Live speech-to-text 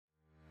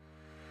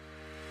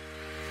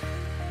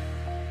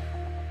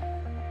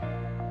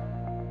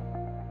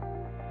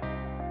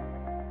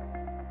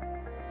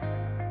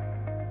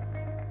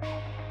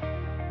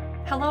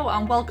Hello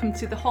and welcome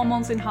to the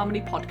Hormones in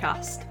Harmony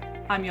podcast.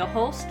 I'm your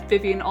host,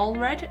 Vivian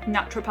Allred,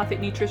 naturopathic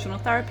nutritional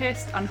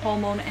therapist and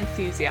hormone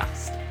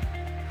enthusiast.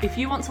 If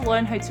you want to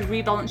learn how to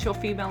rebalance your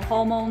female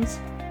hormones,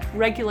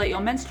 regulate your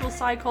menstrual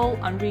cycle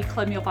and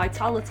reclaim your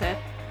vitality,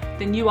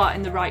 then you are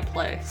in the right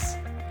place.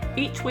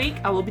 Each week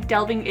I will be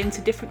delving into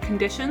different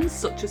conditions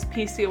such as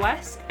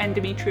PCOS,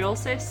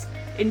 endometriosis,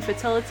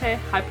 infertility,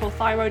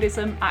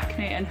 hypothyroidism,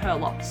 acne and hair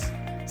loss.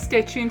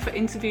 Stay tuned for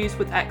interviews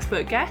with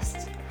expert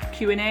guests,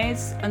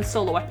 Q&As and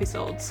solo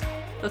episodes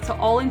that are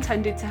all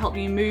intended to help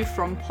you move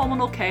from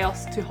hormonal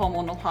chaos to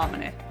hormonal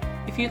harmony.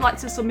 If you'd like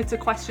to submit a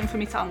question for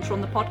me to answer on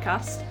the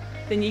podcast,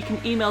 then you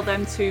can email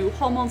them to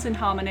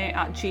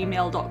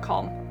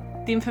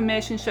hormonesinharmony@gmail.com. The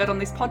information shared on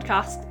this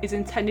podcast is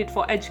intended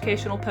for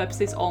educational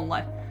purposes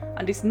only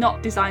and is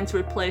not designed to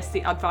replace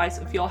the advice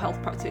of your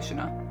health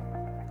practitioner.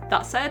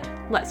 That said,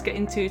 let's get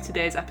into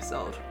today's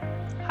episode.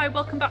 Hi,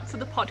 welcome back to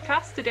the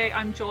podcast. Today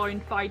I'm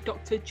joined by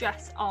Dr.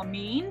 Jess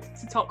Armin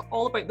to talk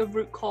all about the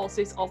root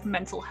causes of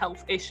mental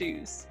health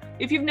issues.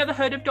 If you've never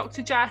heard of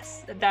Dr.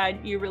 Jess, then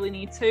you really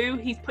need to.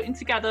 He's putting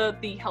together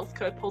the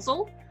healthcare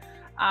puzzle,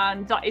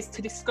 and that is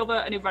to discover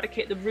and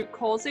eradicate the root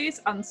causes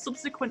and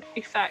subsequent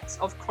effects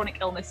of chronic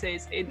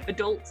illnesses in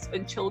adults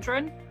and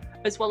children,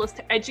 as well as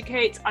to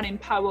educate and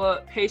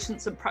empower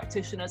patients and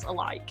practitioners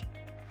alike.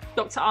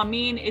 Dr.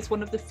 Armin is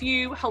one of the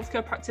few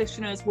healthcare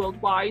practitioners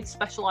worldwide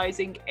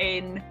specialising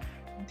in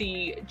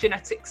the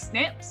genetic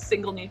SNPs,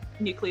 single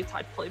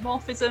nucleotide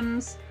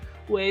polymorphisms,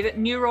 with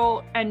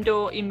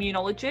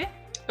neuroendoimmunology,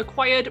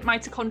 acquired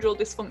mitochondrial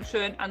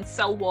dysfunction and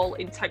cell wall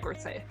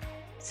integrity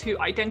to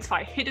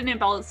identify hidden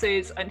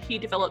imbalances, and he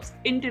develops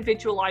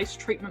individualised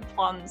treatment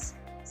plans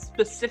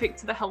specific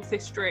to the health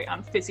history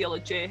and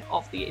physiology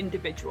of the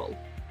individual.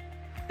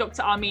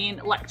 Dr. Armin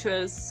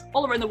lectures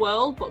all around the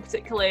world, but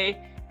particularly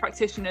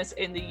practitioners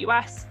in the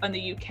US and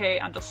the UK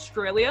and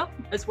Australia,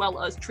 as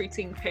well as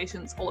treating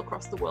patients all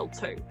across the world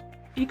too.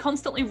 He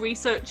constantly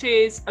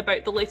researches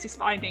about the latest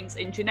findings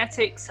in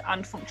genetics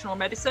and functional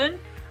medicine,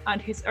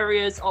 and his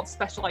areas of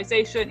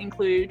specialisation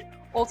include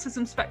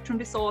autism spectrum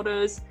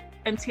disorders,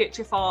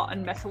 MTHFR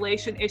and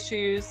methylation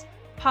issues,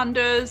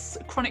 PANDAS,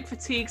 chronic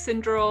fatigue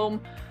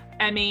syndrome,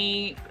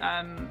 ME,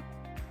 and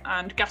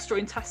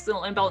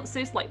gastrointestinal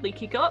imbalances like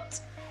leaky gut.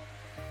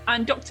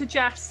 And Dr.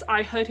 Jess,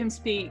 I heard him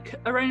speak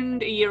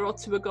around a year or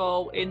two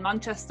ago in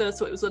Manchester,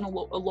 so it was in a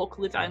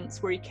local event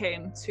where he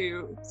came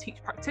to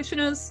teach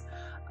practitioners,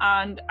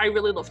 and I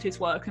really loved his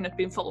work and have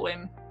been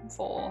following him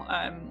for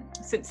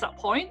since that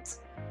point.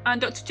 And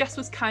Dr. Jess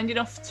was kind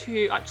enough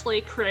to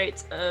actually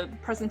create a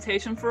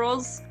presentation for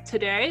us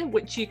today,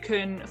 which you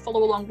can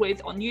follow along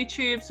with on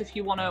YouTube, so if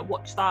you want to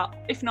watch that.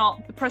 If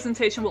not, the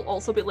presentation will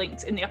also be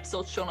linked in the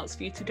episode show notes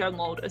for you to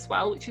download as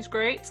well, which is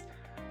great.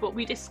 But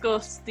we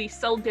discussed the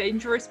cell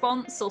danger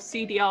response, so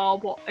CDR,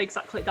 what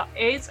exactly that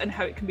is and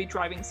how it can be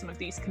driving some of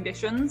these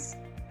conditions,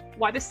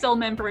 why the cell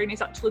membrane is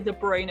actually the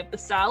brain of the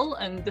cell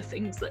and the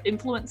things that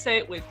influence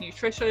it with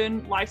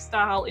nutrition,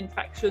 lifestyle,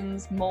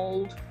 infections,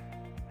 mold,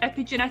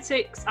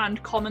 epigenetics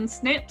and common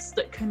SNPs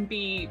that can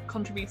be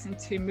contributing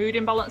to mood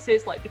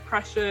imbalances like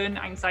depression,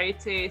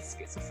 anxiety,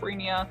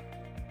 schizophrenia,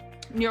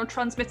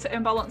 neurotransmitter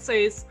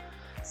imbalances,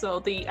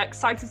 so the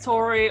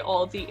excitatory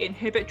or the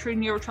inhibitory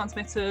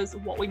neurotransmitters,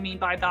 what we mean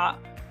by that,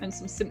 and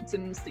some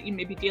symptoms that you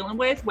may be dealing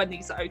with when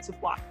these are out of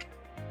whack.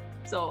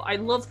 So I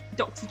love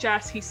Dr.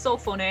 Jess, he's so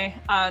funny,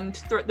 and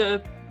throughout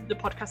the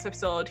podcast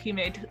episode he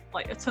made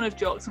like a ton of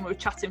jokes and we were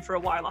chatting for a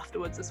while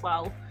afterwards as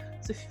well.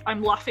 So if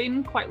I'm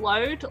laughing quite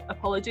loud,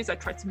 apologies, I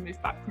tried to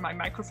move back from my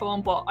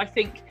microphone, but I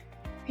think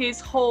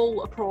his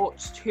whole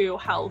approach to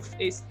health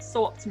is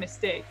so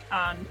optimistic,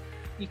 and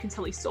you can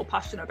tell he's so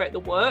passionate about the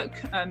work,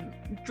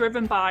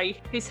 driven by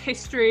his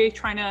history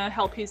trying to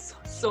help his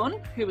son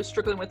who was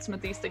struggling with some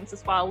of these things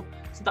as well.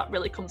 So that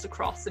really comes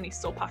across, and he's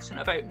so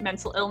passionate about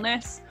mental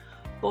illness,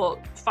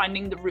 but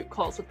finding the root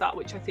cause of that,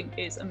 which I think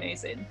is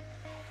amazing.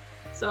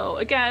 So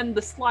again,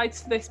 the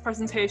slides for this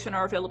presentation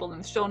are available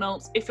in the show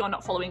notes if you're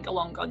not following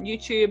along on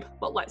YouTube,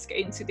 but let's get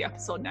into the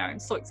episode now. I'm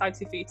so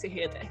excited for you to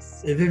hear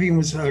this. Vivian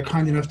was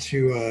kind enough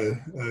to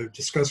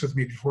discuss with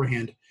me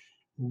beforehand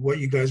what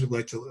you guys would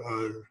like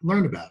to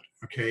learn about,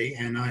 okay?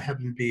 And I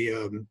happen to be,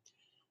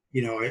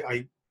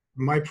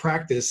 my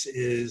practice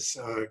is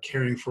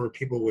caring for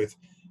people with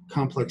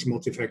complex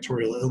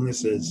multifactorial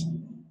illnesses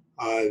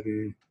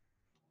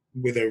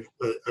with a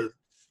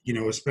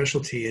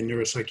specialty in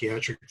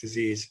neuropsychiatric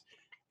disease,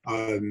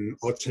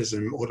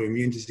 autism,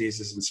 autoimmune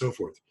diseases, and so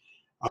forth.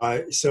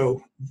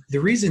 So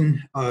the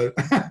reason,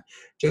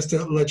 just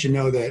to let you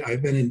know that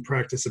I've been in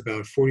practice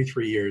about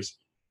 43 years,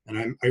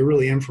 and I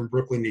really am from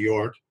Brooklyn, New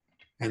York.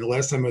 And the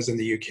last time I was in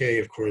the UK,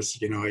 of course,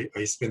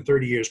 I spent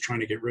 30 years trying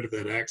to get rid of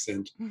that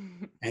accent.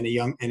 And a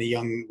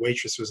young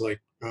waitress was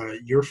like,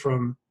 "You're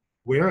from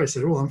where?" I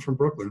said, "Oh, I'm from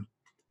Brooklyn."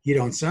 "You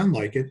don't sound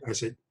like it." I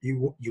said,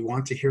 "You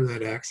want to hear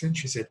that accent?"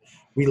 She said,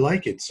 "We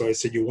like it." So I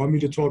said, "You want me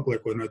to talk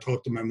like when I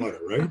talk to my mother,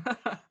 right?"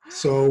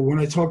 So when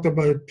I talked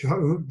about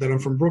that I'm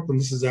from Brooklyn,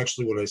 this is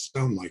actually what I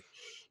sound like.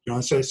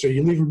 So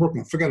you're leaving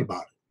Brooklyn, forget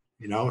about it.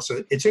 you know?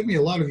 So it took me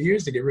a lot of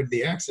years to get rid of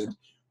the accent.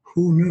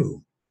 Who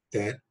knew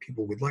that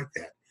people would like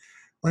that?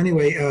 Well,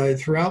 anyway,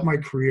 throughout my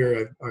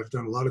career, I've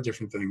done a lot of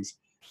different things.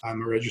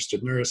 I'm a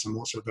registered nurse. I'm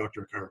also a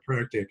doctor of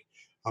chiropractic.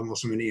 I'm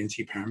also an ENT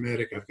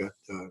paramedic. I've got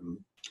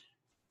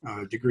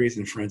degrees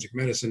in forensic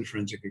medicine,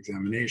 forensic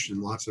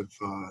examination, lots of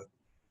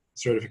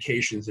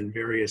certifications in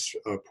various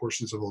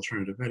portions of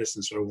alternative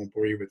medicine, so I won't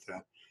bore you with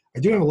that. I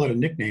do have a lot of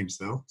nicknames,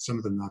 though, some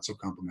of them not so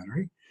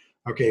complimentary.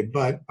 Okay,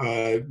 but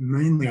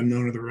mainly I'm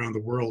known around the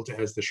world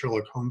as the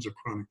Sherlock Holmes of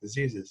chronic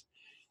diseases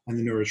and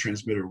the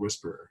neurotransmitter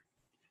whisperer.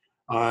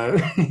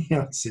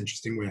 Yeah, it's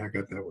interesting way I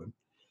got that one.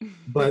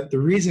 But the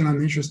reason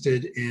I'm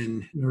interested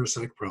in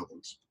neuropsych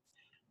problems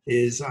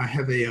is I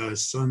have a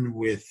son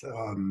with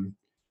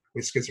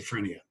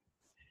schizophrenia.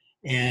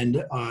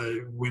 And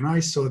when I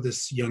saw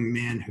this young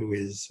man who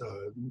is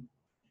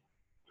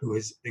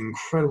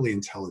incredibly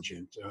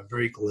intelligent,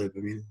 very glib. I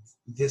mean,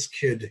 this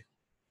kid,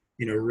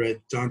 you know,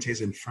 read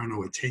Dante's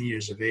Inferno at 10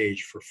 years of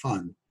age for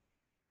fun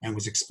and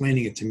was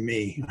explaining it to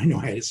me. I know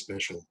I had a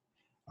special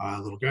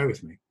little guy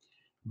with me.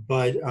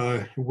 But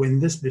when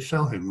this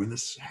befell him, when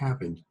this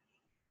happened,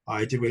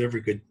 I did what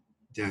every good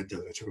dad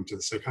does. I took him to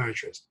the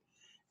psychiatrist.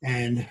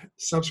 And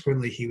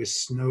subsequently, he was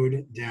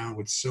snowed down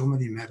with so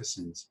many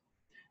medicines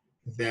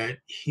that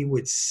he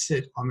would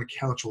sit on the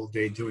couch all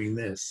day doing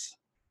this.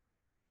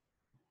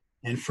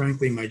 And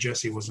frankly, my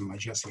Jesse wasn't my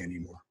Jesse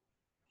anymore.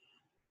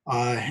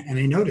 And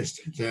I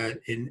noticed that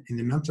in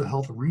the mental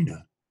health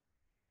arena,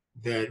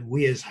 that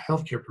we as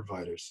healthcare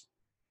providers,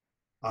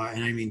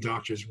 and I mean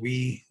doctors,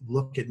 we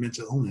look at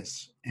mental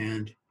illness,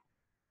 and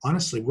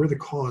honestly, we're the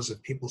cause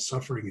of people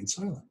suffering in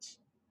silence.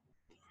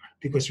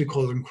 Because we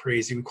call them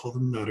crazy, we call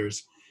them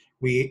nutters.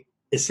 We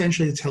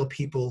essentially tell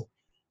people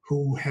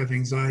who have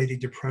anxiety,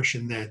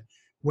 depression that,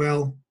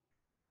 well,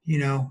 you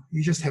know,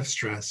 you just have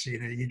stress, you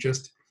know, you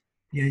just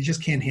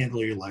can't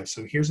handle your life.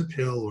 So here's a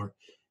pill, or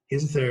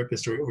here's a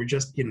therapist, or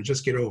just, you know,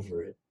 just get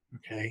over it.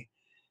 Okay.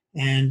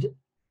 And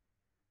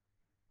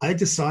I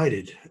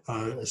decided,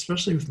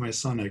 especially with my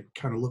son, I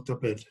kind of looked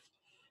up at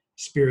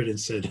spirit and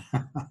said,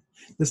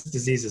 this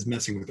disease is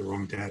messing with the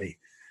wrong daddy.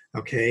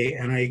 Okay.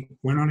 And I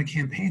went on a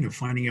campaign of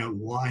finding out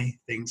why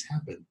things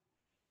happen.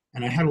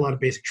 And I had a lot of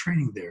basic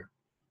training there,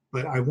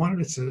 but I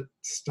wanted it to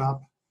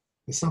stop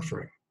the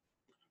suffering.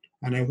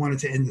 And I wanted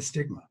to end the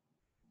stigma,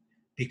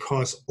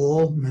 because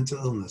all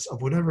mental illness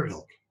of whatever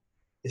ilk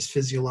is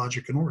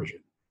physiologic in origin.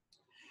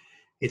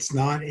 It's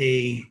not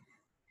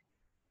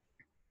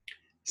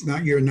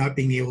you're not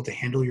being able to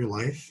handle your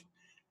life.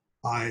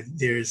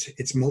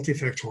 It's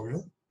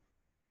multifactorial.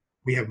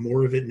 We have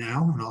more of it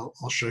now, and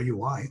I'll show you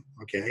why.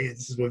 Okay,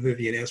 this is what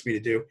Vivian asked me to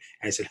do,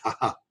 and I said,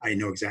 haha, I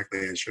know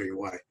exactly. I'll show you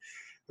why.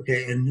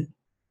 Okay, and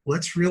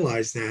let's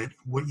realize that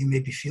what you may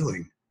be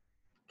feeling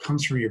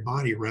comes from your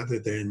body rather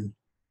than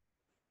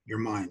your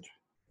mind.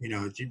 You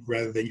know,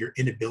 rather than your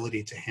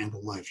inability to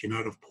handle life. You're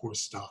not of poor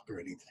stock or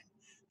anything.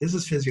 This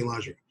is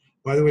physiologic.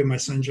 By the way, my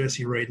son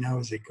Jesse right now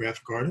is a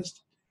graphic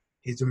artist.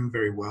 He's doing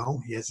very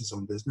well. He has his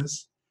own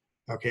business.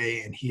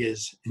 Okay, and he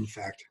is, in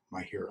fact,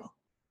 my hero.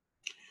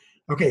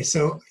 Okay,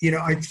 so, you know,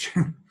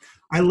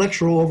 I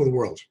lecture all over the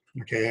world.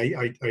 Okay,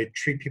 I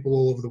treat people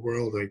all over the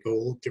world. I go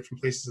all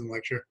different places and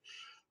lecture.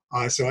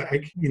 So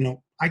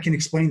I can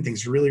explain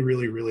things really,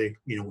 really, really,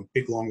 you know, with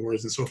big long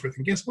words and so forth.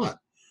 And guess what?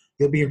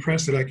 You'll be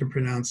impressed that I can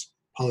pronounce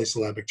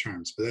polysyllabic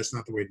terms, but that's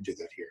not the way to do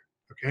that here.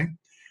 Okay,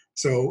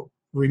 so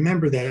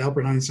remember that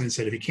Albert Einstein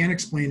said, if you can't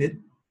explain it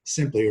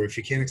simply, or if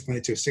you can't explain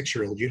it to a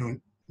 6-year-old, you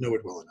don't know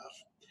it well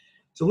enough.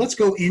 So let's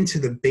go into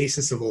the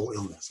basis of all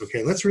illness.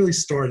 Okay, let's really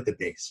start at the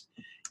base.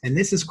 And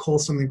this is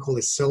called something called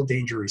a cell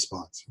danger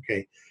response.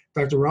 Okay,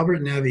 Dr.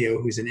 Robert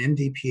Navio, who's an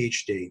MD,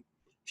 PhD, a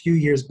few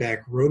years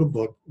back wrote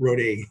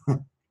a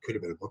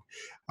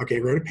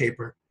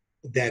paper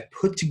that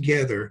put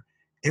together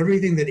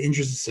everything that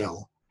injures a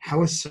cell,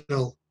 how a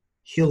cell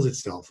heals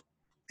itself,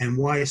 and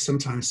why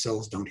sometimes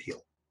cells don't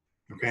heal.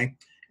 Okay,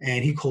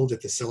 and he called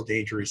it the cell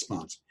danger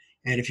response.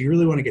 And if you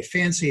really want to get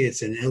fancy,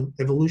 it's an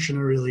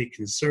evolutionarily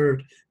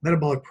conserved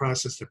metabolic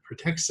process that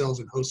protects cells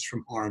and hosts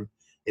from harm.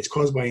 It's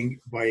caused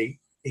by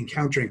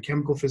encountering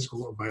chemical,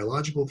 physical, or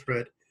biological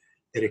threat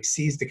that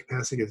exceeds the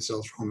capacity of the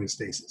cells for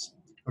homeostasis.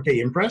 Okay,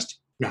 you impressed?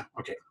 No,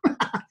 okay.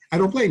 I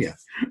don't blame you.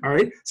 All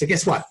right, so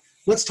guess what?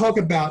 Let's talk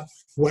about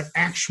what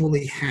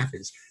actually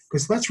happens,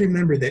 because let's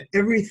remember that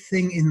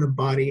everything in the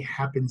body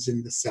happens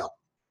in the cell.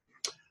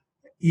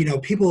 You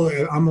know,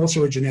 I'm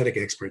also a genetic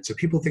expert, so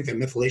people think that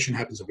methylation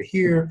happens over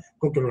here,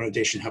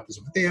 glucuronidation happens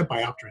over there,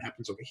 biopterin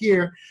happens over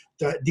here,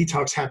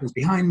 detox happens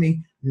behind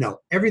me. No,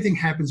 everything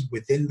happens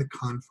within the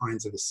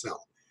confines of a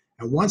cell.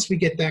 And once we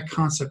get that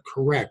concept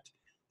correct,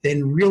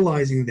 then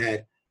realizing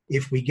that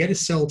if we get a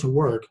cell to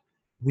work,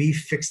 we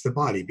fix the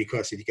body,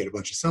 because if you get a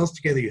bunch of cells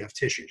together, you have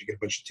tissues. You get a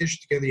bunch of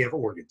tissues together, you have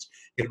organs.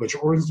 You get a bunch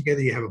of organs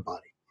together, you have a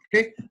body.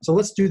 Okay, so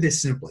let's do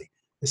this simply.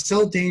 The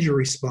cell danger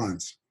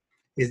response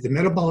is the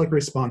metabolic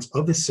response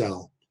of the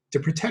cell to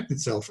protect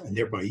itself, and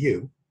thereby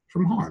you,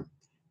 from harm.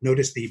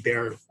 Notice the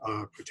bear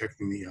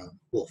protecting the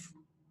wolf.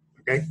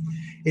 Okay,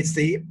 it's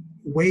the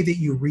way that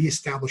you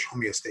reestablish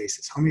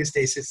homeostasis.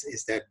 Homeostasis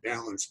is that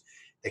balance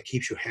that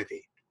keeps you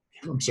heavy.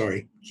 I'm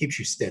sorry, keeps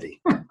you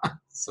steady.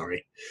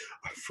 Sorry,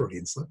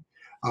 Freudian slip.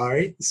 All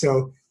right,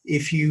 so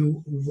if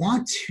you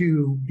want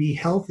to be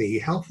healthy,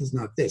 health is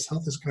not this,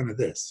 health is kind of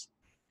this.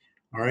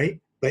 All right,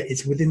 but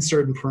it's within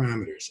certain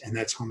parameters, and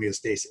that's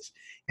homeostasis.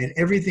 And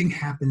everything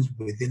happens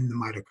within the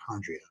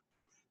mitochondria.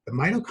 The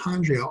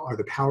mitochondria are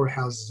the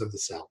powerhouses of the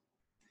cell.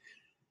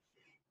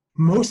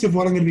 Most of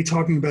what I'm going to be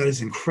talking about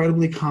is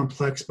incredibly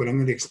complex, but I'm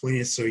going to explain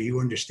it so you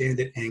understand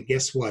it. And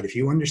guess what? If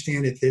you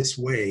understand it this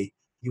way,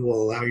 you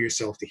will allow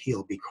yourself to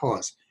heal,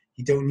 because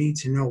you don't need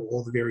to know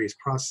all the various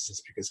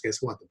processes, because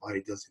guess what? The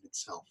body does it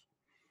itself.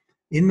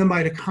 In the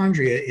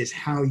mitochondria is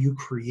how you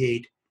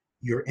create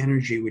your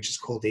energy, which is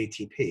called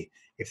ATP.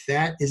 If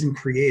that isn't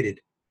created,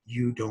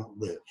 you don't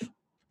live.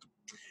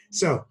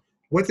 So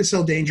what the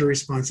cell danger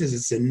response is,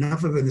 it's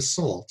enough of an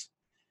assault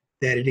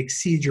that it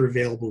exceeds your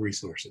available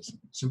resources.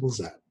 Simple as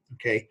that,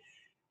 okay?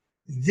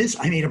 This,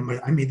 I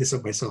made this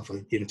up myself.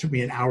 It took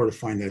me an hour to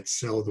find that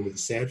cell with a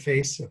sad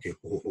face. Okay,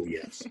 oh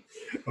yes.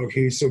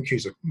 Okay, so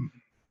cute. So,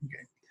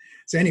 okay.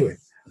 So anyway,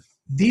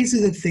 these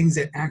are the things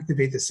that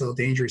activate the cell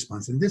danger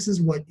response, and this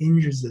is what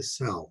injures the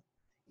cell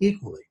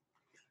equally.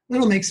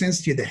 That'll make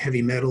sense to you, the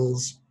heavy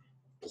metals,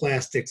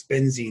 plastics,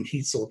 benzene,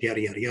 heat salt,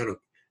 yada, yada, yada.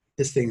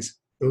 Those things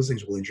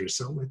will injure a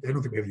cell. I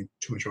don't think we have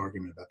too much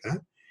argument about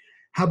that.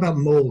 How about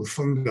mold,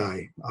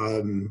 fungi,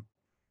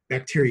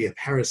 bacteria,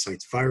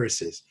 parasites,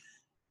 viruses?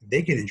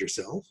 They can injure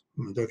cells.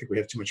 I don't think we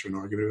have too much of an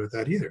argument about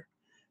that either.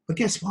 But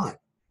guess what?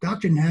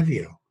 Dr.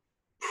 Navio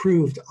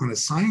proved on a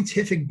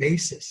scientific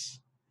basis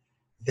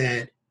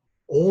that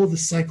all the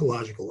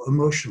psychological,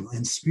 emotional,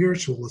 and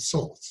spiritual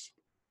assaults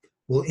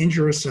will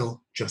injure a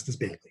cell just as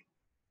badly.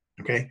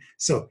 Okay?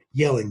 So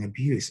yelling,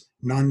 abuse,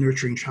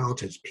 non-nurturing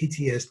childhoods,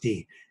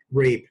 PTSD,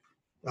 rape,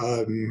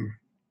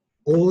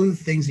 all of the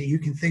things that you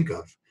can think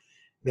of,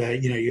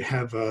 that you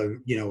have a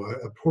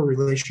poor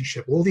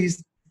relationship, all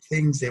these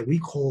things that we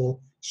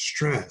call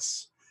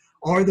stress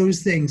are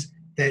those things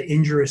that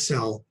injure a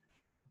cell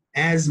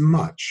as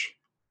much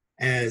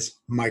as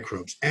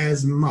microbes,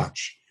 as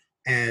much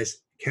as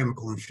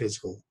chemical and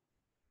physical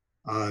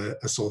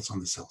assaults on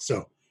the cell.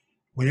 So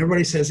when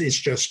everybody says it's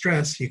just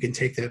stress, you can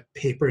take that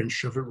paper and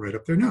shove it right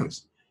up their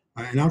nose.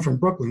 And I'm from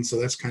Brooklyn, so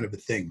that's kind of a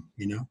thing,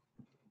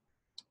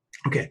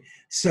 Okay,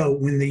 so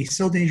when the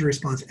cell danger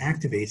response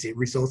activates, it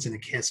results in a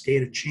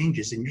cascade of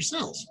changes in your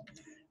cells.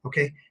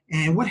 Okay,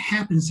 and what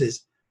happens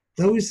is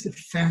those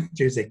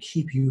factors that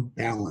keep you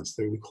balanced,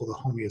 that we call the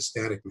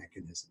homeostatic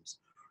mechanisms,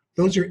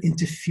 those are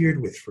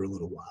interfered with for a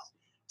little while.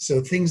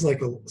 So things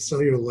like a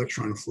cellular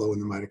electron flow in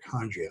the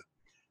mitochondria,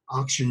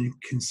 oxygen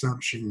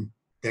consumption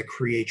that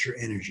creates your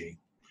energy,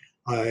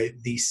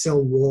 the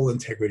cell wall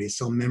integrity,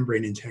 cell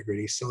membrane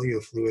integrity,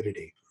 cellular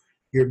fluidity,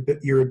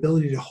 your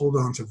ability to hold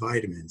on to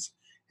vitamins,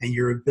 and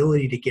your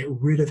ability to get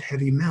rid of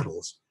heavy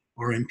metals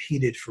are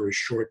impeded for a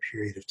short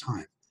period of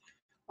time.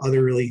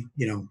 Other really,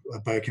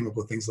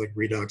 biochemical things like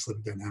redox,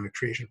 lipid dynamic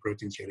creation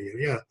proteins, yada, yada,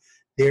 yada,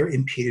 they're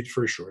impeded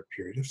for a short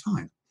period of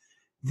time.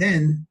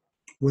 Then,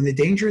 when the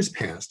danger is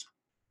past,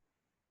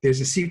 there's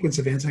a sequence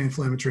of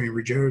anti-inflammatory and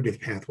regenerative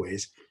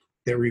pathways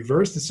that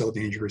reverse the cell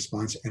danger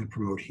response and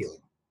promote healing,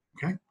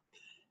 okay?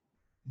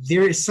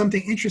 There is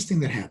something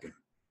interesting that happened.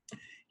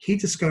 He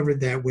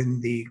discovered that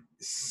when the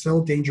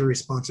cell danger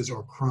responses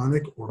are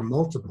chronic or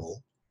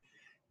multiple,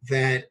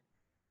 that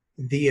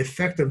the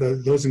effect of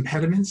those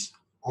impediments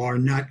are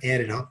not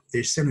added up,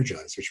 they're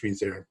synergized, which means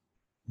they're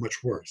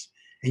much worse.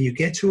 And you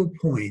get to a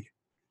point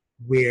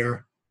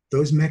where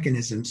those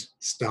mechanisms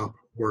stop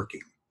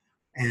working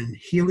and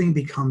healing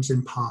becomes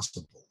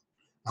impossible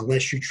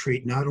unless you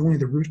treat not only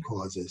the root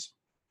causes,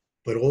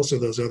 but also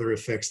those other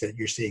effects that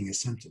you're seeing as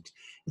symptoms.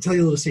 I'll tell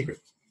you a little secret.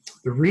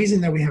 The reason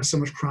that we have so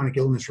much chronic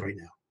illness right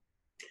now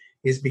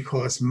is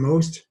because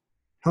most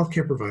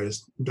healthcare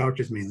providers,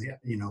 doctors mainly,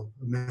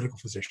 medical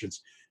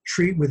physicians,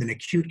 treat with an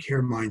acute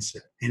care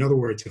mindset. In other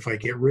words, if I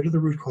get rid of the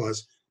root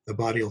cause, the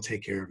body will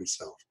take care of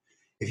itself.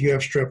 If you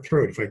have strep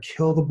throat, if I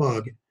kill the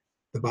bug,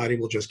 the body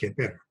will just get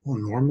better. Well,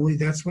 normally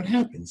that's what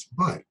happens.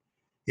 But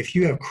if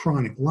you have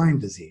chronic Lyme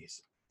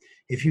disease,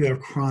 if you have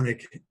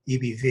chronic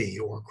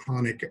EBV or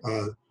chronic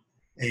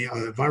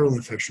viral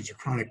infections or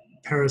chronic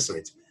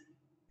parasites,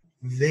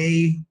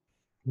 they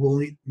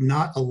will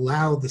not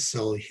allow the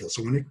cell to heal.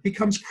 So when it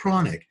becomes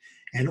chronic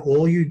and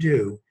all you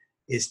do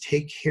is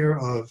take care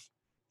of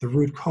the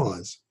root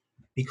cause,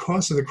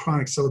 because of the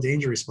chronic cell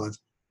danger response,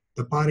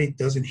 the body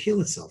doesn't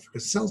heal itself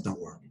because cells don't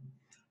work.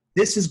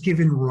 This has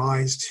given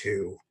rise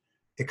to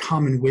the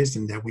common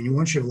wisdom that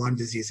once you have Lyme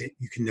disease,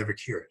 you can never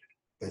cure it.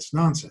 That's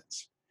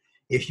nonsense.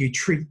 If you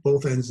treat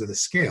both ends of the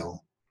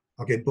scale,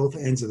 both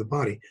ends of the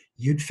body,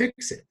 you'd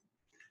fix it.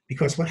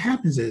 Because what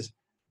happens is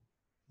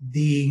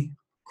the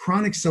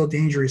chronic cell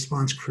danger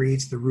response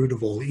creates the root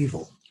of all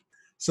evil.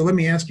 So let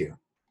me ask you,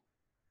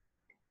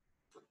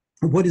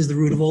 what is the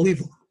root of all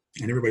evil?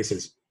 And everybody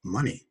says,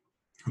 money.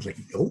 I was like,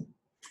 no.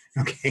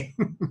 Okay.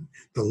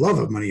 The love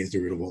of money is the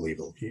root of all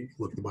evil. If you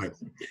look at the Bible.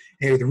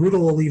 Anyway, the root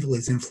of all evil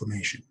is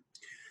inflammation.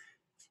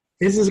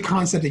 this is a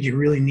concept that you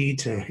really need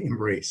to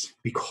embrace,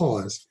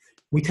 because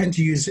we tend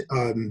to use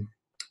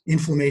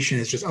inflammation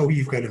as just, oh,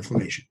 you've got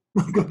inflammation.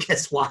 Well,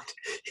 guess what?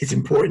 It's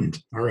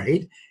important, all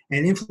right?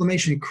 And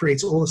inflammation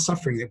creates all the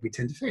suffering that we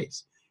tend to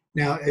face.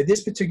 Now, at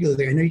this particular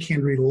thing, I know you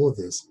can't read all of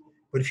this,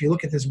 but if you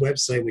look at this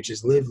website, which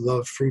is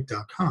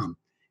livelovefruit.com,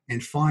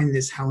 and find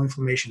this, how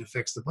inflammation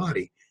affects the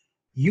body,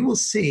 you will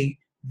see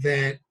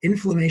that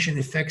inflammation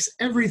affects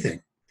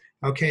everything.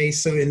 Okay,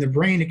 so in the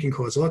brain, it can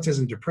cause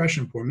autism,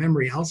 depression, poor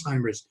memory,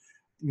 Alzheimer's,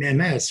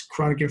 MS,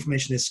 chronic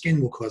inflammation of the skin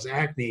will cause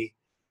acne,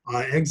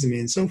 eczema,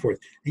 and so forth.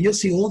 And you'll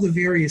see all the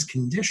various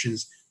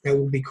conditions that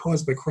will be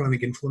caused by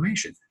chronic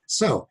inflammation.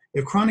 So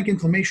if chronic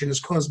inflammation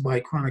is caused by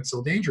chronic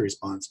cell danger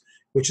response,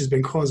 which has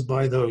been caused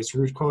by those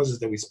root causes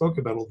that we spoke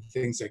about, all the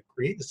things that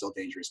create the cell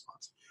danger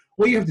response,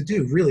 what you have to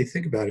do, really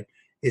think about it,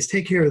 is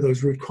take care of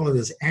those root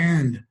causes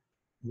and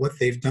what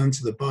they've done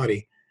to the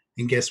body.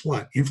 And guess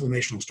what?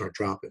 Inflammation will start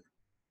dropping.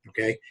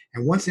 Okay?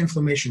 And once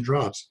inflammation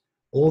drops,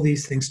 all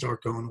these things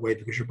start going away,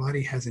 because your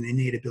body has an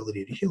innate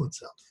ability to heal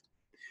itself.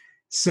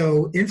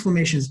 So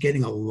inflammation is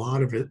getting a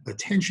lot of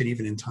attention,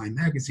 even in Time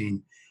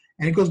magazine,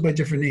 and it goes by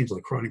different names,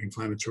 like chronic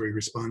inflammatory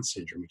response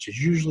syndrome, which is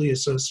usually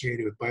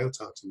associated with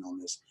biotoxin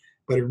illness,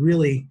 but it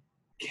really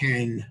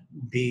can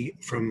be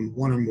from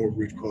one or more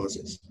root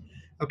causes.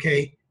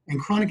 Okay, and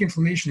chronic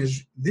inflammation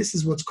this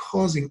is what's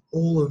causing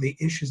all of the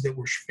issues that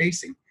we're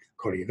facing: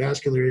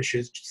 cardiovascular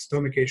issues,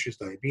 stomach issues,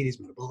 diabetes,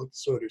 metabolic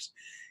disorders.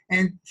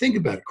 And think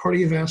about it: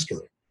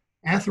 cardiovascular,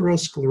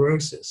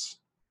 atherosclerosis,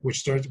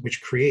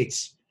 which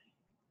creates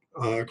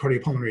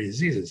cardiopulmonary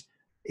diseases,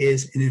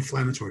 is an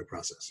inflammatory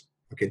process.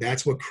 Okay,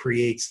 that's what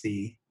creates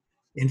the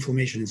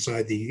inflammation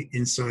inside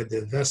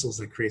the vessels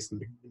that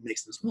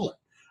makes them smaller.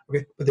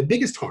 Okay, but the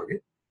biggest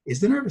target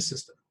is the nervous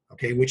system.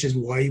 Okay, which is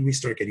why we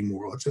start getting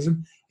more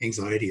autism,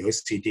 anxiety,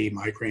 OCD,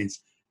 migraines,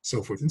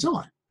 so forth and so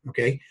on.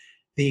 Okay,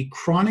 the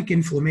chronic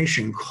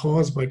inflammation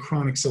caused by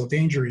chronic cell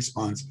danger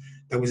response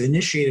that was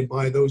initiated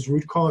by those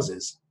root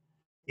causes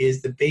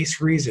is the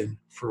base reason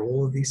for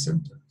all of these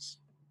symptoms.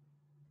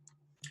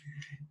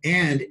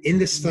 And in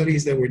the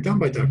studies that were done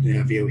by Dr.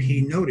 Navio,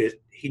 he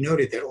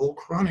noted that all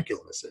chronic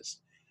illnesses,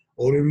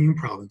 autoimmune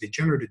problems,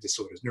 degenerative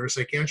disorders,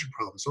 neuropsychiatric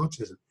problems,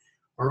 autism,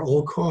 are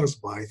all caused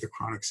by the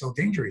chronic cell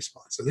danger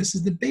response. So this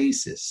is the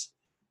basis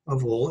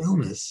of all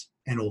illness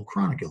and all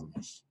chronic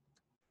illness.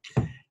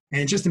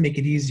 And just to make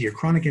it easier,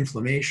 chronic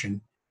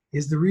inflammation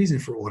is the reason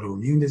for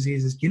autoimmune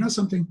diseases. You know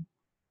something?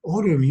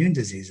 Autoimmune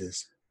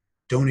diseases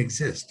don't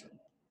exist.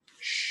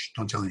 Shh,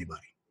 don't tell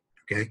anybody,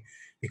 okay?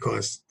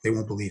 Because they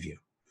won't believe you.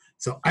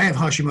 So I have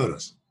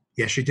Hashimoto's.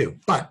 Yes, you do.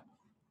 But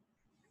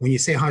when you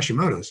say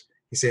Hashimoto's,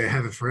 you say, I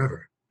have it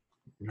forever.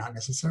 Not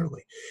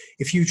necessarily.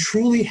 If you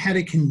truly had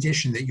a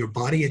condition that your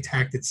body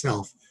attacked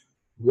itself,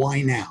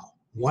 why now?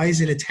 Why is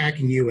it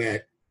attacking you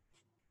at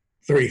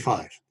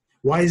 35?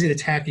 Why is it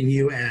attacking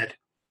you at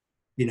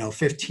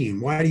 15?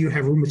 Why do you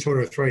have rheumatoid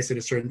arthritis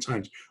at certain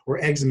times, or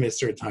eczema at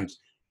certain times?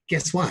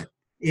 Guess what?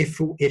 If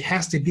it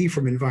has to be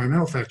from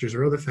environmental factors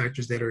or other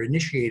factors that are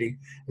initiating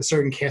a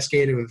certain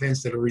cascade of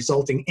events that are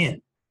resulting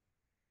in.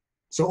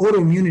 So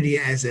autoimmunity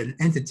as an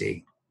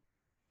entity,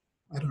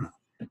 I don't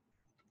know.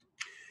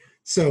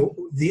 So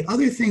the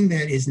other thing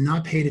that is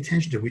not paid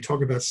attention to, we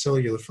talk about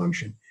cellular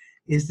function,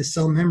 is the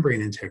cell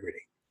membrane integrity,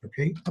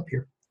 okay, up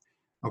here,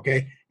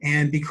 okay?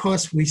 And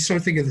because we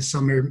start thinking of the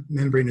cell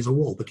membrane as a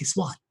wall, but guess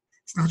what?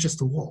 It's not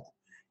just a wall.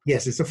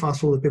 Yes, it's a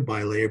phospholipid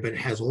bilayer, but it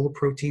has all the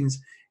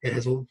proteins, it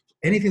has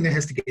anything that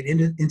has to get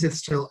into the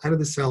cell, out of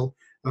the cell,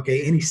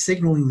 okay, any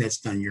signaling that's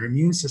done. Your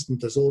immune system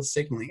does all the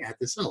signaling at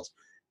the cells.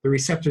 The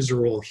receptors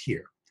are all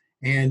here.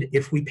 And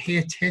if we pay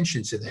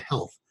attention to the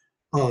health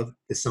of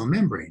the cell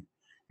membrane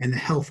and the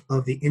health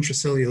of the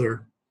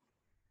intracellular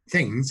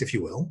things, if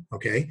you will,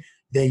 okay,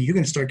 then you're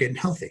going to start getting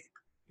healthy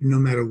no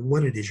matter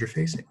what it is you're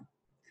facing.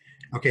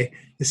 Okay,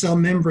 the cell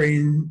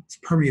membrane's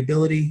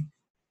permeability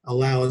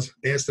allows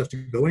bad stuff to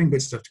go in,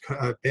 bad stuff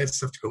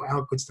to go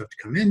out, good stuff to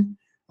come in.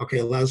 Okay,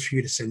 allows for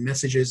you to send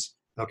messages.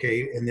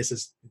 Okay, and this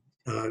is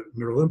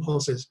neural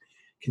impulses,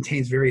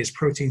 contains various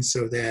proteins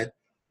so that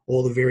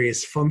all the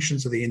various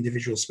functions of the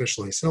individual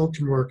specialized cell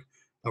can work.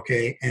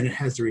 Okay, and it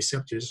has the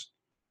receptors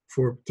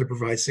to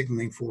provide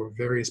signaling for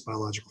various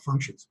biological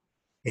functions.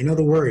 In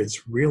other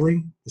words,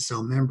 really, the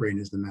cell membrane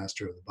is the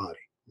master of the body,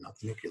 not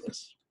the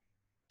nucleus.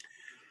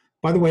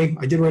 By the way,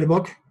 I did write a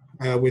book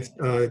with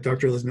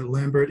Dr. Elizabeth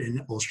Lambert in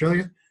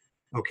Australia,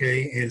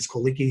 okay, and it's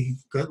called Leaky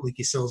Gut,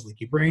 Leaky Cells,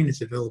 Leaky Brain.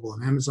 It's available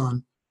on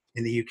Amazon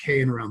in the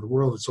UK and around the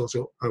world. It's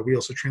also, we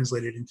also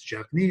translated it into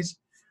Japanese,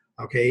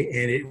 okay,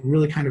 and it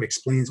really kind of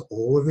explains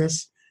all of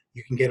this.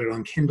 You can get it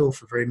on Kindle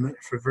for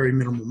very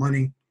minimal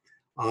money.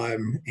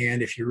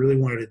 And if you really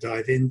wanted to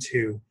dive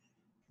into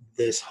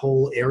this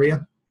whole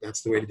area,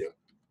 that's the way to do it.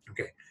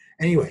 Okay.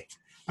 Anyway,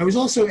 I was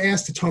also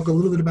asked to talk a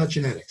little bit about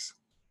genetics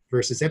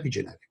versus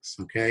epigenetics.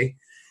 Okay.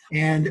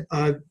 And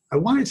I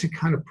wanted to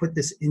kind of put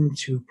this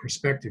into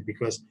perspective,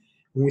 because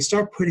when we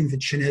start putting the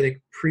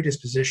genetic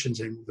predispositions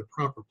in the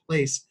proper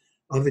place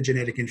of the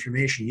genetic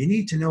information, you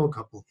need to know a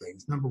couple of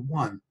things. Number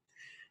one,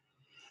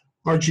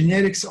 Our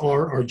genetics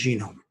are our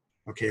genome,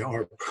 okay,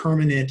 our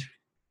permanent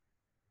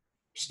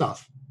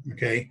stuff,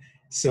 okay?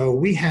 So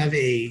we have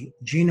a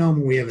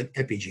genome, we have an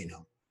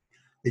epigenome.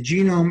 The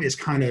genome is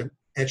kind of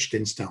etched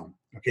in stone,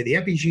 okay? The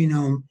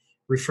epigenome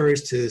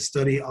refers to the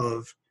study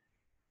of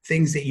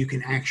things that you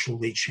can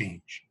actually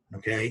change,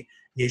 okay?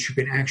 Yes, you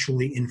can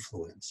actually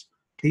influence.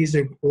 These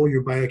are all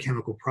your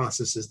biochemical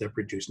processes that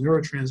produce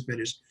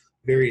neurotransmitters,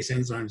 various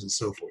enzymes, and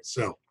so forth.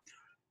 So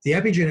the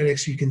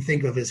epigenetics you can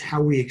think of as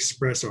how we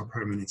express our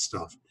permanent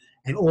stuff.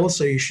 And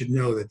also you should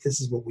know that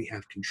this is what we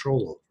have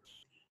control over.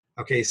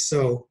 Okay,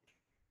 so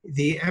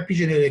the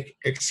epigenetic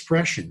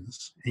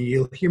expressions, and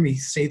you'll hear me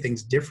say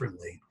things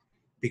differently,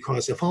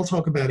 because if I'll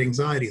talk about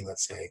anxiety,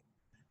 let's say,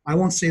 I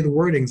won't say the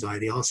word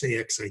anxiety, I'll say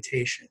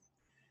excitation,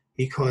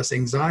 because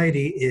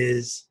anxiety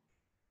is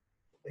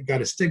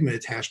got a stigma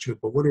attached to it,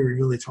 but what are we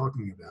really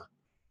talking about?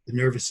 The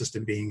nervous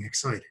system being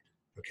excited,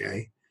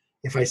 okay?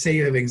 If I say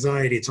you have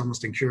anxiety, it's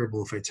almost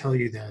incurable. If I tell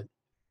you that,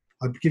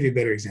 I'll give you a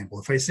better example.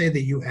 If I say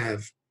that you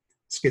have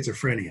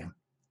schizophrenia,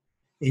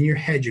 in your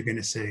head, you're going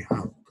to say,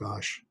 oh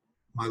gosh,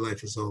 my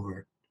life is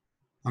over.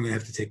 I'm going to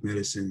have to take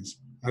medicines.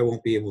 I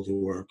won't be able to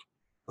work.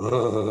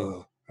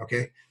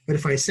 Okay? But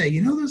if I say,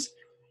 you know those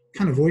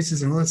kind of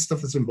voices and all that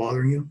stuff that's been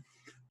bothering you?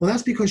 Well,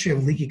 that's because you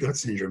have leaky gut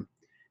syndrome,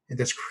 and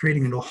that's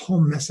creating a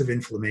whole mess of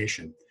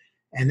inflammation.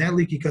 And that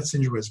leaky gut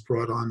syndrome is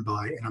brought on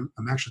by, and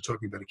I'm actually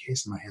talking about a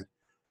case in my head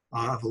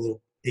of a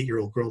little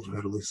 8-year-old girl who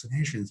had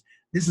hallucinations.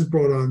 This is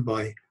brought on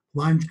by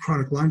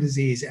chronic Lyme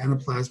disease,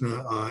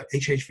 anaplasma,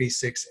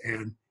 HHV6,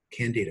 and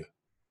candida.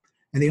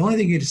 And the only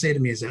thing you had to say to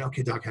me is that,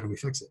 okay, doc, how do we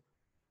fix it?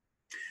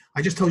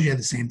 I just told you had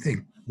the same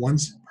thing.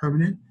 One's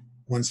permanent,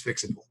 one's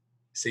fixable.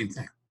 Same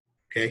thing,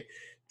 okay?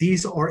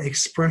 These are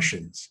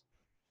expressions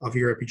of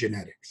your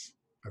epigenetics,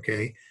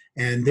 okay?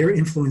 And they're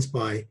influenced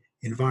by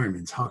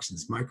environment,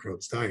 toxins,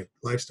 microbes, diet,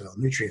 lifestyle,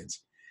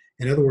 nutrients.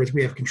 In other words,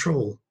 we have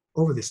control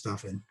over this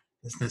stuff, and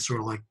that's sort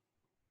of like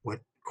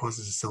what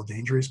causes a cell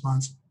danger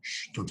response.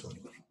 Shh, don't tell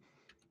anybody.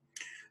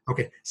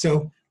 Okay,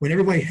 so when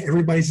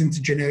everybody's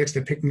into genetics,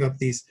 they're picking up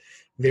these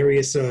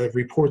various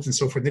reports and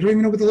so forth. They don't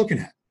even know what they're looking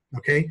at,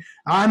 okay?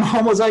 I'm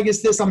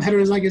homozygous this, I'm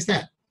heterozygous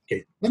that.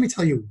 Okay, let me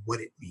tell you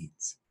what it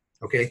means,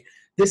 okay?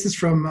 This is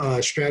from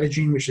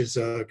Stratagene, which is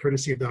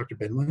courtesy of Dr.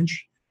 Ben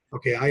Lynch.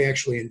 Okay, I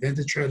actually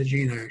invented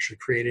Stratagene. I actually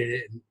created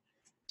it, and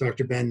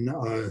Dr. Ben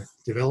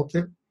developed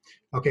it.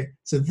 Okay,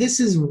 so this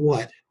is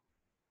what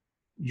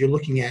you're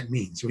looking at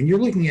means. When you're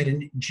looking at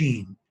a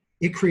gene,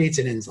 it creates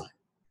an enzyme,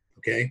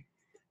 okay?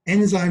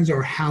 Enzymes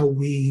are how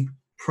we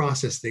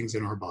process things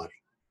in our body.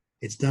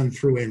 It's done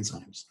through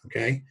enzymes,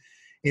 okay?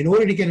 In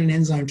order to get an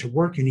enzyme to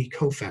work, you need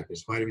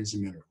cofactors, vitamins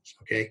and minerals,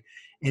 okay?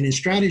 And in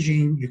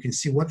Stratagene, you can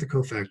see what the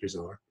cofactors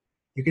are.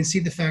 You can see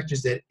the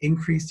factors that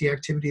increase the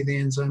activity of the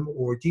enzyme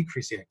or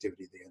decrease the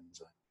activity of the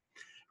enzyme.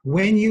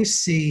 When you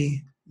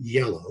see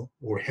yellow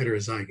or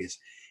heterozygous,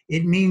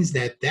 it means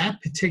that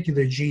that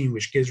particular gene,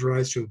 which gives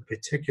rise to a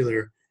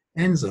particular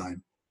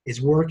enzyme,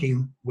 is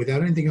working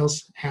without anything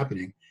else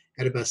happening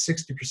at about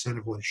 60%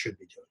 of what it should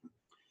be doing.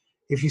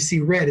 If you see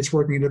red, it's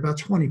working at about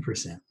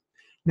 20%.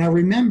 Now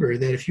remember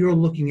that if you're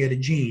looking at a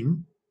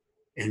gene,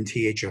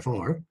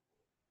 NTHFR,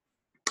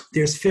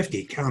 there's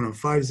 50, count them,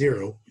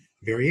 50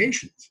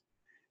 variations.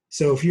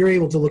 So if you're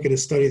able to look at a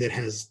study that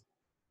has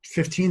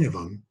 15 of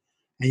them,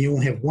 and you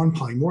only have one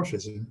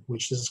polymorphism,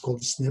 which this is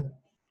called a SNP,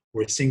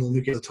 or a single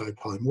nucleotide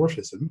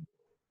polymorphism,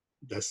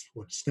 that's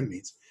what SNP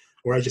means,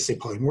 or I just say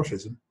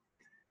polymorphism,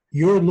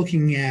 you're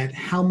looking at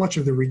how much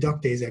of the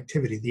reductase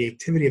activity, the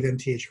activity of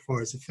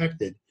MTHFR, is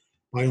affected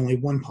by only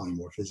one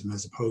polymorphism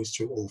as opposed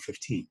to all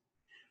 15.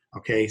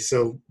 Okay,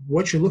 so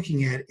what you're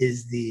looking at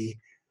is the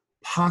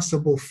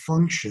possible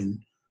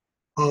function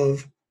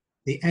of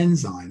the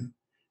enzyme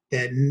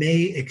that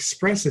may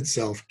express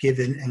itself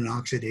given an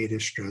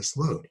oxidative stress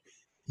load.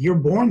 You're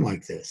born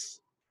like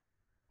this,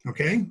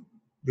 okay?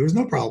 There's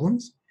no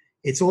problems.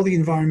 It's all the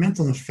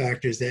environmental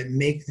factors that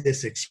make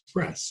this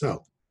express.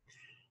 So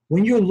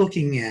when you're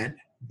looking at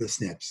the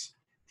SNPs,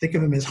 think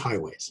of them as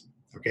highways,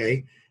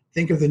 okay?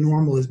 Think of the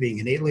normal as being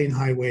an 8-lane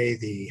highway,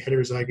 the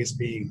heterozygous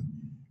being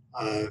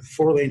a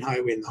 4-lane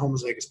highway, and the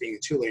homozygous being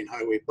a 2-lane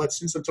highway. But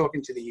since I'm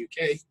talking to the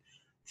UK,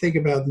 think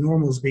about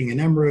normal as being an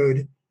M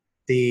road,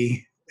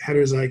 the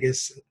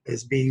heterozygous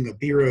as being a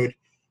B road,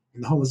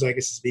 and the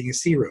homozygous as being a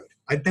C road.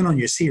 I've been on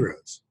your C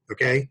roads,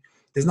 okay?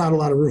 There's not a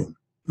lot of room.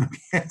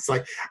 It's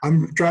like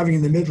I'm driving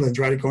in the Midlands,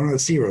 right, going on a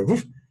C road.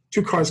 Woof,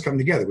 2 cars come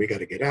together. We got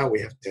to get out.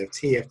 We have to have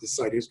tea. Have to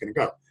decide who's going to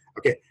go.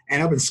 Okay,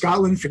 and up in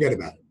Scotland, forget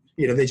about it.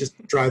 You know, they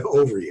just drive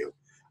over you.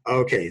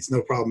 Okay, it's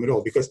no problem at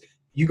all because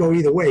you go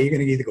either way. You're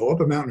going to either go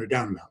up a mountain or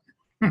down a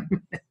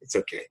mountain. It's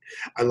okay.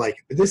 I like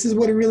it. But this is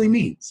what it really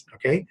means,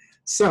 okay?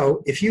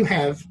 So if you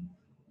have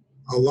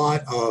a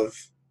lot of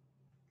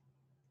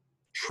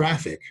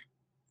traffic,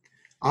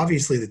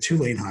 obviously the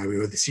 2-lane highway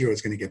or the C road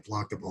is going to get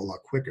blocked up a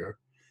lot quicker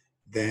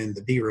than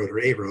the B road or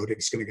A road.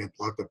 It's going to get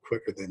blocked up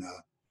quicker than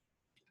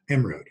a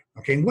M road.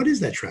 Okay, and what is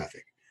that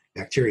traffic?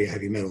 Bacteria,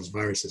 heavy metals,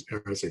 viruses,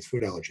 parasites,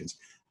 food allergens,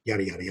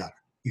 yada, yada, yada.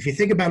 If you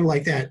think about it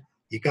like that,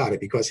 You got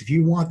it. Because if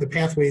you want the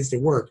pathways to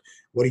work,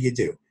 what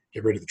do?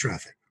 Get rid of the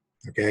traffic,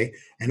 okay?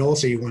 And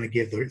also you want to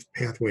give the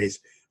pathways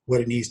what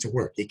it needs to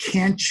work. You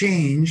can't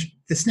change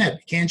the SNP.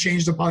 You can't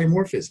change the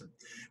polymorphism.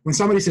 When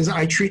somebody says,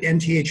 I treat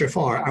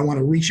MTHFR, I want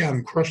to reach out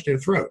and crush their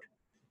throat.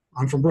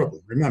 I'm from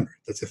Brooklyn, remember,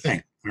 that's a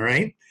thing, all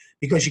right?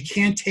 Because you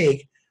can't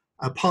take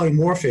a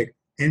polymorphic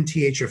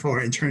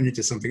MTHFR and turn it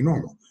into something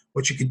normal.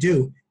 What you could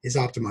do is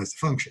optimize the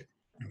function,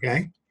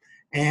 okay?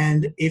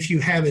 And if you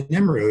have an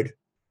M-road,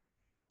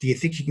 do you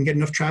think you can get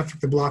enough traffic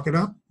to block it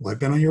up? Well, I've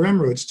been on your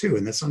M-roads too,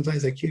 and that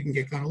sometimes that queue can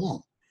get kind of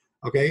long,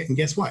 okay? And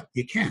guess what?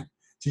 You can.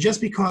 So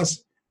just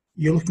because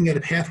you're looking at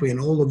a pathway and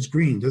all looks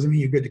green doesn't mean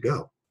you're good to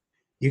go.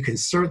 You can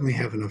certainly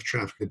have enough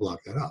traffic to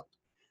block that up.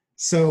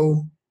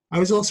 So I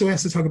was also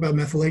asked to talk about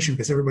methylation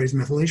because everybody's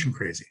methylation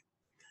crazy.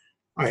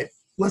 All right,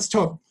 let's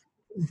talk,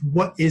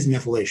 what is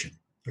methylation?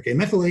 Okay,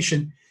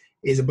 methylation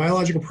is a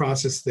biological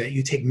process that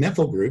you take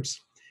methyl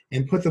groups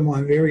and put them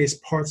on various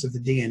parts of the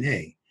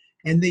DNA.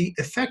 And the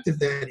effect of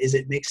that is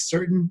it makes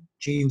certain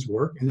genes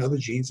work and other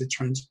genes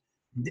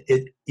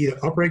it either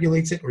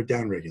upregulates it or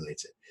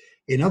downregulates it.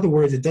 In other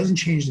words, it doesn't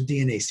change the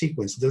DNA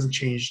sequence. It doesn't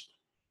change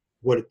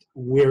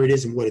where it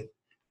is and what it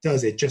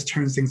does. It just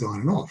turns things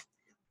on and off.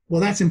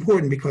 Well, that's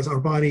important because our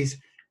bodies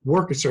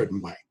work a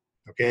certain way,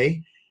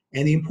 okay?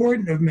 And the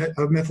importance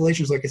of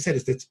methylation, like I said,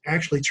 is to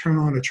actually turn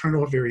on or turn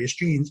off various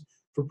genes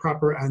for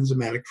proper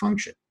enzymatic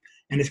function.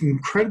 And it's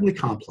incredibly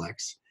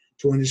complex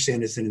to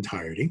understand its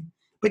entirety.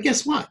 But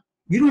guess what?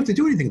 You don't have to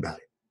do anything about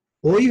it.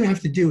 All you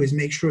have to do is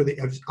make sure that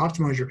you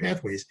optimize your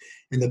pathways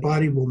and the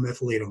body will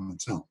methylate on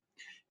its own.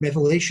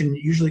 Methylation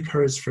usually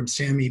occurs from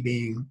SAMe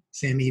being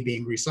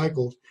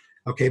recycled,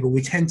 okay, but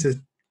we tend to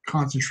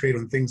concentrate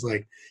on things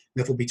like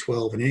methyl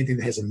B12 and anything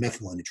that has a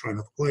methyl in it,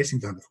 trimethylglycine,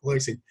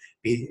 dimethylglycine,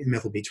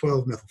 methyl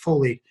B12,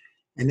 methylfolate,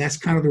 and that's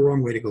kind of the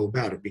wrong way to go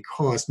about it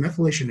because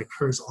methylation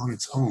occurs on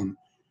its own.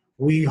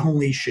 We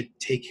only should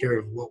take care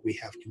of what we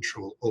have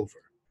control over,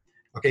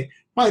 okay?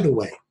 By the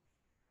way,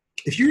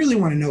 if you really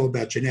want to know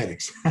about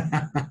genetics,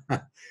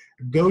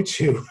 go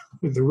to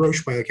the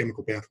Roche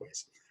Biochemical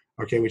Pathways,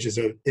 okay, which is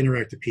an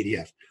interactive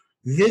PDF.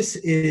 This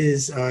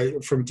is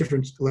from a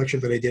different lecture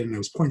that I did, and I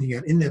was pointing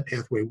out in that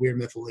pathway where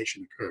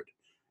methylation occurred,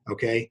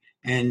 okay?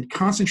 And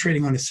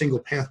concentrating on a single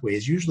pathway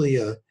is usually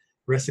a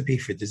recipe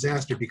for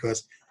disaster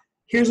because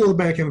here's all the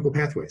biochemical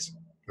pathways,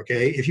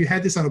 okay? If you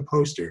had this on a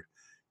poster,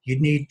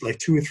 you'd need like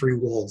 2 or 3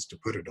 walls to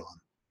put it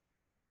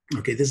on.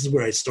 Okay, this is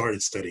where I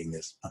started studying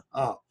this.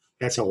 Oh,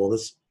 that's how all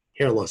this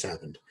hair loss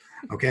happened,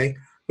 okay?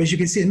 But as you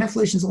can see,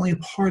 methylation is only a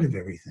part of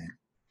everything.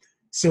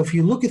 So if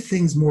you look at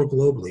things more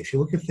globally, if you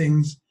look at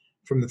things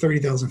from the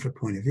 30,000 foot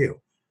point of view,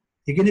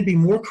 you're going to be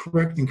more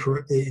correct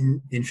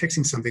in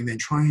fixing something than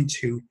trying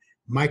to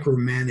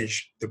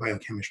micromanage the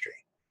biochemistry,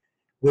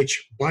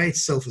 which by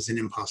itself is an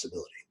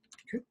impossibility.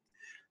 Okay?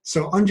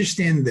 So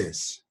understand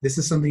this. This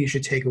is something you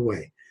should take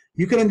away.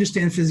 You can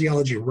understand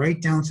physiology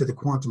right down to the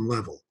quantum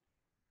level,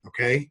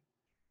 okay?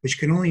 Which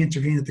can only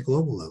intervene at the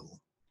global level.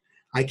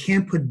 I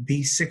can't put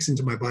B6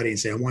 into my body and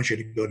say, I want you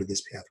to go to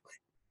this pathway.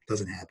 It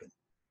doesn't happen,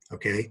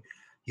 okay?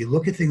 You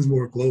look at things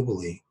more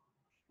globally,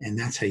 and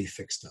that's how you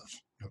fix stuff,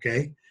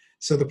 okay?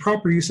 So the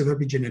proper use of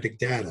epigenetic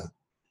data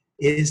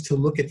is to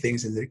look at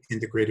things in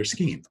the greater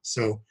scheme.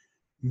 So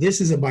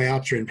this is a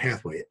biopterin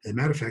pathway. As a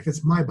matter of fact,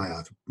 it's my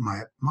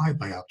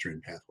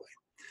biopterin pathway.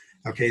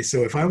 Okay,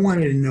 so if I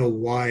wanted to know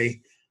why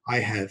I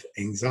have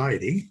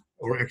anxiety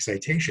or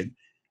excitation,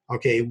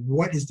 okay,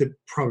 what is the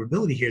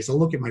probability here? So I'll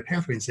look at my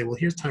pathway and say, well,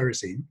 here's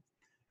tyrosine,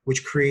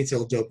 which creates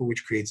L-dopa,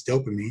 which creates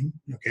dopamine,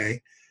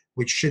 okay,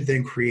 which should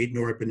then create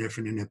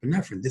norepinephrine and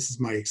epinephrine. This is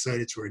my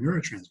excitatory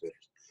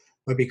neurotransmitters.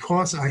 But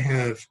because I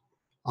have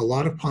a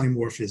lot of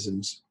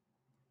polymorphisms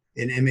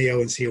in MAO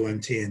and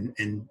COMT,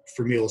 and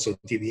for me also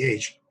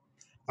DBH,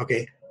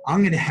 okay,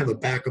 I'm going to have a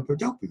backup of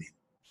dopamine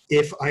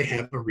if I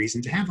have a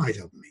reason to have high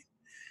dopamine.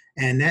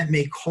 And that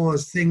may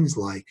cause things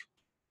like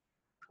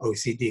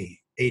OCD,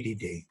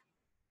 ADD,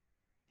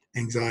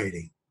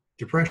 anxiety,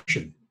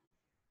 depression,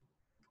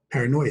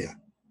 paranoia,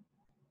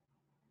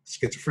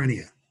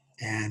 schizophrenia,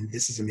 and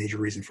this is a major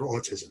reason for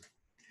autism.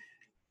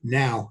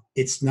 Now,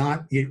 it's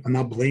not, I'm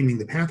not blaming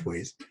the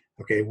pathways.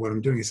 Okay, what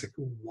I'm doing is like,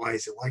 why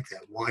is it like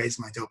that? Why is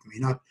my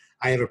dopamine up?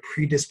 I have a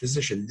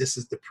predisposition. This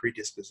is the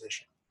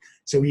predisposition.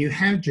 So when you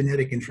have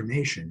genetic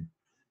information,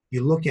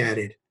 you look at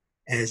it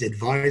as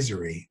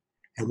advisory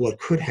and what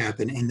could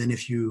happen. And then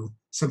if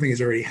something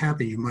has already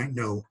happened, you might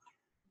know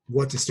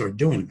what to start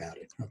doing about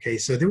it. Okay,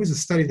 so there was a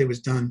study that was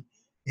done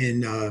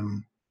in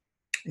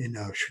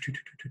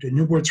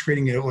newborn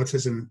screening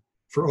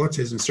for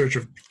autism, search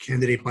of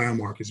candidate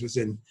biomarkers. It was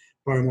in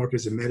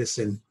Biomarkers in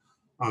Medicine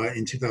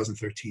in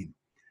 2013.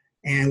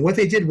 And what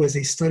they did was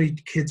they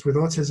studied kids with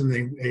autism.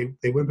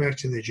 They went back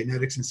to their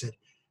genetics and said,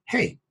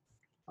 hey,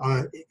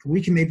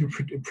 we can maybe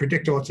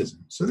predict autism.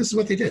 So this is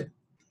what they did.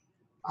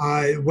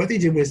 What they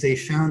did was they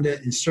found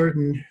that in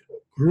certain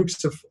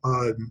groups of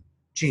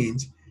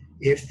genes,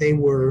 if they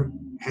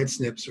had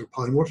SNPs or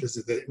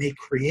polymorphisms, that it may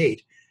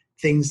create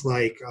things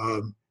like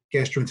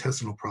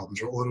gastrointestinal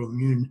problems or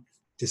autoimmune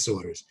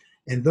disorders.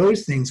 And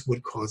those things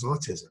would cause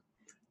autism.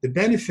 The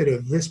benefit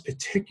of this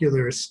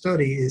particular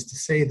study is to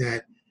say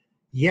that,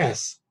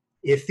 yes,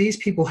 if these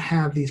people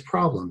have these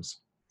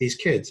problems, these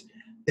kids,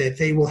 that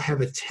they will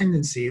have a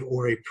tendency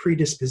or a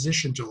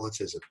predisposition to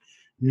autism.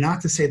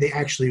 Not to say they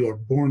actually are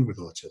born with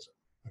autism,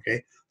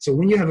 okay? So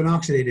when you have an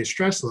oxidative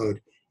stress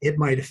load, it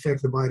might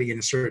affect the body in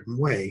a certain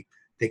way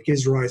that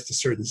gives rise to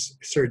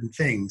certain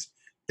things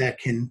that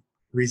can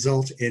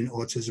result in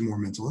autism or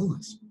mental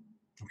illness,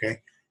 okay?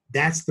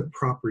 That's the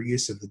proper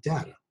use of the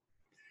data.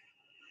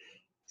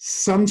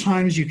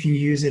 Sometimes you can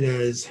use it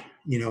as,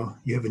 you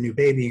have a new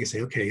baby, you can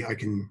say, okay, I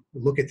can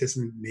look at this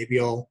and maybe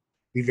I'll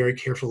be very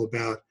careful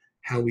about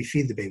how we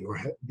feed the baby, or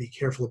be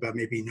careful about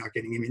maybe not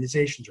getting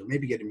immunizations, or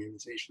maybe get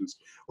immunizations,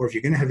 or if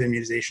you're going to have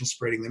immunizations,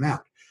 spreading them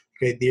out.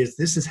 Okay,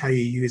 this is how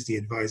you use the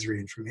advisory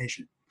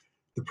information.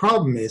 The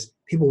problem is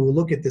people will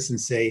look at this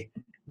and say,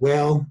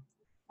 well,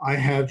 I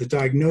have the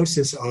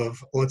diagnosis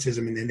of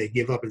autism, and then they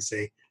give up and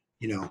say,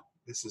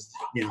 this is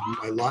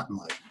my lot in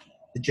life.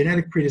 The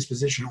genetic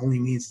predisposition only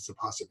means it's a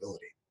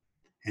possibility,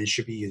 and it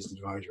should be used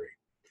advisory.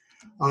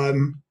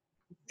 The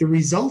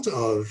result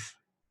of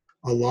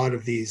a lot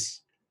of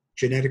these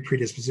genetic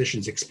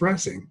predispositions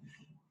expressing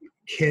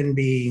can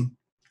be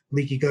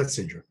leaky gut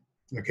syndrome,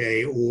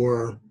 okay,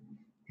 or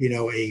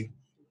a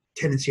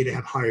tendency to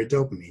have higher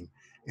dopamine.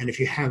 And if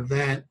you have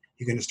that,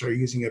 you're going to start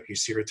using up your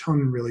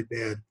serotonin really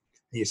bad, and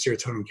your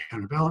serotonin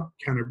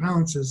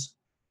counterbalances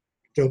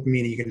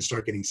dopamine, and you're going to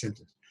start getting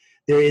symptoms.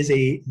 There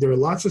are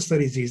lots of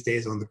studies these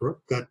days on the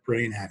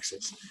gut-brain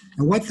axis,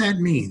 and what that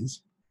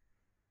means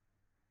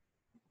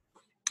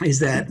is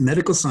that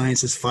medical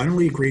science has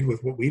finally agreed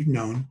with what we've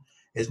known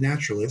as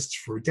naturalists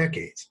for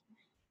decades,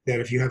 that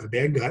if you have a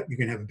bad gut, you're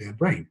going to have a bad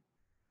brain.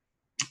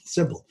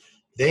 Simple.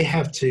 They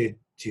have to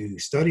do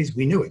studies.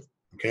 We knew it,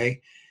 okay?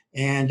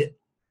 And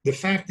the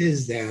fact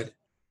is that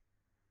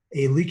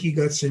a leaky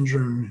gut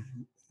syndrome,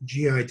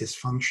 GI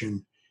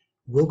dysfunction,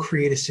 will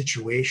create a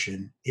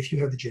situation, if you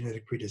have the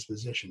genetic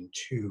predisposition,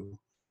 to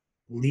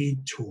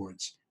lead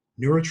towards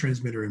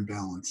neurotransmitter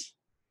imbalance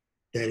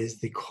that is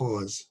the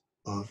cause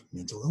of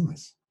mental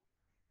illness.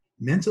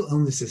 Mental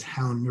illness is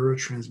how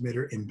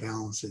neurotransmitter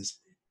imbalances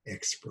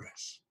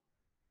express.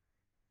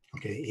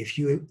 Okay, if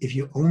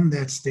you own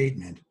that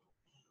statement,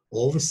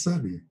 all of a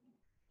sudden,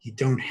 you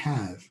don't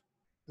have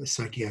a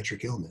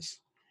psychiatric illness.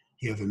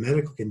 You have a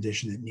medical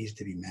condition that needs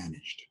to be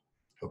managed,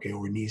 okay,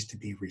 or needs to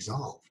be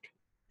resolved.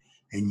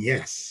 And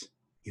yes,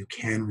 you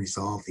can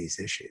resolve these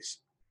issues.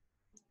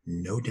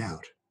 No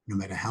doubt. No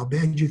matter how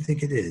bad you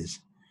think it is,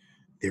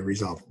 they're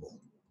resolvable.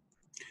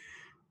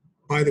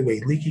 By the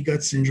way, leaky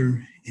gut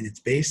syndrome in its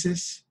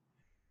basis,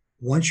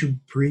 once you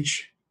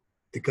breach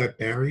the gut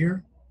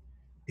barrier,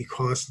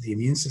 because the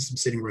immune system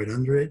sitting right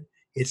under it,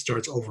 it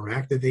starts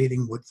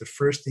overactivating. What's the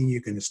first thing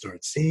you're going to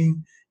start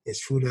seeing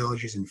is food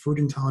allergies and food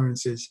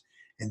intolerances,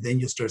 and then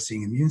you'll start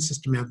seeing immune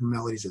system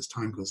abnormalities as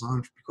time goes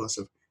on because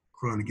of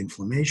chronic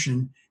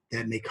inflammation.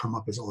 That may come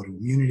up as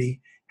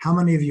autoimmunity. How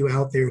many of you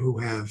out there who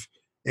have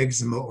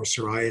eczema or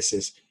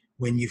psoriasis,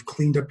 when you've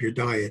cleaned up your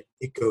diet,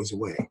 it goes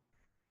away?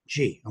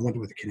 Gee, I wonder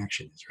what the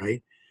connection is,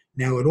 right?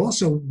 Now, it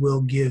also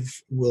will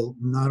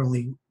not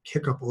only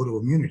kick up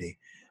autoimmunity,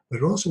 but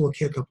it also will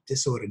kick up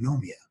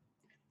dysautonomia.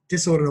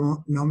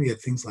 Dysautonomia,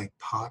 things like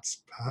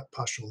POTS,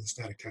 postural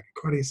static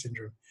tachycardia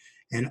syndrome,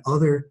 and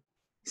other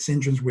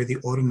syndromes where the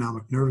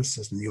autonomic nervous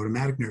system, the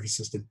automatic nervous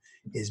system,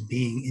 is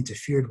being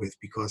interfered with,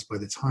 because by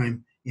the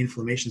time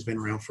inflammation's been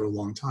around for a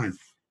long time,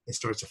 it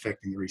starts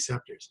affecting the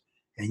receptors.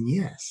 And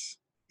yes,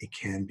 it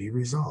can be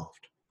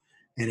resolved.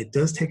 And it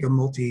does take a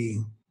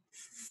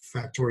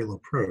multifactorial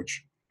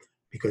approach,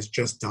 because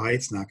just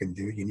diet's not going to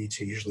do it. You need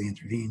to usually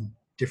intervene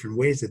different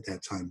ways at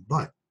that time,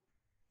 but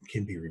it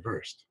can be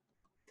reversed.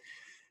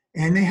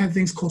 And they have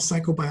things called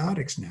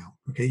psychobiotics now.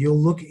 Okay, you'll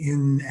look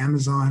in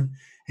Amazon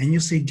and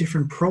you'll see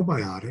different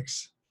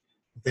probiotics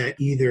that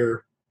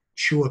either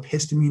chew up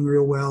histamine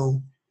real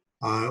well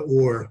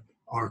or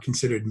are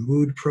considered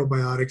mood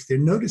probiotics. They're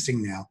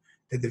noticing now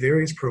that the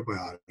various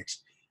probiotics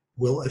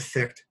will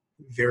affect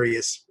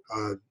various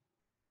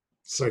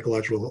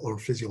psychological or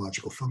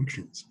physiological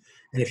functions.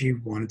 And if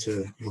you wanted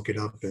to look it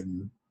up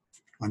and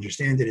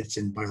understand it, it's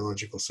in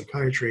Biological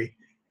Psychiatry.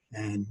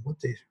 And when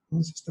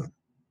was this done?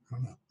 I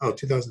don't know. Oh,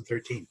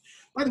 2013.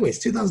 By the way, it's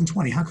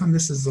 2020. How come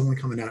this is only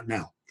coming out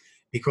now?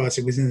 Because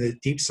it was in the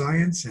deep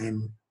science,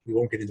 and we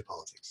won't get into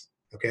politics,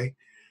 okay?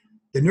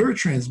 The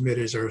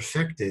neurotransmitters are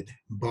affected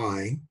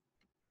by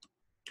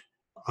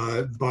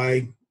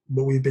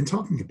what we've been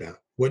talking about.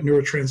 What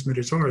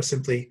neurotransmitters are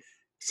simply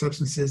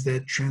substances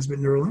that transmit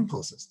neural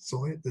impulses.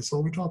 That's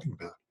all we're talking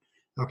about.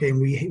 Okay,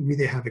 and we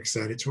either have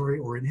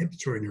excitatory or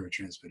inhibitory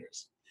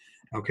neurotransmitters.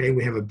 Okay,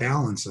 we have a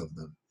balance of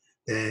them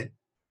that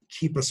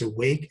keep us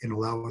awake and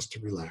allow us to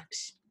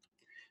relax.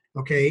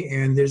 Okay,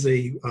 and there's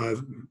a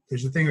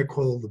thing I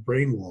call the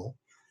brain wall,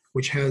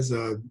 which has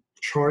a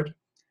chart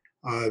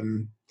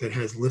that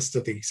has lists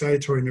of the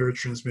excitatory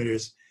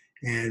neurotransmitters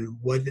and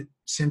what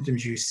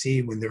symptoms you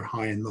see when they're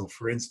high and low.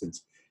 For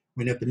instance,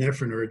 when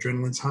epinephrine or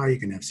adrenaline's high, you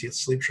can have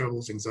sleep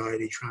troubles,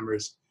 anxiety,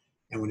 tremors,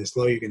 And when it's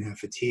low, you're going to have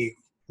fatigue,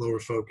 lower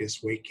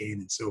focus, weight gain,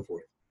 and so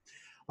forth.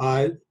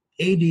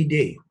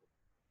 ADD,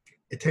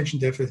 attention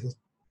deficit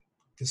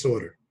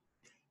disorder,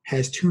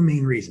 has two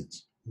main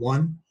reasons.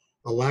 One,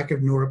 a lack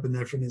of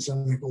norepinephrine and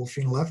something called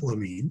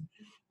phenylethylamine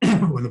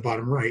on the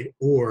bottom right,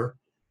 or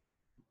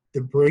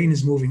the brain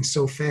is moving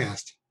so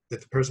fast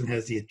that the person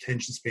has the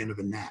attention span of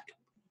a gnat.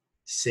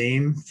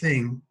 Same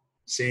thing,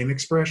 same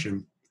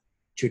expression,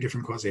 two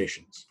different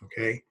causations,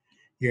 okay?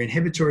 Your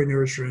inhibitory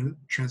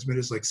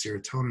neurotransmitters like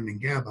serotonin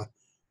and GABA,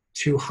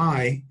 too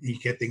high, and you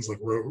get things like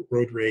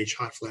road rage,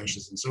 hot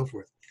flashes, and so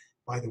forth.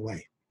 By the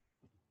way,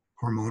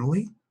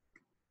 hormonally,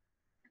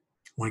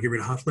 want to get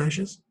rid of hot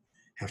flashes?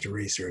 Have to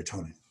raise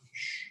serotonin.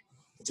 Shh,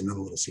 that's another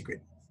little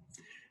secret.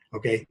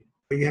 Okay,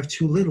 but you have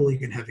too little, you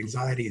can have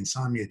anxiety,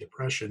 insomnia,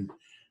 depression,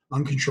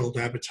 uncontrolled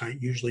appetite,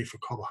 usually for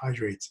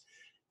carbohydrates,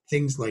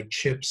 things like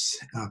chips,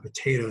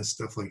 potatoes,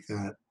 stuff like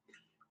that.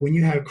 When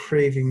you have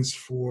cravings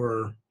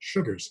for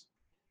sugars,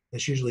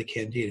 that's usually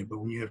candida, but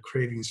when you have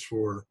cravings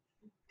for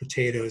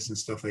potatoes and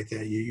stuff like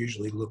that, you're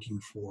usually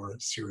looking for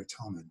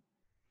serotonin.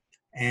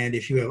 And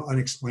if you have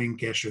unexplained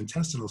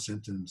gastrointestinal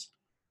symptoms,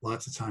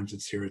 lots of times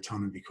it's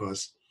serotonin,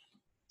 because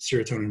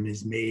serotonin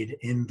is made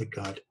in the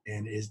gut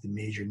and is the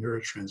major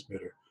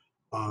neurotransmitter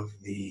of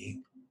the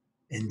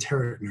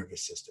enteric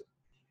nervous system.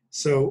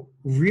 So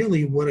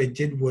really what I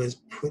did was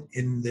put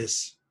in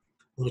this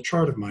little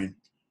chart of mine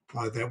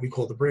that we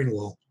call the brain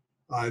wall,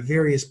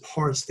 various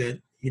parts that,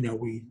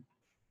 we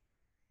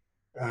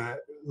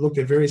looked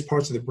at various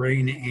parts of the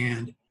brain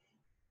and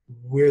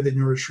where the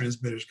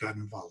neurotransmitters got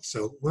involved.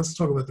 So let's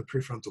talk about the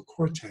prefrontal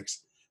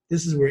cortex.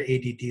 This is where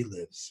ADD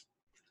lives.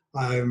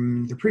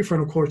 The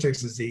prefrontal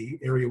cortex is the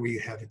area where you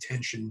have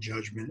attention,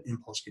 judgment,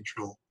 impulse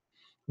control.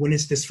 When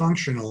it's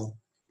dysfunctional,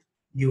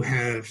 you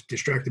have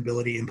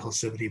distractibility,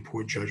 impulsivity,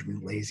 poor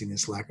judgment,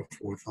 laziness, lack of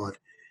forethought,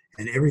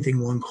 and everything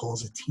one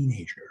calls a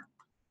teenager.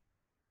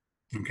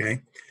 Okay?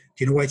 Do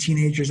you know why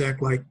teenagers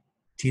act like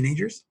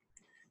teenagers?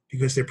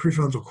 Because their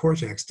prefrontal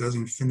cortex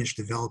doesn't finish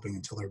developing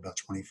until they're about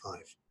 25.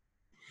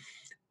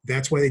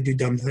 That's why they do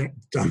dumb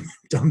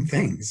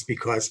things,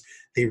 because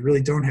they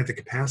really don't have the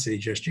capacity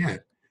just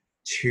yet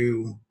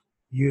to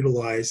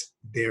utilize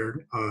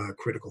their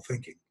critical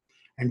thinking.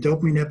 And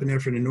dopamine,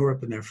 epinephrine, and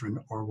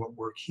norepinephrine are what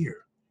work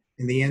here.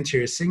 In the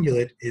anterior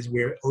cingulate is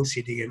where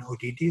OCD and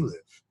ODD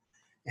live.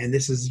 And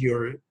this is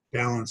your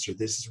balancer.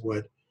 This is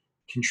what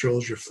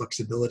controls your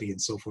flexibility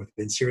and so forth.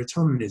 And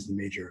serotonin is the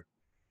major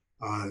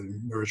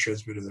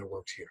neurotransmitter that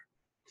works here.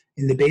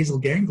 In the basal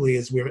ganglia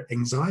is where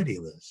anxiety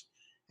lives.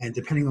 And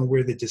depending on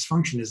where the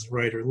dysfunction is,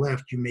 right or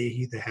left, you may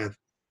either have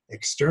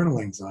external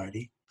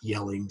anxiety,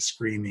 yelling,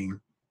 screaming,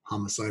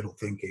 homicidal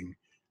thinking,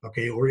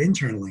 okay, or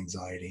internal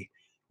anxiety,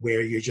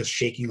 where you're just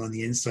shaking on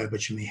the inside,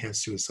 but you may have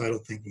suicidal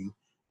thinking,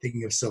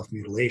 thinking of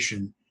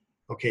self-mutilation,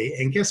 okay?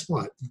 And guess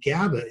what?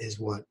 GABA is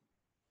what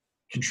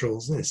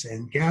controls this.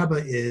 And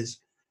GABA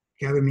is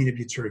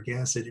gamma-aminobutyric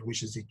acid,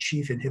 which is the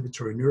chief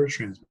inhibitory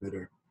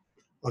neurotransmitter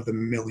of the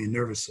mammalian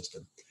nervous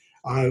system.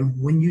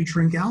 When you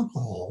drink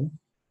alcohol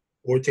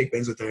or take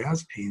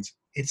benzodiazepines,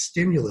 it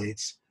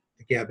stimulates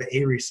the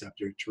GABA-A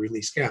receptor to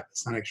release GABA.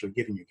 It's not actually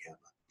giving you GABA.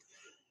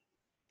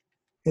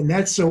 And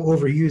that's so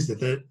overused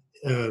that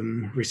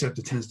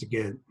receptor tends to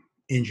get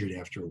injured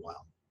after a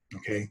while,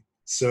 okay?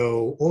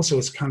 So also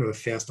it's kind of a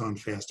fast on,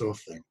 fast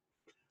off thing.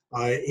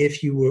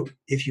 If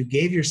you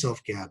gave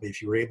yourself GABA,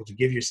 if you were able to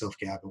give yourself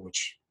GABA,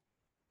 which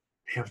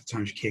half the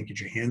times you can't get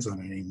your hands on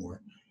it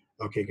anymore,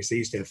 okay, because they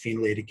used to have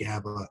phenylated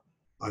GABA.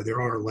 There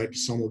are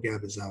liposomal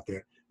GABAs out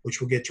there, which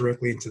will get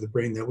directly into the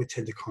brain. That would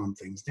tend to calm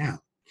things down.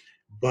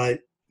 But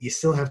you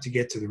still have to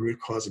get to the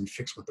root cause and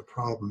fix what the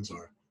problems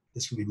are.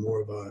 This would be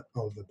more of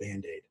a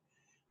Band-Aid.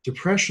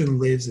 Depression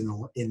lives in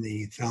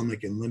the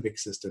thalamic and limbic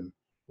system,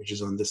 which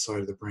is on this side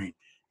of the brain.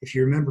 If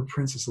you remember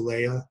Princess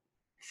Leia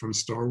from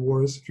Star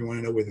Wars, if you want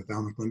to know where the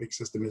thalamic limbic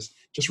system is,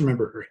 just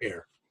remember her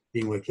hair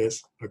being like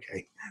this.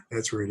 Okay,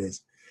 that's where it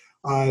is.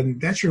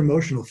 That's your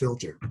emotional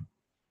filter.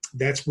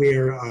 That's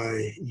where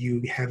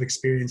you have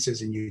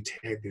experiences and you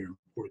tag their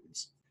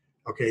importance.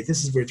 Okay,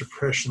 this is where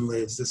depression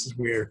lives. This is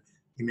where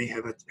you may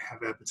have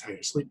appetite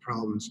or sleep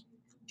problems,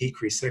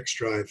 decreased sex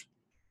drive,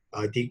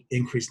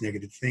 increased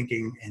negative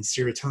thinking, and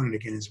serotonin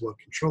again is what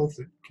controls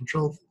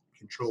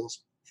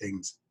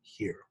things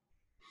here.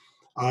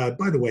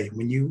 By the way,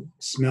 when you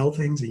smell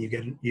things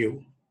and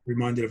you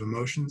reminded of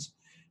emotions,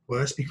 well,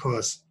 that's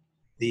because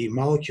the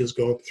molecules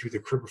go up through the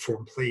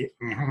cribriform plate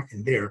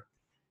in there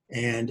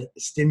and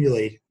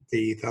stimulate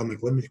the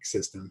thalamic limbic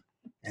system,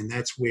 and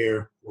that's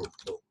where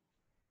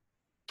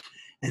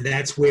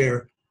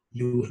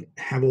you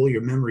have all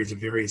your memories of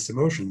various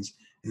emotions,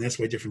 and that's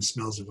why different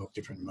smells evoke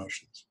different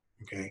emotions.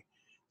 Okay,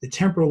 the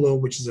temporal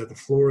lobe, which is at the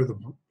floor of the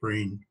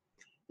brain,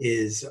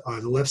 is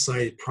the left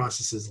side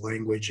processes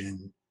language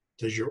and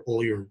does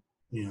all your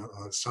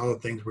solid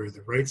things, where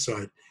the right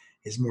side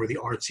is more the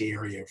artsy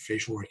area of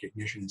facial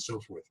recognition and so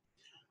forth.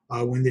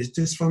 When there's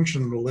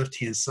dysfunction on the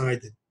left-hand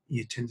side,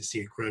 you tend to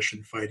see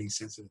aggression, fighting,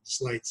 sensitive to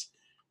slights.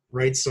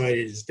 Right side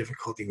is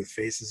difficulty with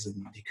faces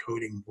and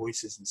decoding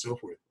voices and so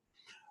forth.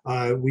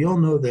 We all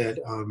know that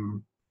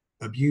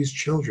abused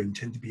children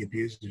tend to be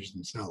abusers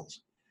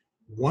themselves.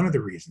 One of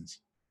the reasons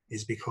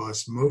is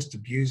because most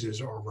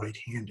abusers are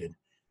right-handed.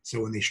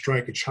 So when they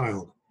strike a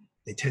child,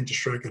 they tend to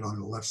strike it on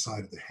the left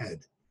side of the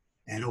head.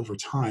 And over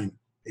time,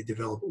 they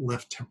develop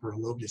left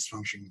temporal lobe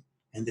dysfunction.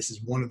 And this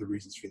is one of the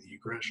reasons for the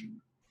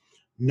aggression.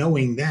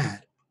 Knowing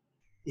that,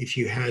 if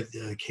you had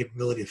the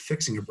capability of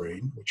fixing a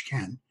brain, which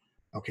can,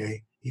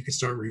 okay, you can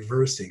start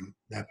reversing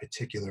that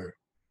particular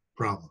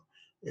problem.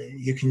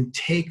 You can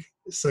take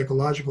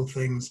psychological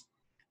things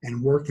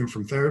and work them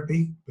from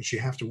therapy, but you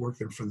have to work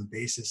them from the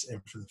basis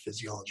and from the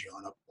physiology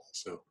on up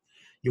also.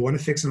 You want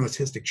to fix an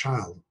autistic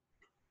child,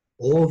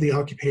 all the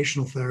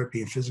occupational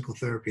therapy and physical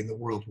therapy in the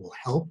world will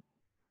help,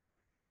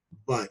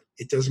 but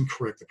it doesn't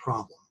correct the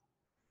problem.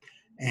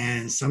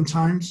 And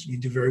sometimes you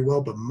do very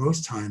well, but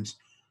most times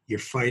you're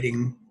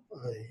fighting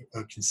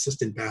a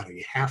consistent battle.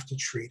 You have to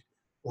treat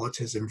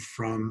autism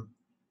from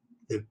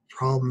the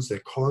problems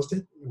that caused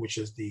it, which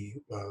is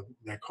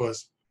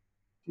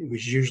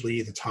which is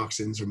usually the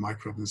toxins or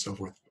microbes and so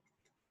forth,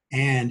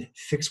 and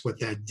fix what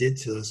that did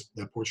to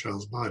that poor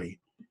child's body,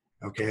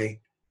 okay,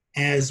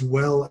 as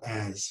well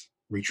as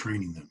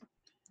retraining them.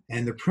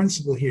 And the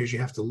principle here is you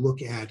have to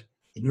look at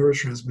the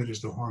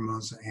neurotransmitters, the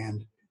hormones,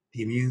 and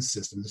the immune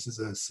system. This is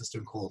a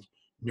system called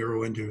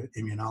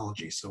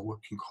neuroimmunology. So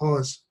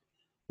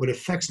what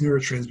affects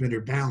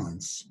neurotransmitter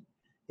balance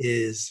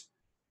is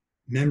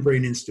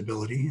membrane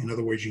instability. In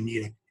other words, you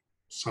need a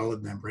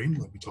solid membrane,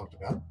 like we talked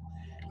about,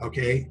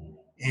 okay,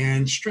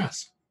 and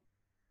stress.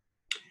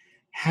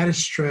 How does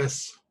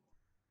stress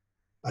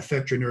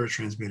affect your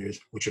neurotransmitters,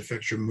 which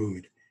affects your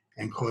mood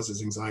and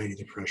causes anxiety,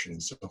 depression,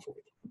 and so forth?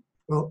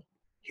 Well,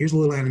 here's a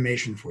little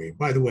animation for you.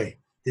 By the way,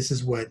 this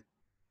is what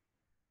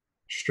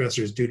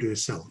stressors do to a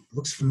cell. It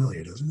looks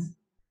familiar, doesn't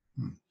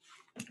it?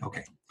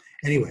 Okay.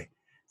 Anyway,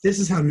 this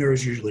is how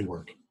nerves usually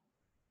work.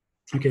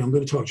 Okay, I'm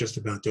going to talk just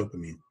about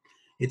dopamine.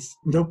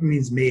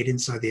 Dopamine's made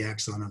inside the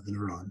axon of the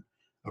neuron,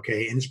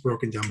 okay, and it's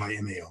broken down by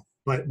MAO.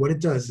 But what it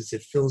does is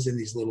it fills in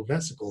these little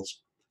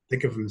vesicles.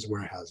 Think of them as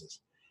warehouses.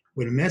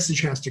 When a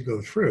message has to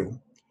go through,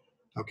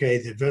 okay,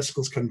 the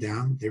vesicles come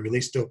down, they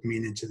release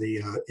dopamine into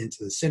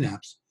the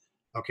synapse,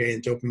 okay,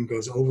 and dopamine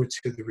goes over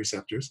to the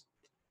receptors,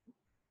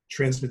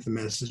 transmit the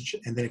message,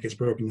 and then it gets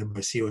broken down by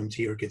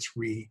COMT or gets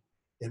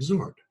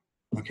reabsorbed,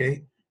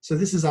 okay? So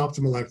this is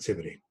optimal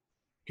activity.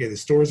 Okay, the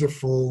stores are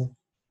full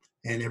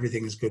and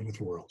everything is good with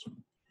the world.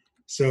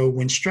 So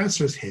when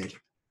stressors hit,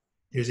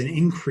 there's an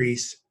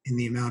increase in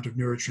the amount of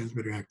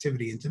neurotransmitter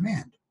activity and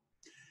demand.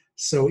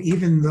 So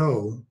even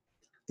though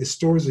the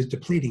stores are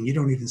depleting, you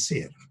don't even see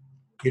it.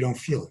 You don't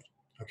feel it,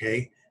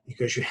 okay?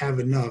 Because you have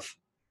enough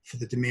for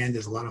the demand.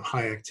 There's a lot of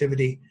high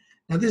activity.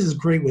 Now this is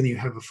great when you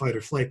have a fight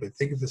or flight, but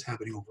think of this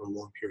happening over a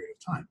long period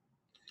of time,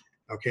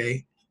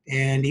 okay?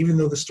 And even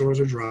though the stores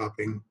are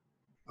dropping,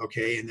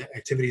 okay, and the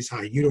activity is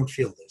high, you don't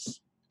feel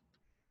this.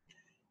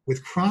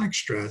 With chronic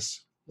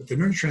stress, the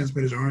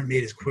neurotransmitters aren't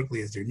made as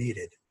quickly as they're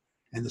needed,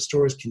 and the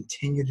stores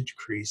continue to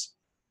decrease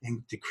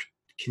and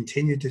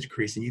continue to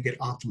decrease, and you get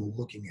optimal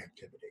looking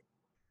activity.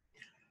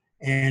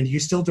 And you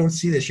still don't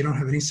see this. You don't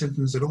have any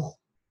symptoms at all,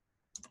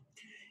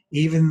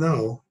 even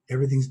though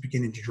everything's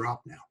beginning to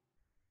drop now,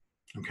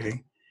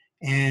 okay?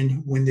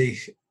 And when the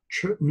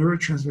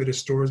neurotransmitter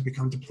stores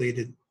become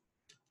depleted,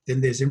 then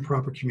there's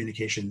improper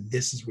communication.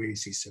 This is where you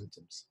see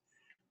symptoms.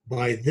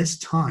 By this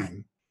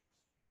time,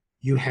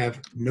 you have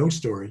no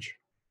storage,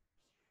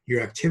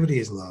 your activity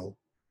is low,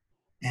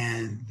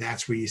 and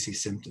that's where you see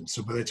symptoms.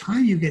 So by the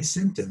time you get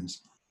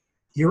symptoms,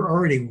 you're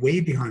already way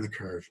behind the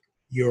curve.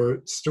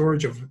 Your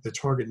storage of the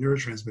target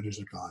neurotransmitters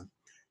are gone.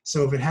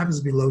 So if it happens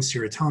to be low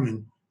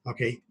serotonin,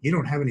 okay, you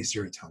don't have any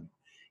serotonin.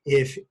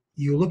 If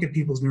you look at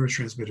people's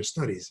neurotransmitter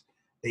studies,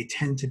 they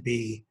tend to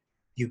be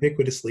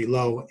ubiquitously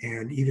low,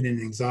 and even in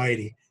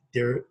anxiety,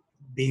 they're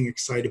being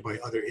excited by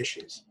other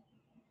issues.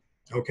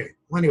 Okay,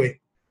 well anyway,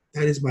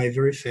 that is my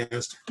very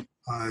fast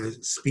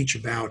speech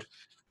about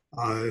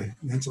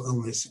mental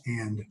illness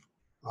and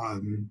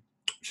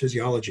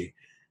physiology.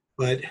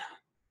 But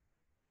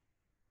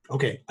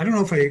okay, I don't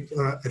know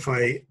if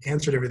I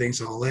answered everything,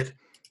 so I'll let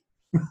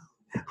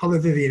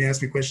Vivian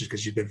ask me questions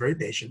because she's been very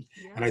patient,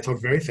 and I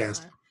talk very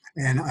fast.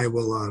 And I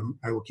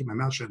will keep my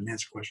mouth shut and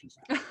answer questions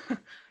now.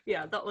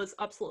 Yeah, that was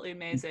absolutely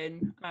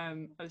amazing.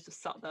 I was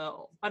just sat there,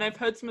 and I've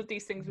heard some of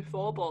these things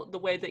before, but the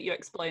way that you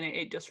explain it,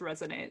 it just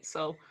resonates.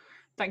 So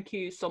thank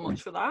you so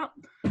much for that.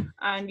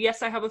 And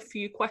yes, I have a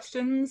few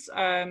questions.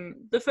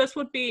 The first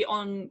would be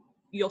on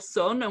your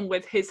son and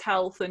with his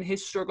health and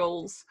his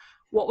struggles.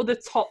 What were the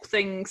top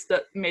things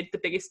that made the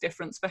biggest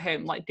difference for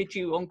him? Like, did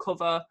you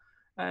uncover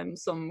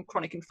some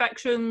chronic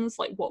infections?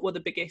 Like, what were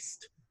the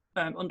biggest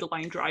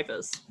underlying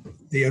drivers?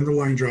 The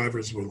underlying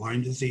drivers were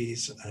Lyme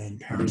disease and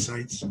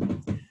parasites,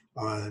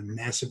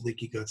 massive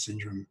leaky gut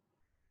syndrome,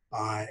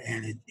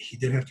 and he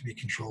did have to be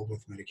controlled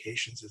with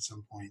medications at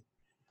some point.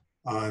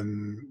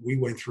 We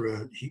went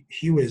through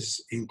he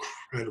was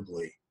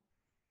incredibly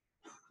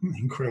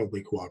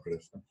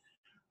cooperative.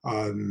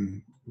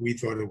 We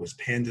thought it was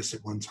Pandus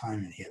at one time,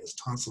 and he had his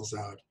tonsils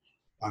out.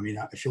 I mean,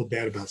 I feel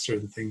bad about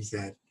certain things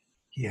that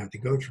he had to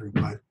go through,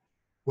 but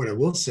what I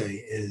will say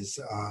is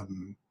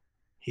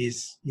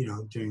he's,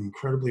 doing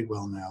incredibly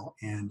well now.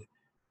 And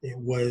it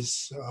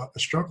was a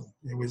struggle.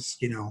 It was,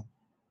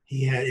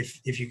 he had,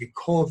 if you could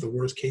call it the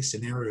worst case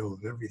scenario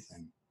of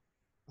everything,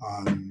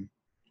 um,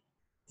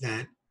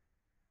 that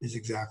is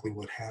exactly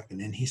what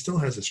happened. And he still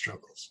has his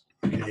struggles,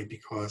 okay,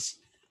 because,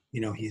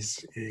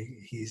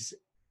 he's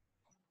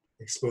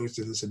exposed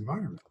to this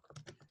environment.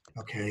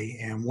 Okay.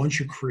 And once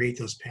you create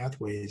those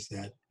pathways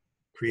that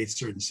create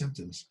certain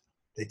symptoms,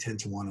 they tend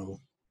to want to,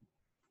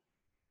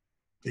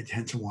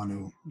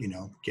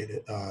 get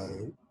it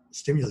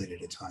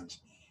stimulated at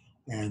times.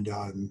 And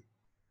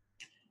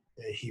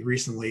he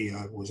recently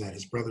was at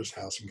his brother's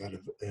house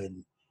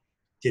and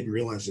didn't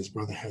realize his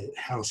brother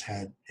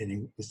and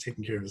he was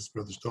taking care of his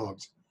brother's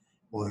dogs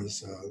while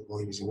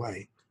he was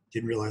away.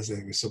 Didn't realize that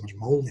there was so much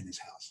mold in his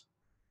house.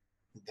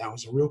 That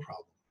was a real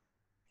problem.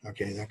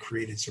 Okay, that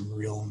created some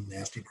real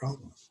nasty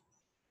problems.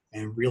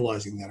 And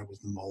realizing that it was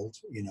the mold,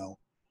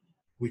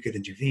 we could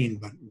intervene,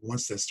 but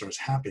once that starts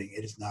happening,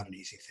 it is not an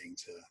easy thing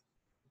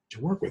to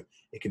work with.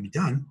 It can be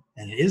done,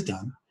 and it is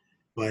done,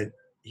 but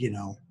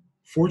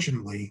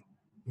fortunately,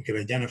 we could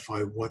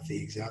identify what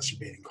the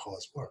exacerbating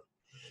cause were.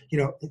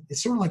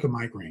 It's sort of like a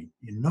migraine.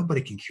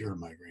 Nobody can cure a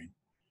migraine.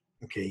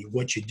 Okay,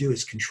 what you do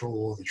is control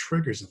all the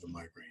triggers of the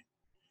migraine,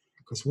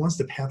 because once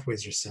the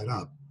pathways are set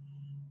up,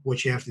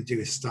 what you have to do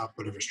is stop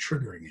whatever's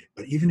triggering it.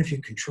 But even if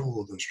you control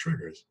all those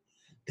triggers,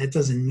 that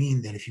doesn't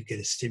mean that if you get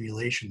a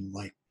stimulation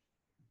like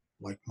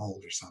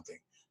mold or something,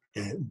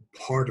 that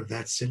part of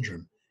that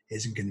syndrome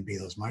isn't going to be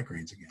those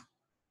migraines again.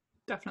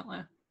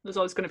 Definitely. There's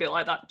always going to be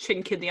like that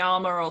chink in the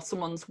armor or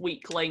someone's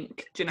weak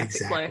link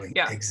genetically.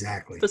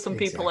 Exactly. For some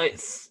people,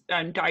 it's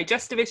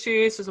digestive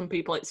issues. For some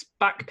people, it's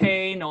back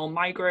pain or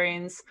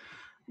migraines.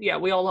 Yeah,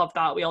 we all have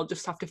that. We all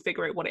just have to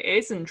figure out what it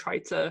is and try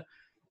to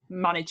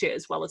manage it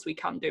as well as we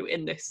can do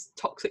in this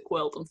toxic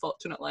world,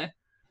 unfortunately.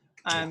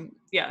 And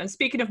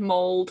speaking of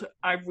mold,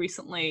 I've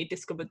recently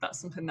discovered that's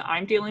something that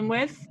I'm dealing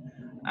with,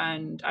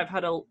 and I've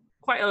had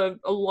quite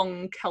a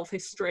long health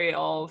history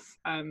of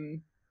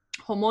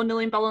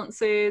hormonal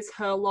imbalances,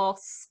 hair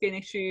loss, skin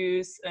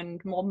issues,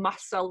 and more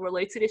mast cell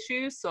related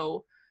issues,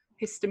 so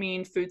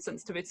histamine, food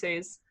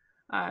sensitivities,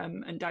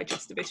 and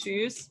digestive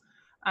issues.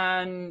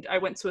 And I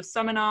went to a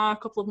seminar a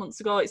couple of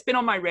months ago. It's been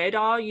on my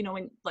radar,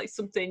 when like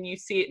something you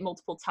see it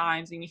multiple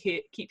times and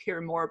you keep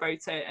hearing more about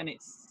it, and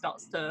it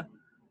starts to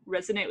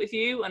resonate with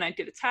you. And I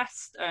did a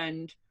test,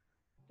 and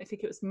I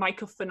think it was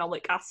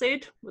mycophenolic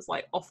acid was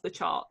like off the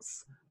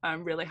charts,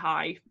 really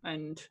high.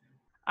 And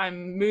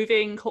I'm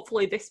moving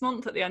hopefully this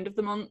month at the end of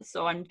the month,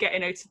 so I'm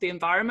getting out of the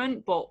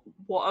environment. But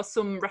what are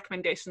some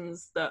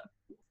recommendations that,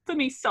 for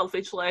me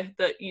selfishly,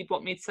 that you'd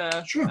want me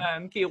to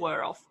be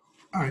aware of?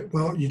 All right.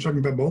 Well, you're talking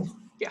about both?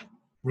 Yeah.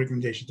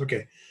 Recommendations.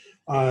 Okay.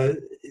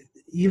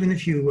 Even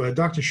if you,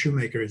 Dr.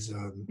 Shoemaker is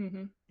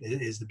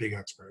the big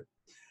expert,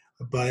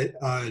 but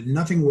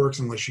nothing works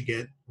unless you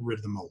get rid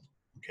of the mold.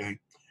 Okay.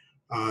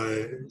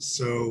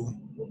 So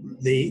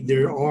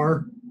there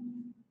are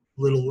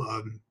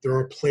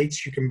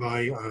plates you can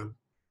buy on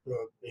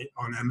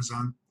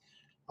Amazon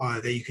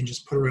that you can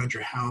just put around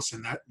your house,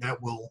 and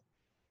that will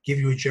give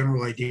you a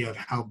general idea of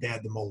how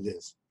bad the mold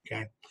is.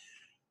 Okay.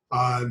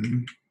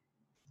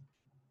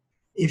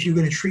 If you're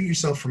going to treat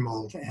yourself for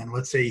mold, and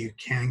let's say you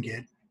can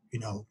get,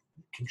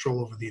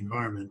 control over the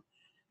environment,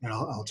 and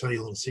I'll tell you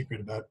a little secret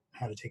about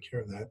how to take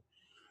care of that.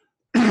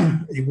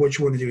 What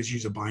you want to do is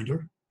use a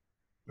binder,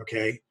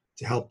 okay,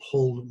 to help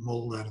pull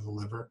mold out of the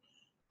liver.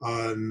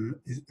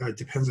 It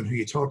depends on who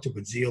you talk to,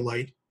 but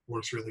zeolite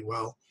works really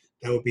well.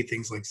 That would be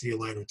things like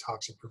zeolite or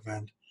Toxic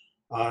Prevent.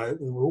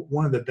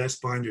 One of the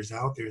best binders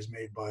out there is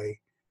made by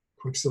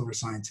Quicksilver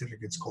Scientific.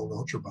 It's called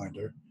Ultra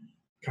Binder.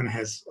 Kind of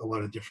has a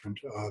lot of different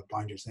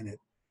binders in it.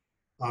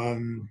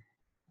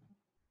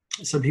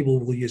 Some people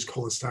will use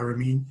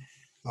cholestyramine.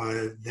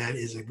 That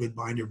is a good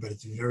binder, but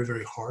it's very,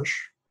 very harsh.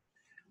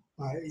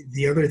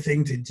 The other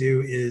thing to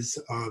do is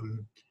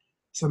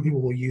some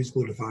people will use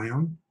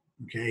glutathione.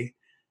 Okay.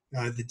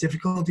 The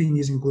difficulty in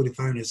using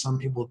glutathione is some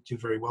people do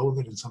very well with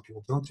it and some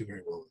people don't do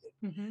very well with it.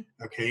 Mm-hmm.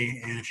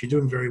 Okay. And if you're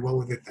doing very well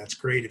with it, that's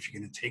great. If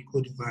you're going to take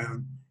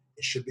glutathione,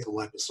 it should be the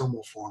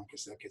liposomal form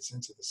because that gets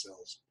into the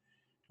cells.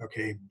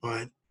 Okay.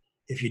 But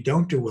if you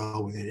don't do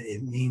well with it,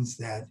 it means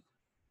that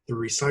the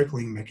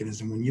recycling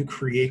mechanism, when you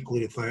create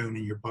glutathione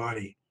in your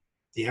body,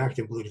 the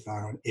active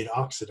glutathione, it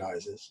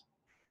oxidizes.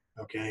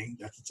 Okay.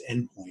 That's its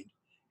endpoint.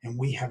 And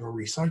we have a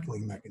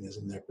recycling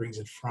mechanism that brings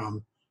it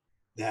from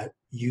that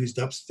used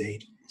up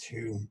state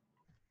to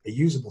a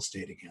usable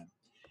state again.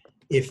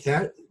 If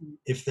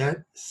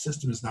that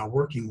system is not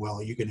working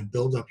well, you're going to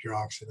build up your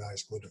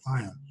oxidized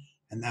glutathione,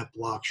 and that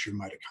blocks your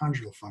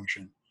mitochondrial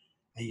function,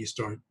 and you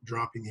start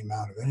dropping the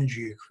amount of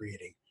energy you're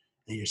creating,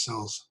 and your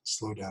cells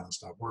slow down and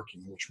stop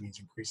working, which means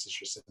increases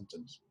your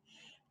symptoms.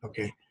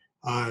 Okay,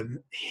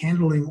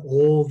 handling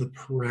all the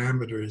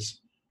parameters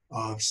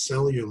of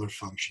cellular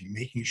function,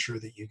 making sure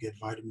that you get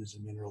vitamins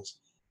and minerals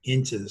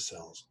into the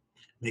cells,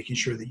 making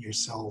sure that your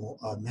cell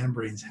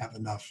membranes have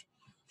enough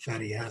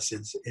fatty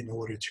acids in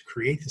order to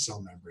create the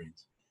cell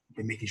membranes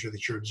and making sure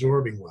that you're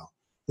absorbing well.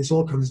 This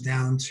all comes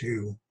down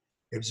to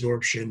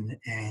absorption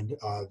and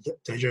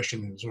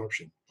digestion and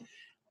absorption.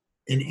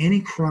 In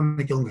any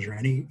chronic illness or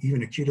any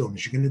even acute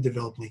illness, you're going to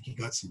develop leaky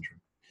gut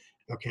syndrome.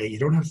 Okay, you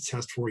don't have to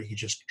test for it, you can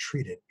just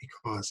treat it,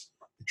 because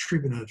the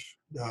treatment of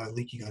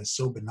leaky gut is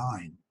so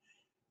benign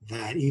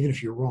that even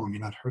if you're wrong,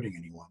 you're not hurting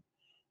anyone.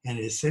 And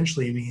it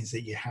essentially means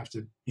that you have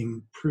to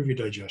improve your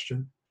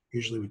digestion,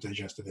 usually with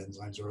digestive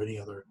enzymes or any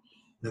other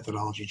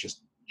methodology,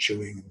 just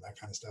chewing and that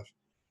kind of stuff.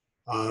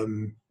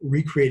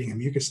 Recreating a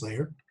mucus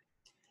layer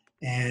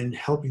and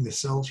helping the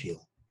cells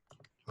heal.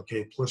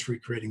 Okay, plus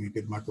recreating a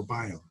good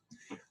microbiome.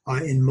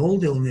 In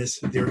mold illness,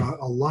 there are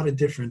a lot of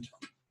different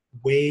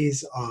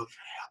ways of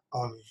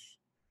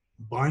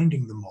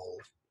binding the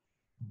mold,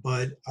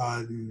 but it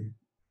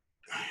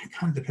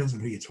kind of depends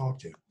on who you talk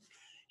to.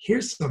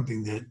 Here's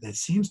something that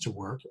seems to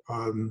work,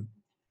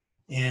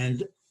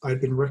 and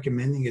I've been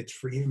recommending it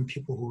for even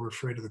people who are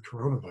afraid of the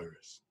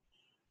coronavirus.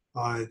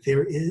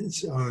 There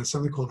is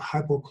something called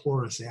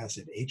hypochlorous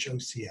acid,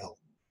 HOCl,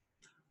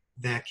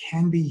 that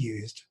can be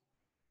used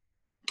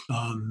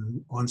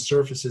on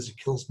surfaces. It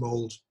kills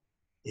mold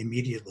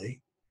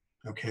immediately.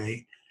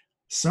 Okay,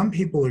 some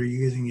people are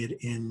using it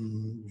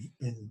in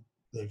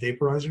the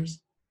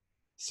vaporizers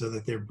so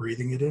that they're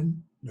breathing it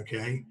in.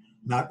 Okay,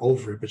 not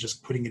over it, but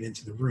just putting it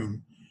into the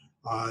room,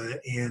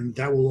 and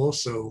that will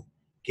also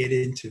get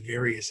into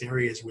various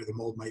areas where the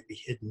mold might be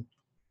hidden,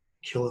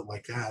 kill it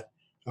like that.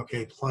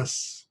 Okay,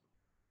 plus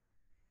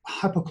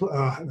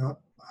hypochlorous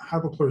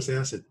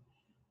acid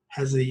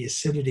has the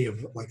acidity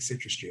of like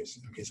citrus juice.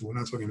 Okay, so we're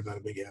not talking about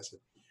a big acid.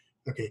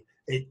 Okay,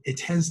 it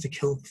tends to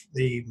kill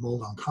the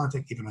mold on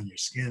contact, even on your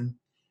skin.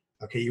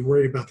 Okay, you're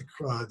worried about the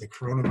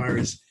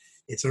coronavirus.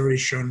 It's already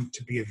shown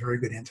to be a very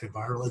good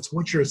antiviral. It's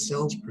what your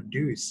cells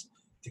produce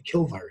to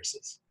kill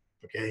viruses.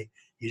 Okay,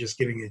 you're just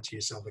giving it to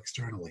yourself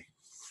externally.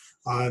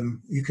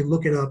 You can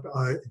look it up.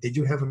 They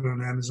do have it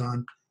on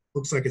Amazon.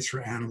 Looks like it's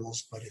for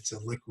animals, but it's a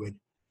liquid.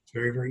 It's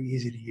very, very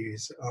easy to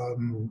use.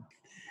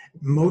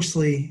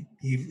 Mostly,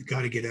 you've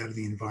got to get out of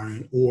the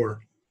environment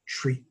or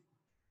treat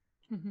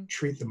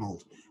the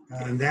mold.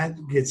 And that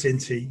gets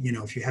into,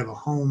 if you have a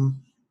home,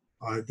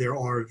 there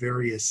are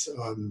various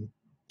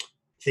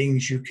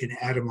things you can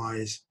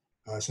atomize,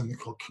 something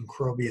called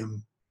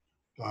concrobium,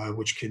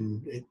 which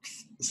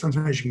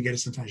sometimes you can get it,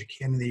 sometimes you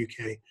can in the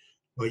UK,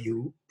 but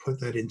you put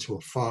that into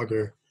a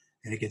fogger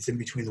and it gets in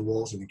between the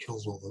walls and it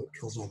kills all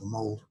the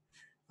mold.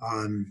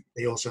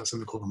 They also have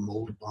something called a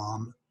mold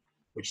bomb,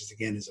 which is a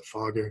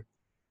fogger.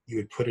 You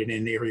would put it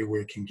in an area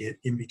where it can get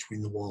in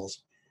between the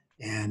walls,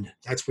 and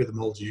that's where the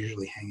mold is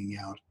usually hanging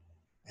out,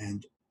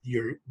 and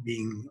you're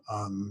being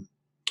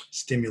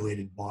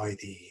stimulated by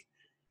the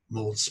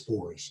mold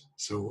spores.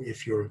 So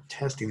if your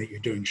testing that you're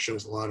doing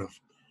shows a lot of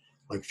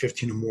like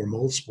 15 or more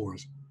mold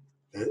spores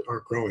that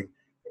are growing,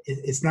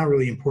 it's not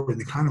really important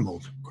the kind of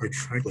mold, quite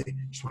frankly.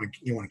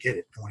 You want to get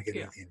it. You want to get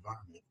it out of the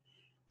environment.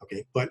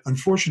 Okay, but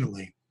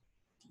unfortunately,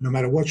 no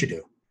matter what you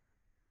do,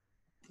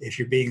 if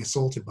you're being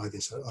assaulted by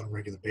this on a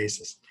regular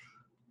basis,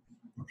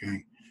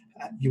 okay,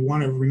 you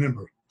want to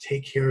remember,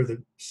 take care of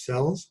the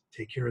cells,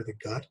 take care of the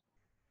gut,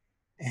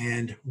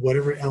 and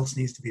whatever else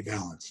needs to be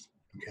balanced,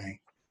 okay?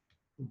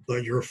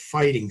 But you're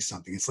fighting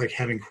something. It's like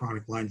having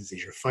chronic Lyme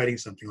disease. You're fighting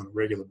something on a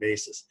regular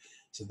basis.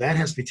 So that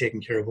has to be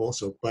taken care of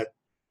also, but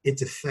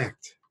its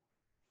effect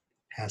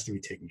has to be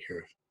taken care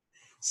of.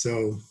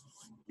 So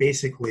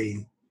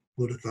basically,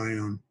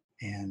 glutathione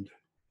and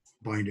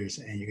binders,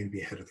 and you're going to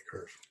be ahead of the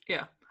curve.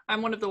 Yeah.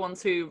 I'm one of the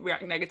ones who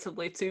react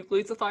negatively to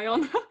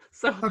glutathione.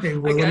 So okay,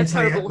 well, I get a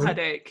terrible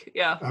headache.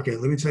 Yeah. Okay,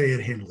 let me tell you how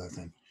to handle that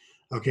then.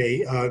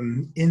 Okay,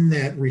 in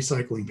that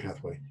recycling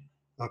pathway,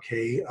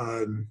 okay,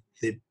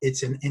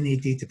 it's an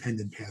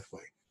NAD-dependent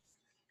pathway.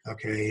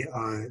 Okay,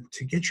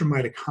 to get your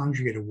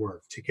mitochondria to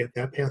work, to get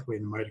that pathway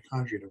in the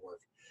mitochondria to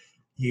work,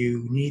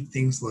 you need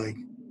things like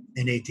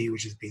NAD,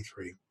 which is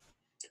B3,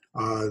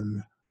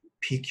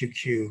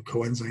 PQQ,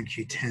 coenzyme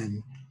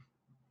Q10,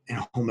 and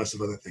a whole mess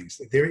of other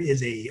things. There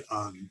is a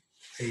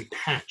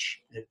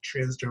patch, a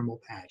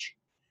transdermal patch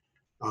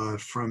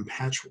from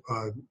Patch.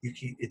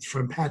 It's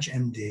from Patch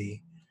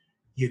MD.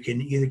 You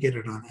can either get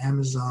it on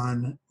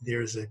Amazon.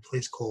 There's a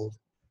place called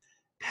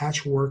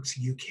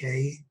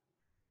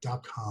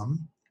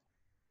patchworksuk.com.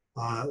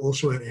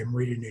 Also at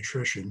Amrita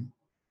Nutrition,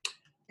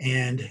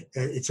 and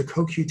it's a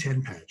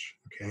CoQ10 patch.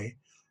 Okay,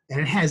 and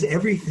it has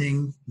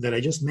everything that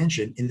I just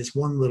mentioned in this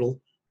one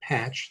little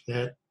patch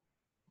that.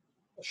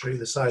 I'll show you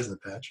the size of the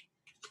patch.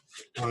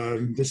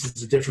 This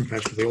is a different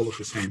patch, but they all look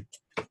the same.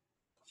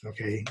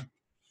 Okay.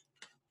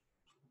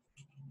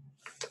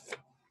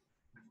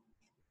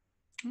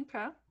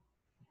 Okay.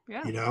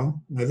 Yeah. Now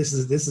this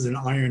is an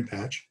iron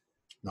patch.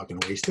 Not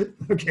going to waste it.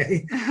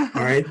 Okay.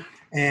 All right.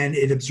 And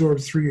it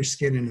absorbs through your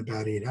skin in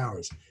about 8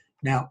 hours.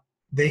 Now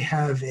they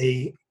have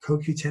a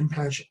CoQ10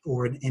 patch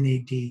or an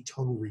NAD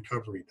total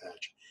recovery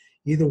patch.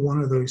 Either one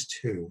of those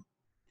two.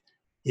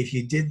 If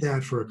you did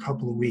that for a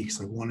couple of weeks,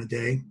 like one a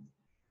day,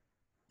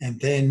 and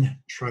then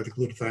try the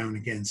glutathione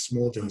again,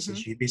 small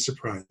doses, you'd be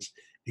surprised.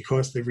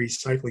 because the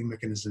recycling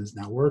mechanism is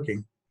now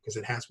working, because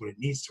it has what it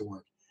needs to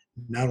work,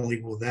 not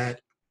only will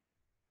that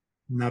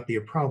not be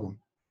a problem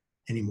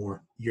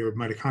anymore, your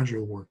mitochondria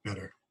will work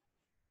better.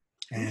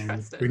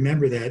 And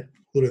remember that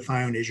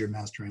glutathione is your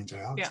master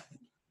antioxidant. Yeah.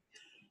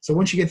 So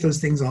once you get those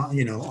things on,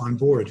 on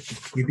board,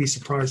 you'd be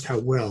surprised how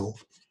well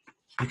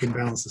you can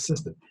balance the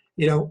system.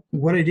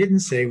 What I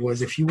didn't say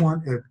was if you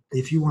want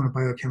a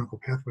biochemical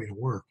pathway to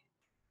work,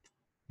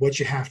 what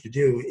you have to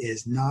do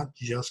is not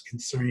just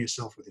concern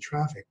yourself with the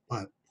traffic,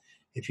 but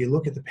if you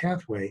look at the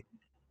pathway,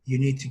 you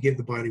need to give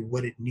the body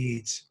what it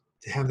needs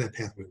to have that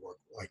pathway work.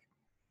 Like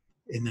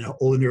in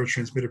all the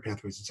neurotransmitter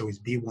pathways, it's always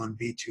B1,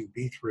 B2,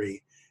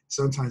 B3,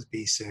 sometimes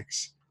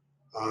B6,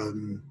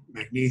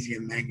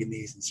 magnesium,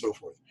 manganese, and so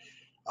forth.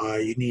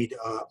 You need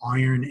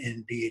iron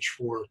and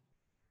BH4.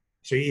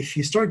 So if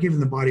you start giving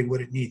the body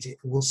what it needs, it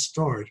will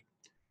start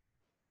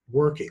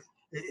working.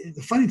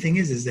 The funny thing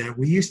is that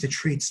we used to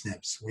treat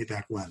SNPs way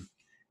back when.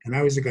 And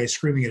I was the guy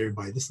screaming at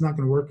everybody, this is not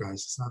going to work,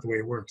 guys. It's not the way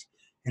it works.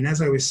 And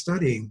as I was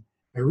studying,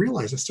 I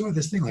realized I still had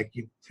this thing like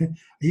it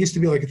used to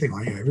be like a thing.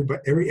 Oh, yeah,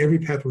 every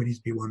pathway needs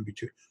B1,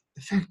 B2.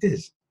 The fact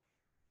is,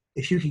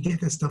 if you can get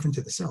that stuff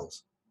into the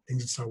cells,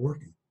 things will start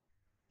working.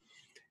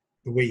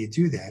 The way you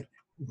do that,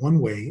 one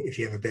way, if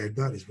you have a bad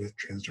gut, is with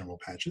transdermal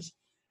patches,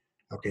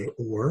 okay,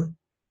 or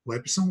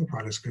liposomal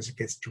products, because it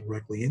gets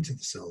directly into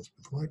the cells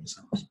with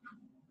liposomes.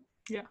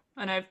 Yeah,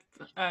 and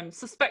I've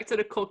suspected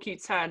a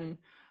CoQ10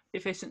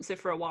 deficiency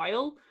for a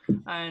while,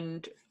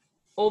 and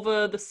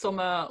over the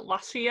summer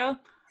last year,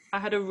 I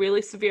had a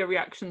really severe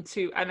reaction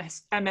to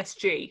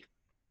MSG,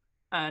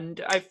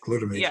 and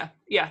glutamate.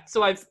 Yeah.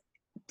 So I've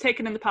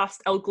taken in the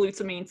past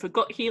L-glutamine for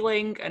gut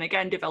healing, and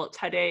again developed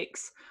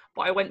headaches.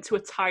 But I went to a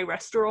Thai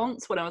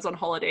restaurant when I was on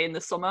holiday in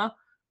the summer.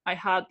 I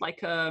had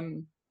like a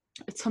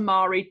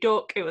tamari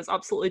duck. It was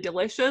absolutely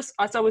delicious.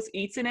 As I was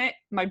eating it,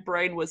 my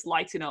brain was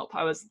lighting up.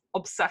 I was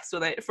obsessed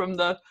with it from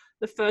the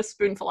first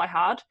spoonful I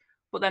had.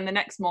 But then the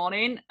next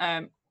morning,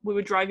 we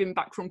were driving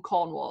back from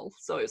Cornwall.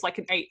 So it was like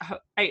an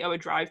 8-hour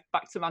drive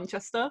back to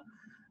Manchester.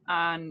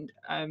 And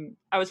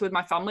I was with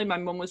my family. My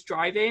mum was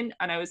driving,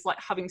 and I was like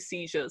having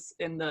seizures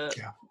in the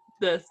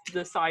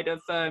side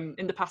of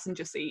in the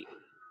passenger seat.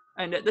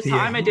 And at the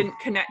time, I didn't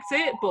connect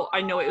it, but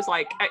I know it was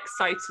like I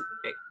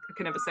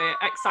can never say it.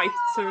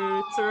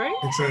 Excitatory.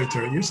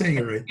 Excitatory. You're saying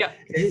it right.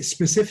 Yeah.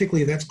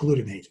 Specifically, that's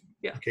glutamate.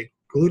 Yeah. Okay.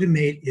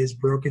 Glutamate is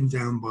broken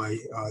down by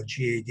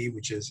GAD,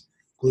 which is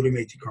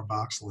glutamate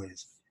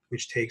decarboxylase,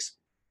 which takes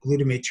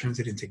glutamate,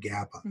 turns it into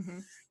GABA. Mm-hmm.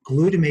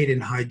 Glutamate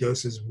in high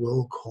doses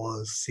will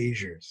cause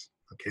seizures.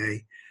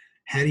 Okay.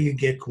 How do you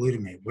get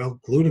glutamate? Well,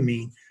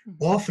 glutamine,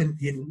 often,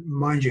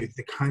 mind you,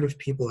 the kind of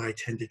people I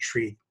tend to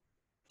treat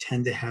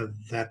tend to have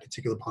that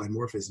particular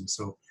polymorphism.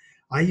 So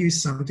I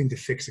use something to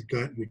fix a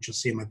gut, which you'll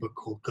see in my book,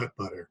 called gut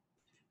butter.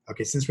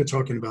 Okay, since we're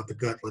talking about the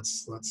gut,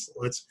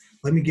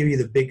 let me give you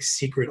the big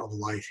secret of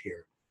life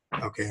here.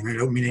 Okay, and I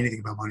don't mean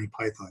anything about Monty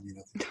Python.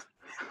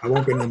 I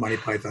won't go into Monty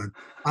Python.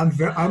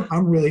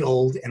 I'm really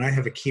old, and I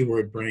have a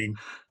keyword brain.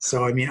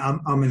 So I mean,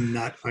 I'm a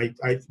nut.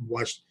 I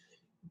watched.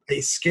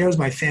 It scares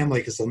my family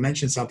because they'll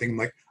mention something. I'm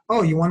like,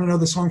 oh, you want to know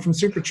the song from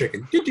Super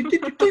Chicken?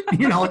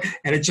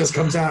 And it just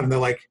comes out, and they're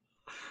like.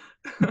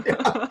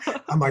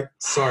 I'm like,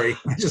 sorry,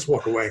 I just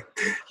walk away,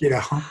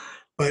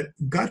 But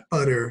gut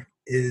butter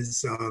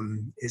is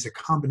a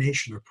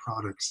combination of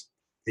products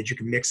that you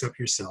can mix up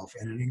yourself,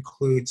 and it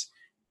includes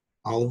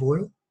olive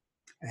oil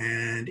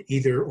and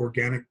either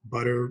organic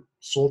butter,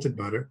 salted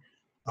butter,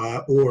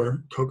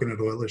 or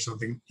coconut oil or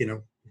something,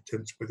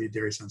 whether you're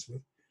dairy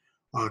sensitive.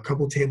 A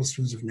couple of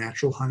tablespoons of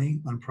natural honey,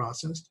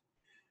 unprocessed.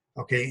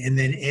 Okay, and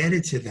then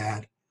added to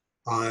that.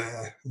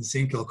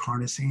 Zinc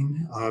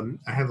L-carnosine.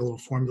 I have a little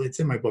formula.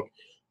 It's in my book.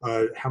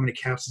 How many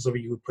capsules of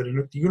it you would put in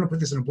it? You're going to put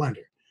this in a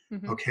blender.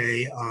 Mm-hmm.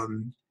 Okay.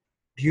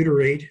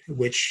 Butyrate,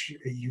 which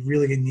you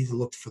really need to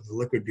look for the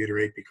liquid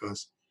butyrate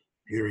because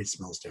butyrate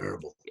smells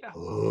terrible. Yeah.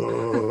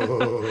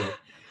 Oh,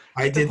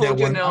 I did that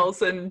one.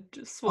 And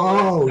just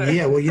swallow it.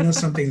 Yeah. Well,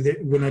 something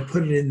that when I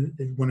put it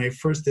in, when I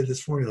first did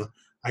this formula,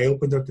 I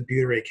opened up the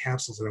butyrate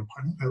capsules and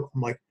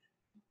I'm like,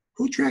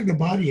 who dragged the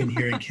body in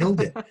here and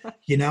killed it?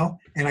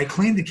 And I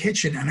cleaned the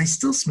kitchen and I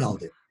still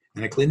smelled it.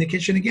 And I cleaned the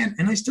kitchen again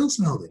and I still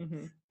smelled it.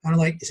 Mm-hmm. And I'm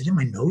like, is it in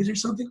my nose or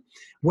something?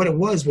 What it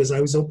was I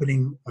was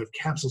opening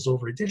capsules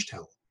over a dish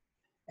towel.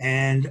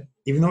 And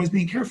even though I was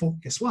being careful,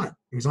 guess what?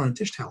 It was on a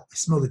dish towel. I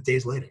smelled it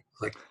days later.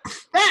 Like,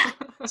 ah!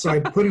 So I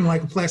put it in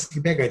like a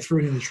plastic bag. I threw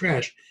it in the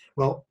trash.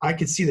 Well, I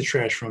could see the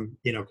trash from,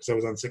 because I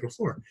was on the second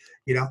floor,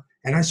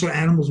 and I saw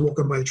animals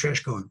walking by the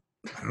trash going,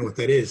 I don't know what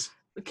that is.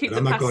 Keep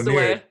the pests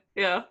away.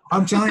 Yeah.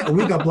 I'm telling you,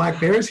 we got black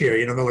bears here.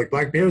 They're like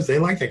black bears. They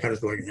like that kind of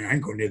stuff. Like, I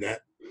ain't going near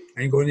that.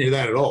 I ain't going near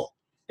that at all.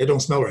 It don't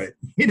smell right.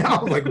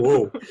 Like,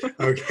 whoa.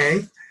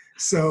 Okay.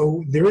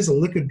 So there is a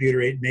liquid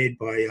butyrate made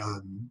by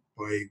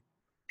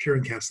Pure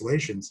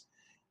Encapsulations.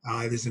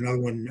 There's another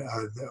one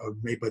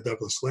made by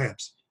Douglas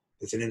Labs.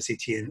 It's an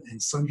MCT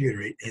and some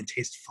butyrate, and it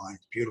tastes fine.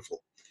 It's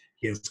beautiful.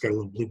 It's got a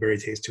little blueberry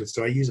taste to it.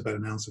 So I use about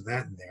an ounce of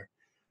that in there.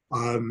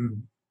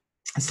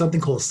 Something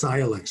called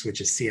Sialex,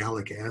 which is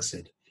sialic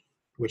acid,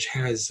 which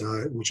I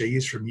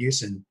use for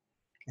mucin,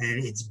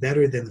 and it's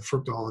better than the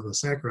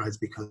fructooligosaccharides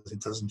because it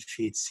doesn't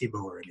feed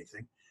SIBO or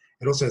anything.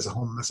 It also has a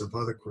whole mess of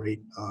other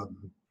great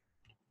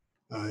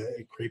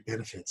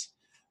benefits,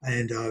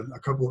 and a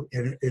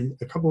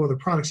couple other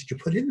products that you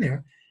put in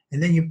there,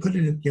 and then you put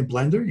it in your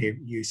blender.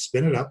 You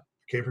spin it up,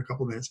 okay, for a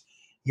couple of minutes.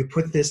 You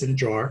put this in a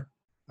jar,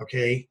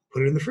 okay,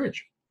 put it in the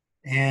fridge,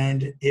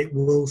 and it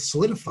will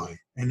solidify.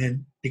 And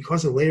then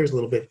because it layers a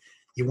little bit,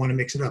 you want to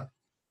mix it up.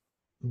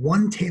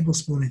 1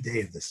 tablespoon a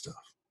day of this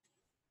stuff,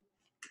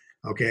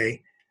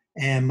 okay.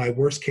 And my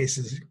worst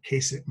cases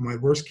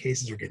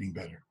are getting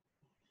better,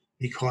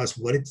 because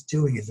what it's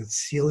doing is it's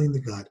sealing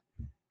the gut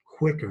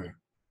quicker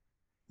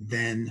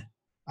than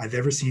I've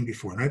ever seen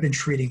before. And I've been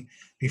treating,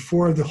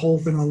 before the whole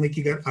thing on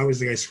leaky gut, I was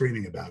the guy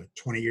screaming about it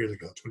 20 years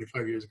ago,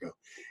 25 years ago.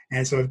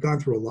 And so I've gone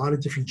through a lot of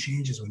different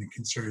changes when it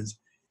concerns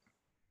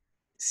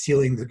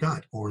sealing the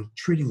gut or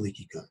treating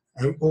leaky gut.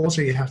 And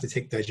also, you have to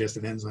take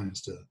digestive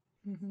enzymes too.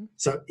 Mm-hmm.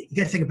 So you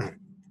got to think about it.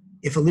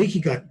 If a leaky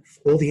gut,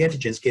 all the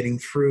antigens getting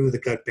through the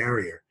gut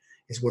barrier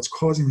is what's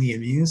causing the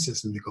immune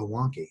system to go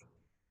wonky.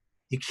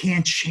 You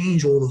can't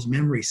change all those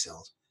memory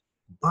cells,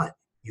 but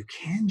you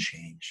can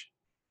change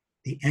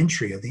the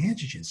entry of the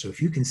antigens. So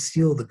if you can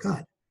seal the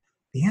gut,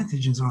 the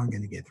antigens aren't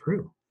going to get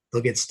through.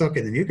 They'll get stuck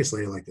in the mucus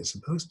layer like they're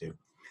supposed to,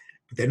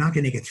 but they're not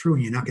going to get through,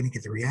 and you're not going to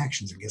get the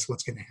reactions. And guess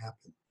what's going to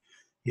happen?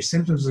 Your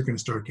symptoms are going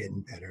to start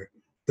getting better.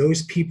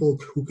 Those people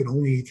who can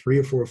only eat 3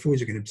 or 4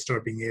 foods are going to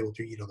start being able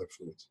to eat other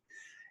foods.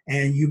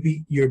 And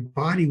your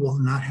body will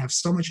not have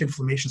so much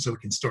inflammation, so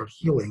it can start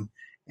healing,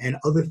 and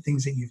other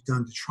things that you've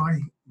done to try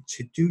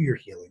to do your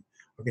healing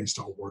are going to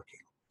start working.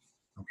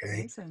 Okay,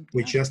 amazing.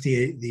 With just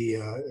the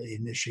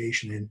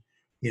initiation. And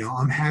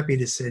I'm happy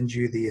to send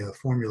you the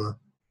formula,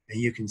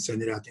 and you can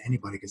send it out to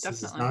anybody, because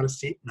this is not a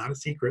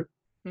secret.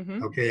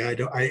 Mm-hmm. Okay,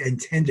 I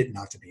intend it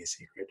not to be a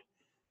secret.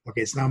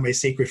 Okay, it's not my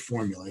secret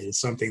formula. It's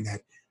something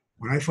that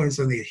when I find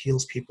something that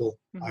heals people,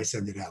 mm-hmm. I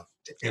send it out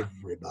to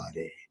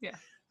everybody. Yeah.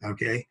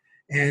 Okay,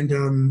 and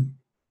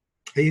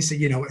I used to,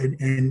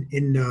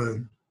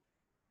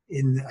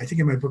 I think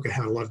in my book I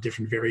had a lot of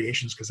different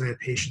variations, because I had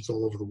patients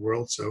all over the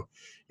world. So,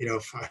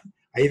 if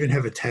I even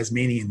have a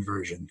Tasmanian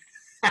version.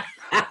 I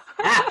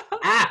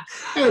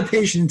have a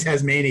patient in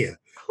Tasmania,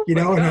 and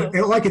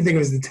all I can think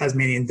of is the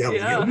Tasmanian devil.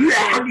 Yeah.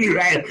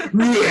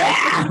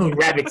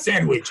 Rabbit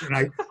sandwich.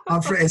 And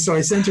so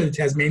I sent her the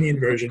Tasmanian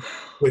version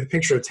with a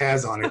picture of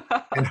Taz on it,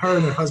 and her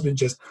and her husband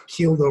just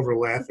keeled over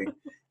laughing.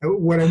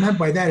 And what I meant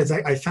by that is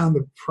I found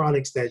the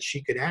products that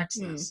she could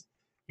access,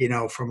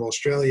 from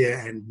Australia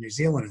and New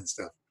Zealand and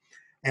stuff.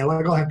 And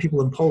I'll have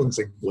people in Poland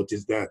say, "What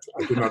is that?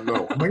 I do not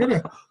know." I'm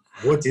like,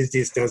 "What is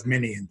this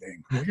Tasmanian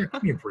thing?" I'm like,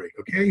 "Give me a break,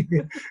 okay?"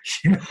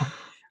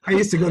 I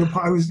used to go to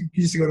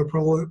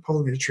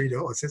Poland to treat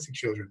autistic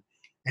children,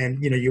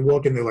 and you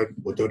walk in, they're like,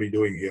 "What are you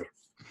doing here?"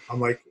 I'm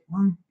like,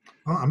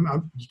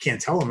 "You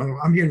can't tell them.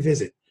 I'm here to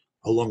visit."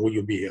 "How long will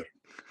you be here?"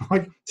 I'm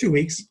like, 2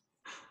 weeks.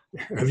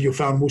 "Have you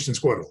found moose and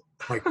squirrel?"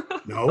 I'm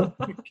like, "No."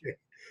 "Okay.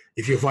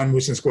 If you find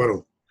moose and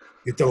squirrel,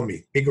 you tell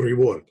me. Big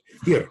reward.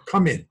 Here,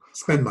 come in,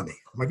 spend money."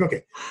 I'm like,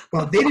 "Okay."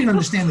 Well, they didn't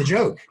understand the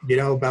joke,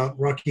 about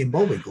Rocky and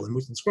Bullwinkle and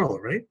Moose and Squirrel,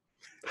 right?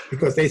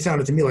 Because they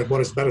sounded to me like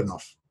Boris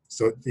Badenov.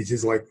 So this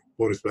is like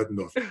Boris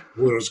Badenov,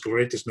 world's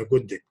greatest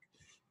Nogudik,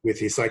 with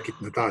his psychic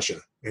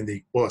Natasha and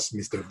the boss,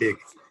 Mr. Big,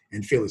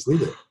 and Phyllis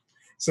Ludo.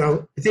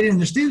 So they didn't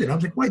understand it. I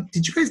was like, "Why?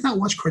 Did you guys not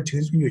watch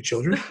cartoons when you were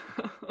children?"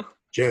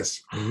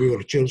 "Yes, when we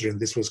were children,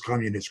 this was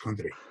communist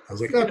country." I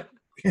was like, "Oh,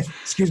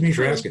 excuse me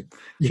for asking."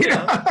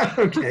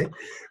 Okay.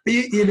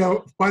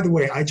 But by the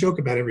way, I joke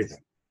about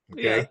everything.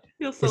 Okay. Yeah,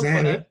 you're so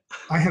funny.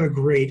 I have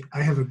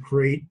a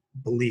great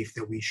belief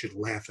that we should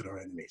laugh at our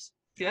enemies.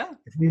 Yeah.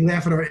 If we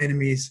laugh at our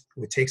enemies,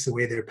 it takes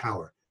away their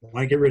power.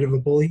 Want to get rid of a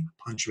bully?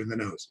 Punch him in the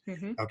nose.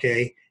 Mm-hmm.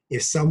 Okay.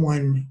 If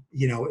someone,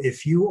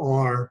 if you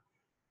are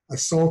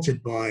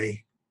assaulted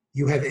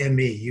you have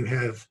ME, you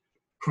have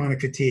chronic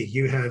fatigue,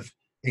 you have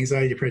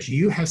anxiety, depression,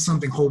 you have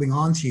something holding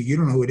on to you, you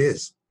don't know who it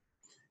is.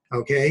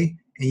 Okay.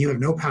 And you have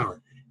no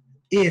power.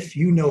 If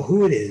you know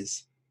who it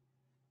is,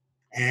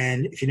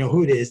 and if you know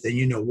who it is, then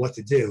you know what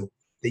to do.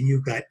 Then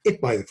you've got it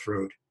by the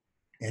throat,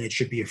 and it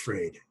should be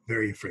afraid,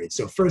 very afraid.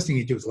 So first thing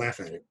you do is laugh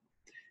at it,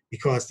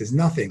 because there's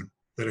nothing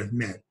that I've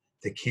met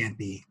that can't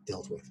be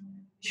dealt with,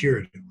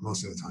 cured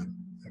most of the time,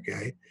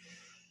 okay?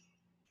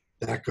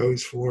 That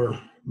goes for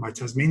my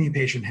Tasmanian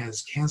patient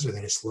has cancer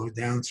that is slowed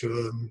down to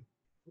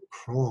a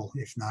crawl,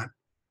 if not,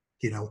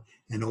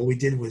 and all we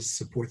did was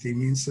support the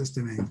immune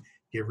system and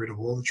get rid of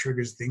all the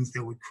triggers, things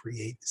that would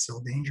create the cell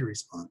danger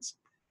response,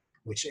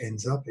 which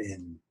ends up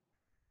in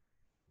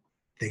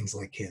things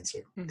like cancer,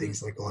 mm-hmm.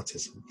 things like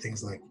autism,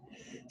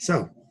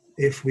 so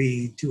if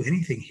we do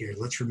anything here,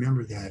 let's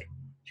remember that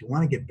if you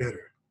want to get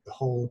better,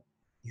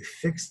 you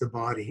fix the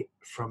body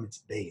from its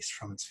base,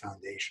 from its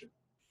foundation,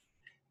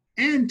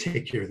 and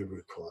take care of the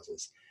root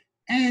causes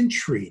and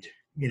treat.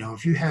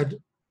 If you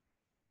had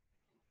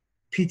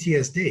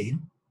PTSD,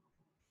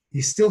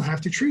 you still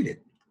have to treat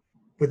it.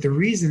 But the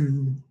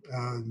reason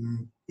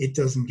it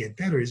doesn't get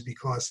better is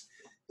because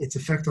its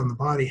effect on the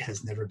body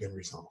has never been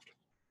resolved.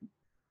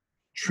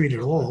 treat it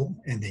all,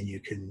 and then you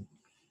can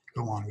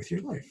go on with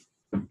your life.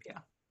 Yeah.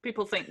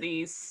 People think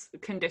these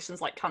conditions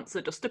like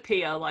cancer just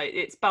appear, like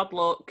it's bad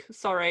luck.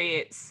 Sorry,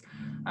 it's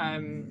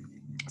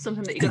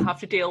something that you're going to have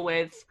to deal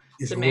with.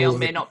 There may or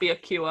may not be a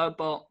cure,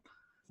 but...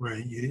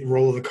 Right, you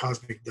roll the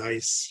cosmic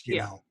dice, you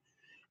Yeah. know.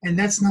 And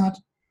that's not...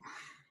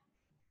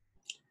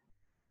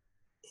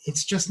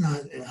 It's just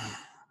not...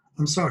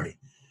 I'm sorry.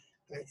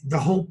 The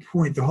whole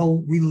point,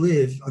 we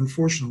live,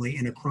 unfortunately,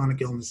 in a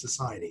chronic illness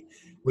society,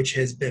 which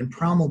has been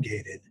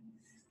promulgated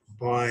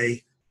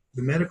by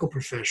the medical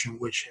profession,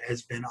 which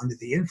has been under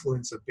the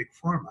influence of Big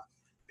Pharma.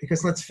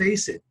 Because let's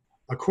face it,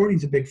 according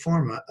to Big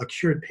Pharma, a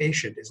cured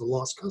patient is a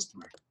lost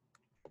customer.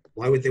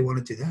 Why would they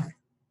want to do that?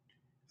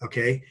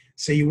 Okay,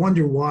 so you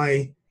wonder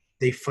why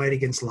they fight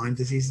against Lyme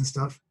disease and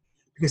stuff?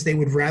 Because they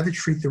would rather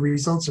treat the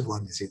results of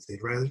Lyme disease.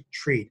 They'd rather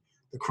treat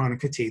the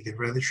chronic fatigue. They'd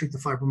rather treat the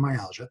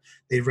fibromyalgia.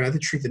 They'd rather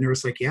treat the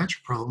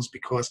neuropsychiatric problems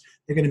because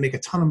they're going to make a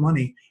ton of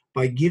money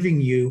by giving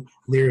you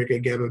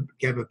Lyrica,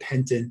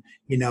 gabapentin,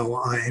 you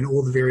know, and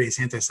all the various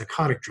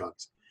antipsychotic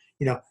drugs.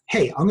 You know,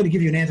 hey, I'm going to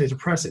give you an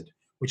antidepressant,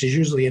 which is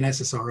usually an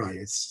SSRI.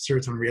 It's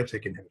serotonin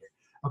reuptake inhibitor.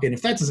 Okay, and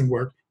if that doesn't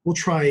work, we'll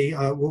try,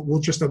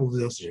 we'll just double the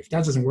dosage. If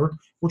that doesn't work,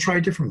 we'll try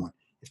a different one.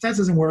 If that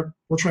doesn't work,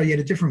 we'll try yet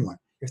a different one.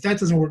 If that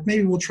doesn't work,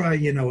 maybe we'll try,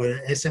 you know, an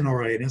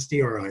SNRI, an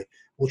SDRI.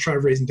 We'll try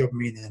raising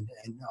dopamine and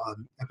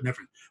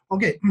epinephrine.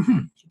 Okay,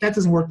 if that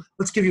doesn't work,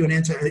 let's give you an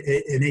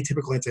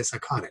atypical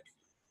antipsychotic.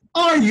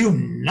 Are you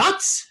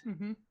nuts?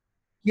 Mm-hmm.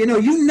 You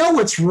know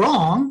what's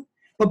wrong,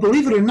 but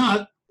believe it or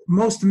not,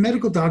 most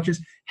medical doctors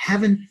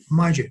haven't,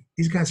 mind you,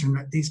 these guys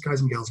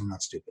and gals are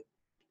not stupid.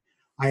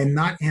 I am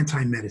not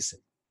anti-medicine,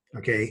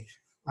 okay?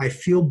 I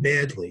feel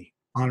badly,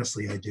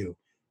 honestly I do,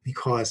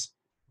 because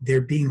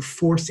they're being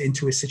forced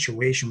into a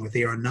situation where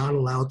they are not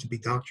allowed to be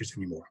doctors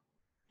anymore.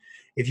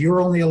 If you're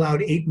only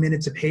allowed 8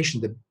 minutes a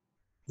patient,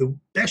 the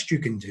best you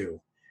can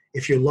do,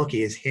 if you're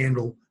lucky, is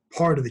handle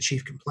part of the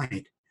chief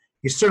complaint.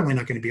 You're certainly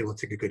not going to be able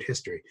to take a good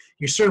history.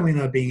 You're certainly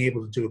not being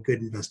able to do a good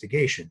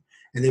investigation.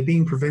 And they're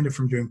being prevented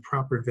from doing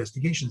proper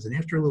investigations. And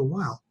after a little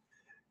while,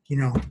 you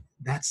know,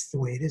 that's the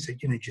way it is. You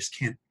know, you just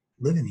can't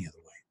live any other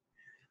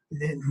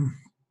way. Then,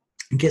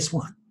 guess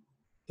what?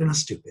 They're not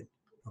stupid,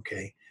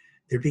 okay?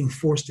 They're being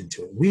forced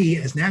into it. We,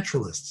 as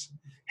naturalists,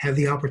 have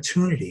the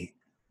opportunity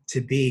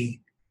to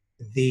be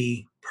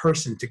the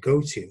person to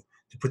go to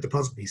put the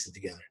puzzle pieces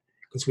together,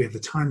 because we have the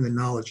time, the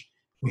knowledge,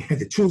 we have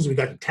the tools, we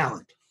got the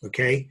talent,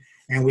 okay?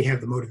 And we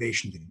have the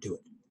motivation to do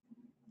it.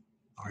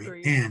 All right.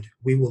 Great. And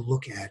we will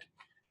look at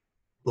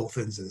both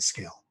ends of the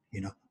scale.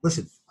 You know,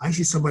 listen, I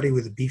see somebody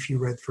with a beefy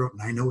red throat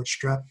and I know it's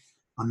strep.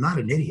 I'm not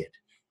an idiot.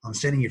 I'm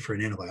sending you for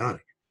an antibiotic.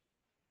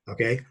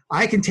 Okay.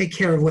 I can take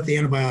care of what the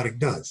antibiotic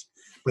does.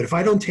 But if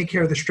I don't take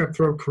care of the strep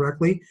throat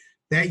correctly,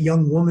 that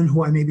young woman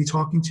who I may be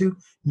talking to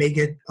may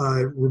get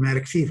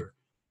rheumatic fever,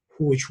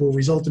 which will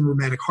result in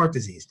rheumatic heart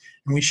disease.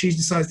 And when she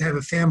decides to have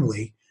a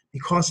family,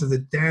 because of the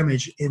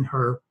damage in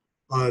her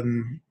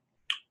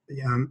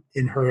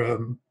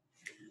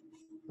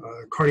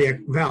cardiac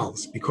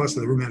valves because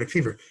of the rheumatic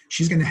fever,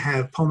 she's going to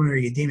have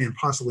pulmonary edema and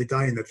possibly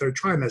die in the third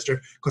trimester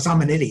because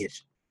I'm an idiot.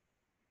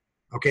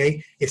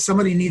 Okay? If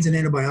somebody needs an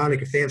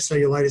antibiotic, if they have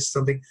cellulitis or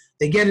something,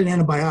 they get an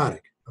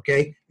antibiotic.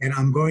 Okay? And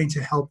I'm going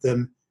to help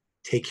them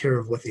take care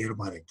of what the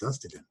antibiotic does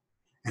to them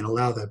and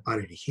allow that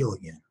body to heal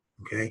again.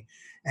 Okay?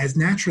 As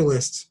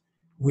naturalists,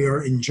 we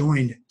are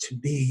enjoined to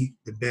be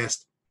the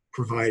best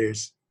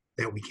providers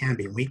that we can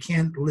be. We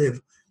can't live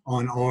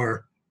on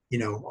our,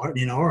 in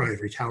our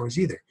ivory towers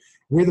either.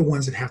 We're the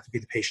ones that have to be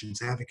the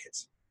patient's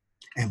advocates.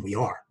 And we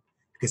are,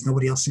 because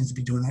nobody else seems to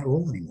be doing that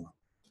role anymore.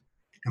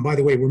 And by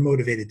the way, we're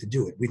motivated to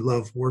do it. We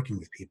love working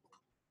with people.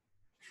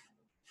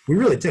 We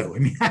really do. I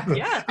mean,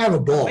 I have a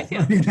ball.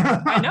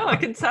 I know, I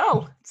can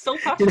tell. So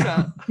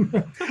passionate.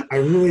 I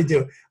really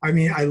do. I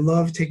mean, I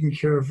love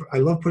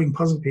putting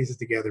puzzle pieces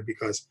together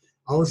because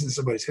I'll listen to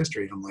somebody's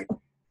history and I'm like,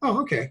 oh,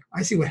 okay,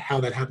 I see how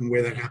that happened,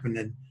 where that happened,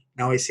 and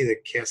now I see the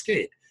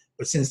cascade.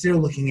 But since they're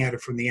looking at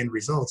it from the end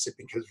results, it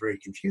becomes very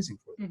confusing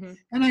for them. Mm-hmm.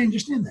 And I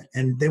understand that.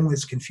 And then when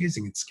it's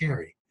confusing, it's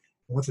scary.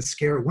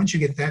 Once you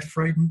get that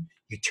frightened,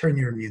 you turn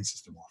your immune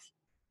system off.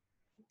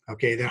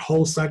 Okay, that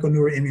whole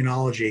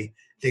psychoneuroimmunology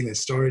thing that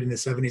started in the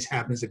 70s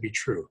happens to be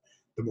true.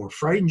 The more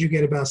frightened you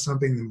get about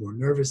something, the more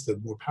nervous, the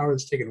more power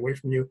that's taken away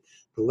from you,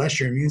 the less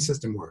your immune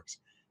system works.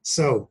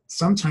 So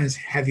sometimes,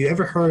 have you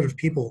ever heard of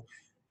people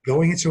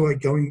going into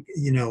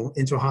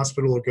a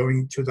hospital or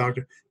going to a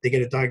doctor, they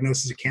get a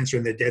diagnosis of cancer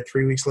and they're dead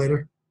 3 weeks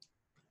later?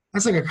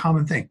 That's like a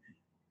common thing.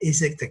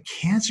 Is it the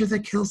cancer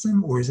that kills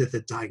them, or is it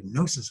the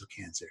diagnosis of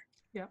cancer?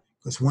 Yeah.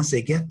 Because once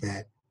they get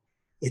that,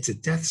 it's a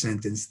death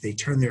sentence. They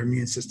turn their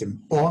immune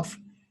system off,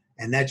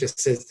 and that just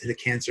says to the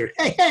cancer,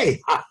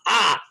 hey, ha,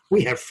 ha,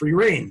 we have free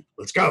reign.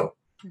 Let's go.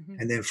 Mm-hmm.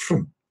 And then,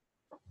 boom.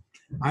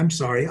 I'm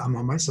sorry, I'm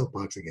on my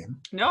soapbox again.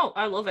 No,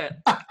 I love it.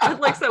 Like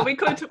I said, we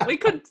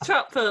could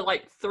chat for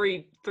like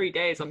three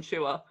days, I'm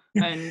sure.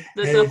 And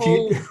there's a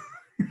whole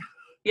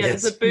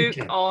yes, there's a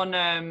book on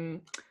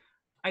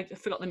I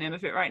forgot the name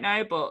of it right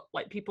now, but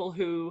like people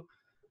who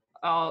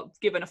are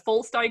given a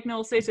false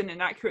diagnosis, an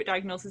inaccurate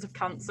diagnosis of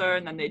cancer,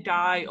 and then they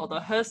die, or their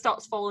hair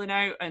starts falling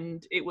out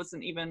and it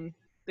wasn't even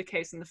the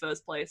case in the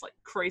first place, like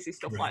crazy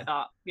stuff like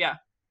that. Yeah.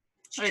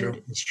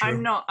 It's true.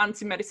 I'm not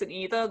anti-medicine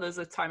either. There's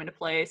a time and a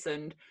place,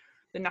 and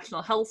the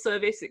National Health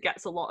Service, it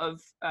gets a lot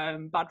of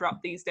bad rap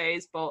these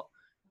days, but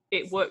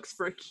it works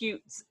for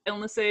acute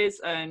illnesses.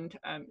 And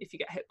if you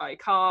get hit by a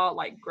car,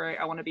 like, great,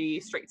 I want to be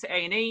straight to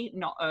A&E,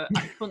 not an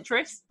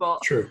acupuncturist.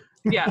 But true.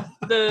 Yeah,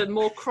 the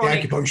more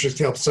chronic... The acupuncturist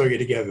helps sew you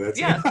together.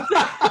 Yeah.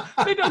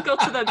 Maybe I'll go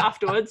to them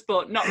afterwards,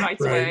 but not right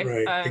away.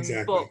 Right,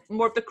 exactly. But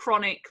more of the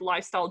chronic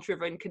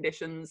lifestyle-driven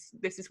conditions,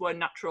 this is where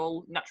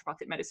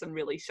naturopathic medicine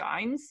really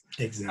shines.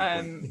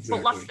 Exactly.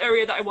 But last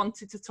area that I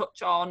wanted to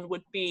touch on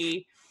would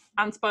be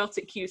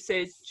antibiotic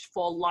usage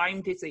for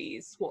Lyme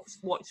disease.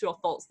 What's your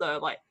thoughts there?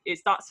 Like,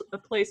 is that a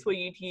place where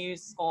you'd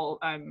use or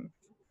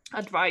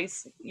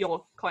advise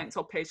your clients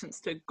or patients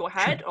to go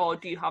ahead, or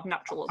do you have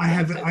natural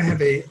alternatives?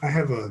 I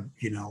have a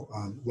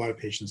lot of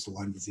patients with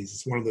Lyme disease.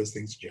 It's one of those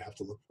things that you have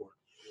to look for.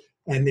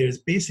 And there's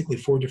basically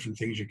 4 different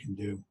things you can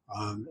do.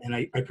 And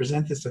I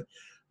present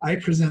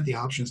the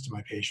options to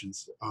my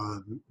patients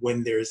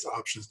when there's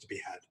options to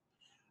be had.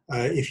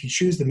 If you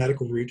choose the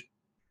medical route,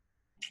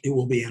 it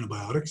will be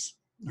antibiotics.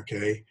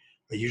 Okay.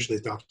 Usually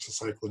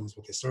doxycycline is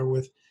what they start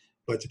with,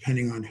 but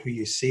depending on who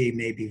you see,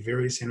 maybe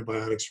various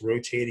antibiotics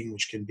rotating,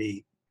 which can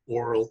be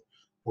oral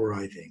or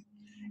IV.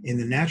 In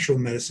the natural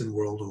medicine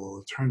world or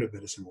alternative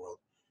medicine world,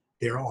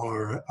 there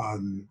are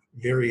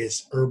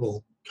various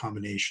herbal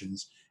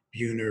combinations,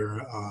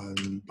 Buhner,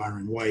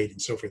 Byron White,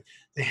 and so forth.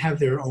 They have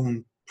their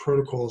own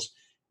protocols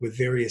with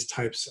various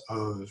types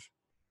of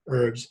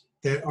herbs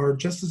that are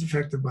just as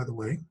effective, by the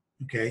way.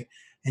 Okay.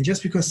 And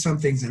just because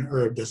something's an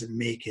herb doesn't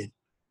make it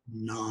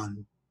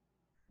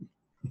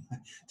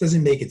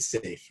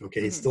safe.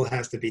 Okay. It still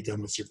has to be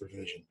done with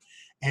supervision,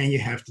 and you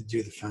have to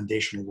do the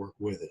foundational work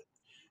with it.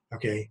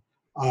 Okay.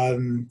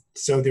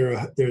 So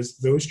there's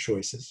those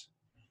choices.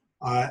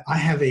 I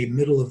have a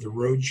middle of the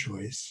road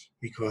choice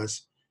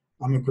because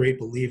I'm a great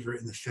believer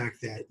in the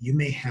fact that you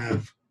may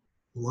have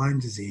Lyme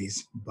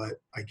disease, but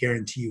I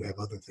guarantee you have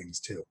other things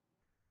too.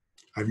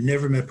 I've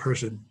never met a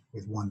person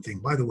with one thing.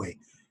 By the way,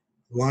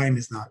 Lyme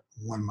is not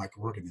one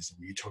microorganism.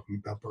 You're talking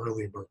about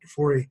Borrelia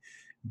burgdorferi,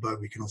 but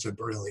we can also have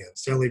Borrelia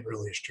celli,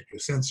 Borrelia stricto.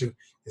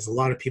 There's a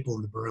lot of people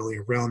in the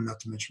Borrelia realm, not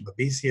to mention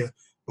Babesia,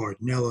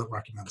 Bartonella,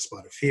 Rocky Mountain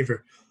spotted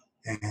fever,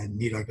 and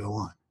need I go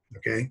on,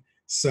 okay?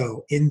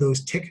 So in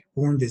those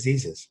tick-borne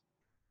diseases,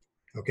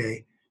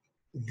 okay,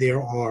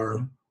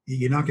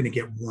 you're not going to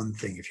get one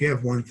thing. If you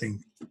have one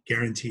thing,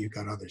 guarantee you've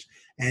got others.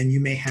 And you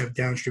may have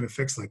downstream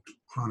effects like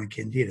chronic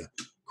candida,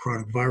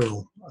 chronic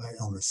viral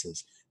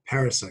illnesses,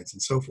 parasites,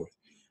 and so forth.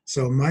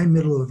 So my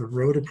middle of the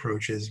road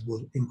approaches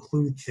will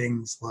include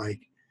things like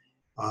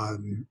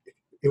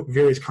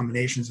various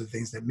combinations of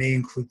things that may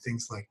include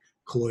things like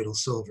colloidal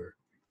silver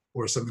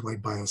or something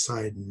like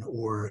biocidin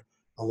or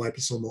a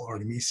liposomal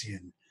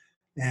artemisinin.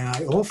 And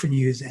I often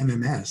use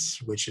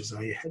MMS, which is,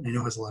 I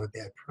know has a lot of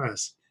bad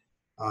press,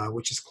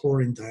 which is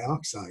chlorine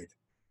dioxide,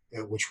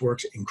 which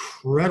works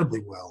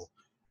incredibly well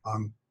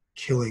on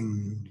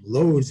killing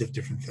loads of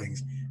different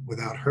things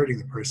without hurting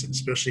the person,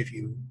 especially if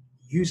you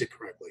use it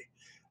correctly.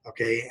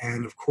 Okay,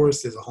 and of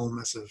course, there's a whole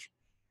mess of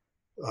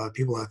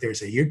people out there who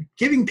say, you're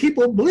giving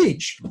people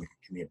bleach. I'm like,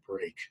 give me a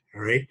break,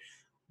 all right?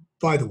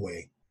 By the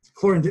way,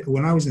 chlorine,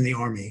 when I was in the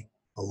Army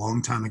a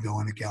long time ago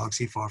in a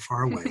galaxy far,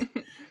 far away,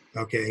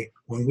 okay,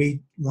 when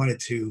we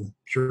wanted to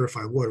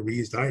purify water, we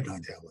used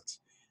iodine tablets.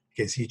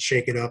 Okay, so you'd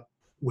shake it up,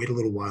 wait a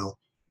little while,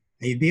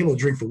 and you'd be able to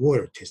drink the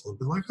water. It tastes a little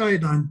bit like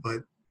iodine,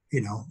 but,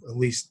 at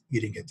least you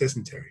didn't get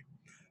dysentery.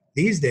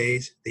 These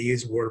days, they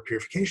use water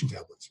purification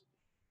tablets,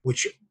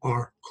 which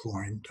are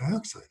chlorine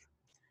dioxide.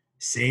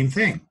 Same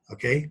thing,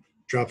 okay?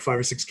 Drop 5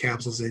 or 6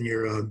 capsules in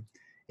your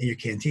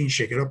canteen,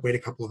 shake it up, wait a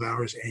couple of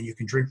hours, and you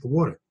can drink the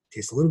water.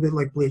 Tastes a little bit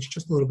like bleach,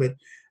 just a little bit,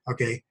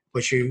 okay?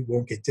 But you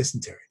won't get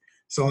dysentery.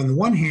 So on the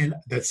one hand,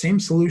 that same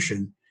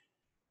solution,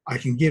 I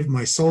can give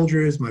my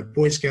soldiers, my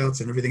Boy Scouts,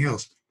 and everything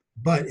else.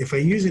 But if I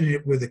use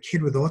it with a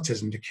kid with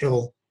autism to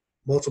kill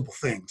multiple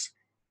things,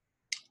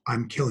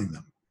 I'm killing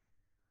them.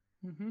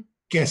 Mm-hmm.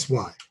 Guess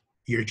what?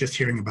 You're just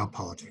hearing about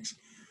politics.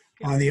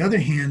 Yeah. On the other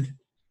hand,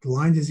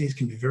 Lyme disease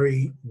can be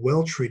very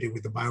well treated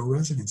with the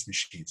bioresonance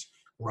machines,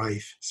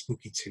 Rife,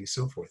 Spooky 2,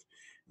 so forth.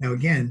 Now,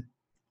 again,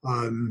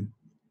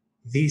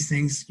 these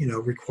things,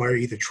 require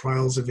either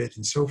trials of it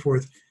and so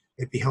forth.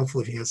 It'd be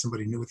helpful if you had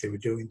somebody who knew what they were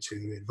doing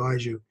to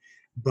advise you.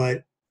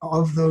 But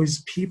of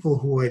those people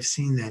who I've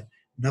seen that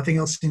nothing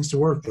else seems to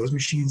work, those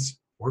machines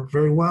work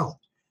very well.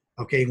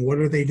 Okay, and what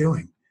are they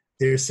doing?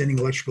 They're sending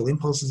electrical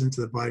impulses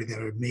into the body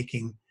that are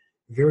making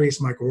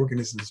various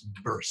microorganisms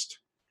burst.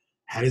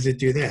 How does it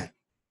do that?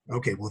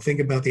 Okay, well,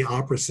 think about the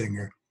opera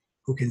singer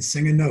who can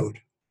sing a note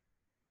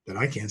that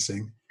I can't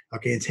sing,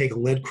 okay, and take a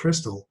lead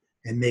crystal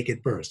and make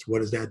it burst.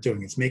 What is that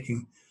doing?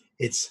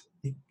 It's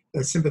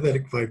a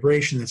sympathetic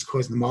vibration that's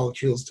causing the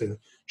molecules to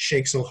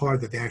shake so hard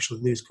that they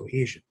actually lose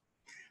cohesion.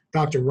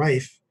 Dr.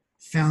 Rife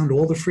found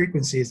all the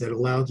frequencies that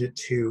allowed it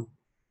to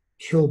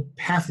kill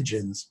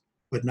pathogens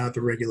but not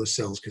the regular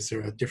cells, because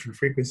they're at different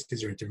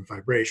frequencies, they're at different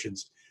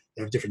vibrations,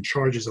 they have different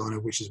charges on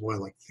it, which is why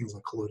like things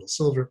like colloidal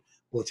silver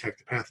will attack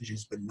the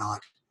pathogens, but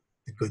not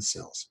the good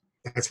cells.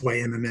 That's why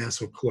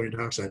MMS or chlorine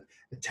dioxide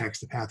attacks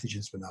the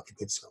pathogens, but not the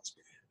good cells.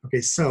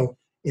 Okay, so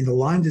in the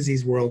Lyme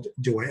disease world,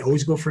 do I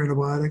always go for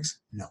antibiotics?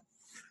 No.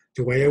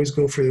 Do I always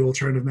go for the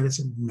alternative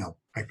medicine? No.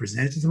 I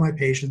present it to my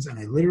patients and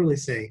I literally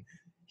say,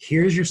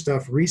 here's your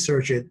stuff,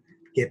 research it,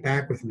 get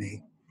back with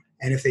me.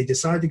 And if they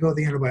decide to go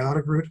the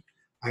antibiotic route,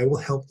 I will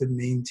help them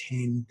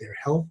maintain their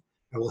health.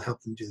 I will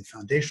help them do the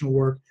foundational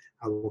work.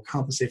 I will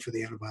compensate for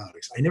the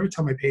antibiotics. I never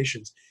tell my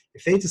patients,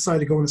 if they decide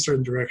to go in a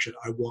certain direction,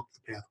 I walk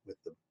the path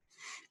with them.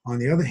 On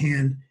the other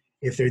hand,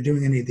 if they're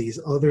doing any of these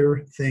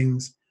other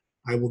things,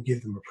 I will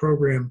give them a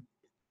program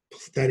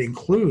that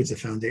includes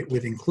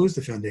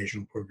the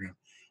foundational program,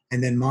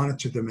 and then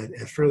monitor them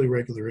at fairly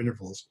regular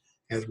intervals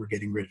as we're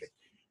getting rid of it.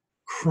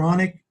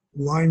 Chronic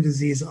Lyme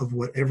disease of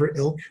whatever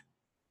ilk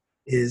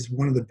is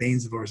one of the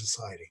banes of our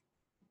society.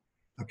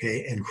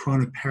 Okay, and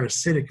chronic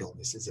parasitic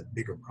illness is a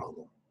bigger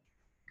problem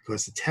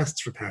because the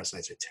tests for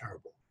parasites are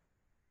terrible.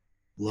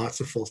 Lots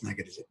of false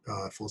negatives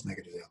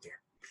out there.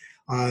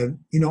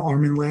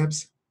 Armin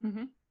Labs?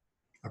 Mm-hmm.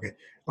 Okay,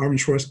 Armin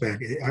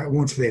Schwarzbach, I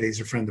won't say that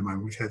he's a friend of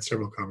mine. We've had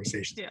several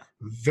conversations. Yeah.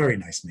 Very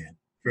nice man,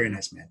 very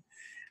nice man.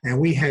 And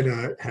we had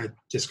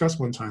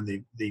discussed one time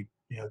the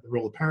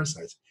role of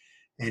parasites,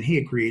 and he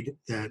agreed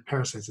that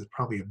parasites is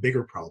probably a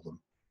bigger problem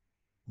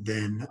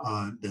than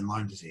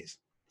Lyme disease.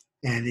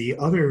 And the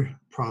other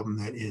problem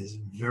that is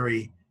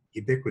very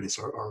ubiquitous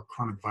are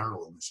chronic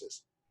viral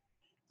illnesses,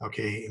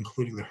 okay,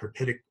 including the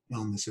herpetic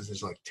illnesses.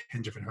 There's like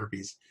 10 different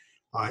herpes.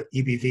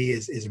 EBV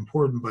is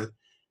important, but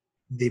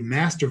the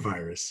master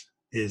virus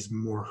is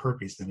more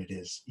herpes than it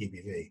is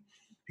EBV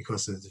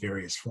because of its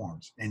various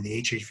forms. And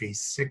the HHV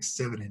 6,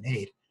 7, and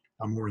 8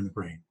 are more in the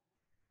brain,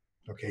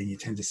 okay? And you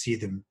tend to see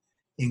them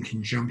in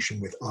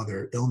conjunction with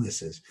other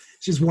illnesses.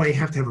 This is why you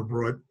have to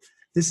have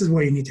this is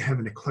why you need to have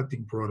an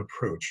eclectic, broad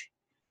approach,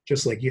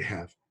 just like you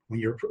have when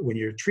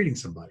you're treating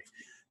somebody.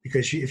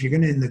 Because if you're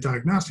going to in the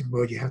diagnostic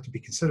mode, you have to be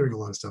considering a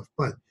lot of stuff.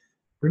 But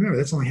remember,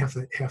 that's only half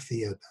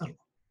the battle.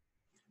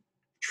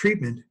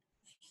 Treatment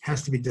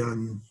has to be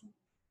done.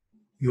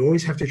 You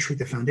always have to treat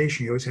the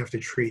foundation. You always have to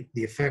treat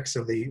the effects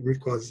of the root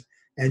cause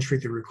and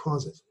treat the root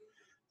causes.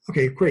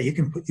 Okay, great. You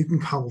can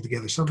cobble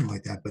together something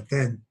like that. But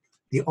then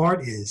the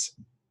art is,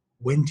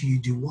 when do you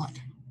do what?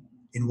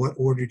 In what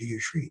order do you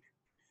treat?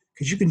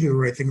 Because you can do the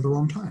right thing at the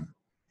wrong time.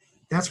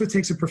 That's what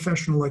takes a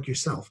professional like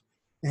yourself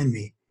and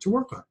me to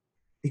work on.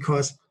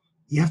 Because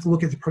you have to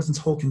look at the person's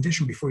whole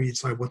condition before you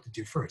decide what to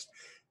do first.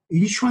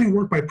 You try and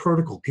work by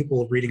protocol,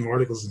 people reading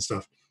articles and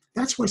stuff.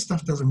 That's why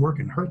stuff doesn't work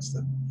and hurts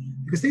them.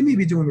 Because they may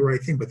be doing the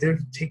right thing, but they're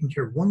taking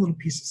care of one little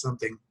piece of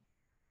something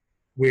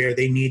where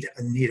they need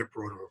a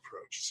broader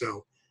approach.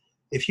 So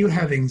if you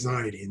have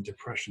anxiety and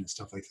depression and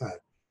stuff like that,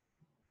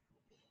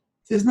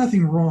 there's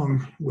nothing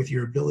wrong with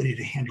your ability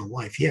to handle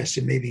life. Yes,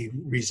 it may be a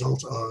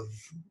result of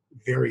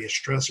various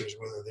stressors,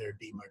 whether they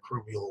be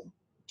microbial,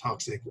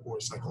 toxic,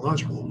 or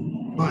psychological,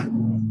 but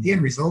the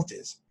end result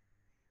is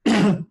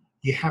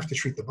you have to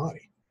treat the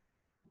body.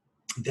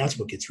 That's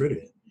what gets rid of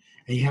it.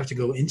 And you have to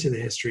go into the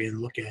history and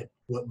look at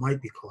what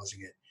might be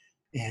causing it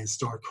and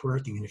start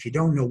correcting. And if you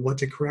don't know what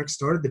to correct,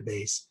 start at the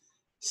base.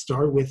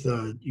 Start with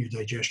your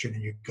digestion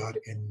and your gut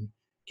and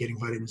getting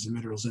vitamins and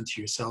minerals into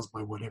your cells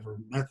by whatever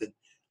method,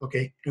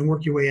 okay? And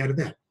work your way out of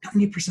that.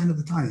 90% of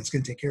the time, it's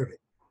going to take care of it,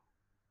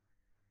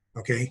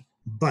 okay?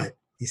 But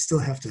you still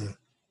have to,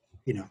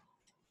 you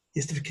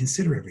have to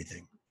consider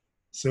everything.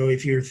 So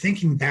if you're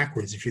thinking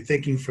backwards, if you're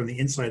thinking from the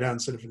inside out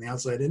instead of from the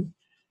outside in,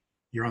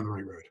 you're on the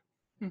right road.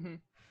 Mm-hmm.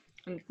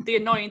 And the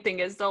annoying thing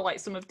is, though, like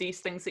some of these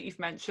things that you've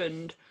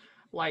mentioned,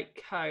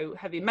 like how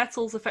heavy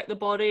metals affect the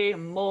body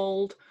and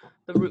mold,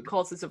 the root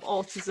causes of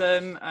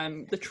autism,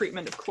 the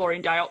treatment of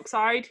chlorine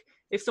dioxide,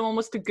 if someone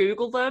was to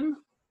Google them,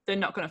 they're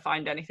not going to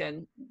find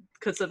anything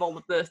because of all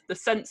of the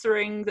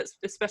censoring that's,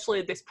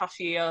 especially this past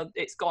year,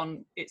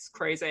 it's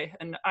crazy.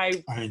 And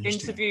I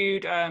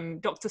interviewed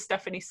Dr.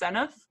 Stephanie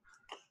Seneff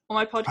on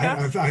my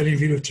podcast. I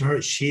interviewed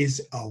her.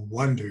 She's a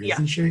wonder,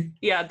 isn't she?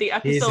 Yeah, the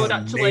episode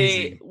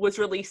actually was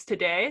released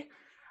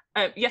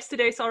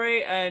yesterday,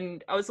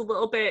 and I was a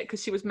little bit,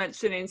 because she was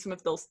mentioning some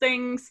of those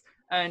things,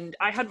 and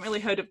I hadn't really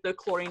heard of the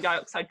chlorine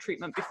dioxide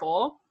treatment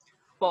before,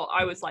 but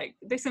I was like,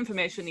 this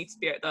information needs to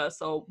be out there,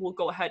 so we'll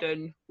go ahead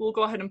and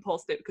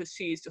post it, because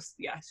she's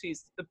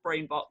the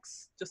brain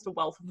box, just a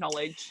wealth of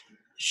knowledge.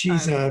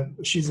 She's a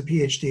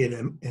PhD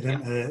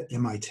at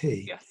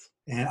MIT. Yes.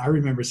 And I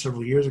remember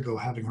several years ago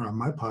having her on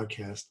my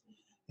podcast,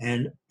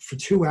 and for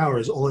 2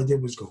 hours, all I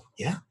did was go,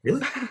 yeah,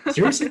 really?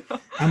 Seriously?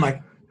 I'm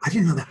like, I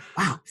didn't know that.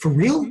 Wow, for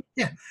real?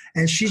 Yeah.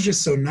 And she's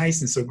just so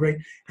nice and so great.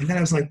 And then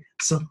I was like,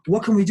 so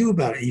what can we do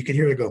about it? And you could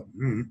hear her go,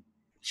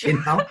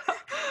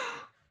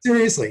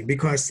 Seriously,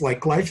 because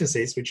like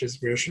glyphosates, which is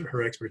where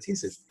her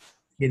expertise is,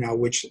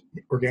 which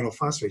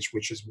organophosphates,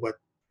 which is what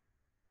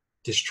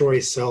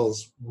destroys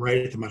cells right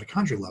at the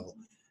mitochondrial level.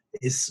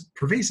 is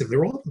pervasive.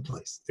 They're all over the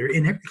place. They're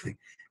in everything.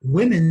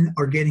 Women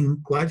are getting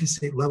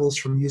glyphosate levels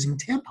from using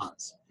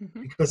tampons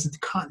because it's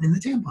cotton in the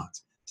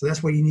tampons. So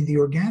that's why you need the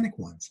organic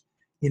ones.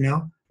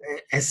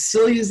 As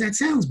silly as that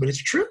sounds, but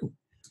it's true.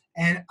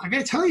 And I got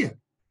to tell you,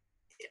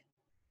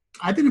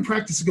 I've been in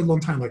practice a good long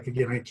time. Like,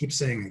 again, I keep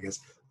saying, I guess,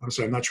 I'm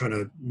sorry, I'm not trying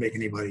to make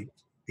anybody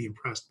be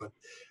impressed, but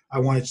I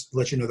wanted to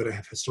let you know that I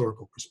have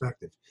historical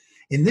perspective.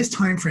 In this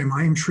time frame,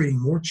 I am treating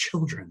more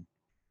children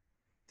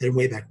than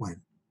way back when.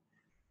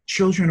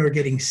 Children are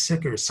getting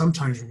sicker,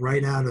 sometimes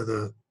right out of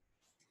the,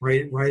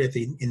 right in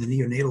the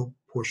neonatal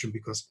portion,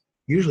 because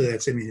usually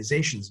that's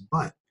immunizations,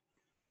 but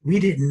we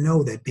didn't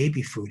know that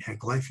baby food had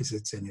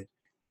glyphosates in it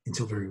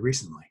until very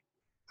recently,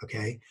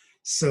 okay?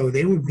 So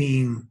they were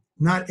being,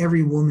 not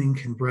every woman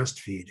can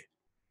breastfeed,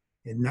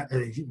 and not,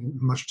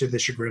 much to the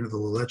chagrin of the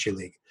La Leche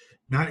League,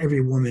 not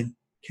every woman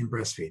can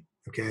breastfeed,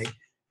 okay,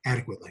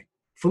 adequately,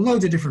 for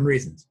loads of different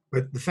reasons.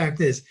 But the fact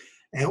is,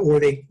 or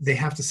they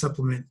have to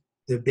supplement,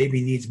 the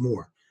baby needs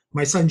more.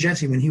 My son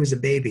Jesse, when he was a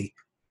baby,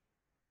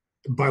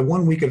 by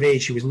 1 week of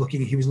age, he was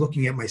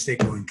looking at my steak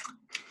going,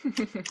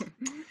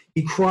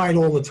 he cried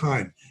all the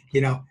time,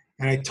 and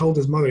I told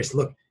his mother, I said,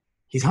 look,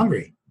 he's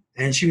hungry.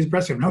 And she was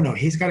breastfeeding. No,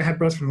 he's got to have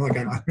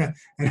breastfeeding.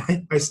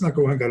 And I snuck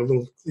away and got a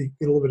little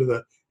bit of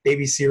the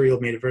baby cereal,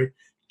 made it very,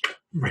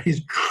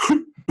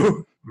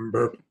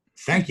 burp,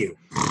 thank you,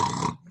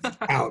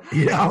 out.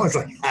 I was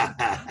like,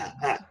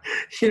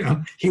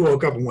 he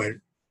woke up and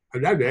went,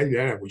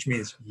 which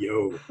means,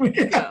 yo.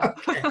 Okay.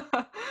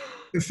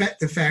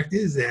 The fact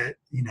is that,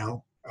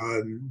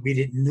 we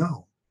didn't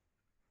know.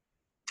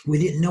 We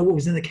didn't know what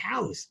was in the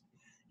cows,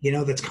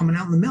 that's coming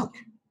out in the milk.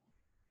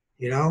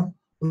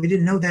 We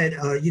didn't know that,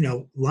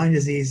 Lyme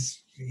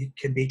disease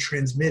can be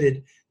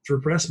transmitted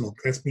through breast milk.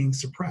 That's being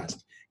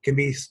suppressed. Can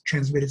be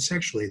transmitted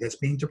sexually. That's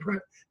being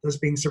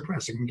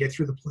suppressed. It can get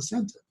through the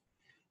placenta.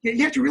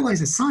 You have to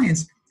realize that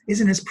science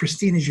isn't as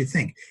pristine as you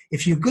think.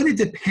 If you're going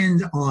to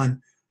depend on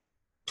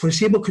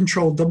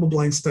placebo-controlled,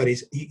 double-blind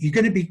studies, you're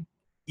going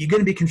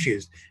to be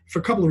confused for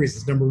a couple of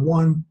reasons. Number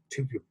one,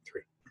 two,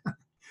 three. I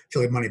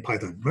feel like Monty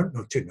Python.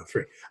 No, two, no,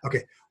 three.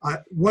 Okay.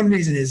 One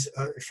reason is,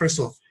 first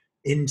of all,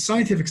 in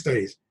scientific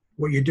studies,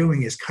 what you're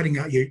doing is cutting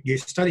out, you're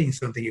studying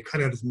something, you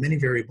cut out as many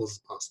variables as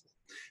possible,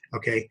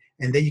 okay?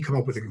 And then you come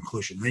up with a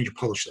conclusion, then you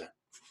publish that.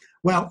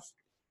 Well,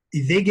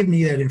 they give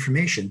me that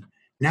information.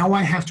 Now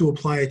I have to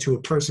apply it to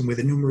a person with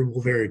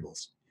innumerable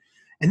variables.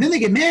 And then they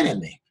get mad at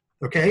me,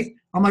 okay?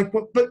 I'm like,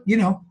 but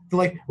they're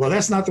like, well,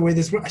 that's not the way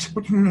this works. I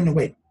said, no,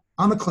 wait.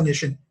 I'm a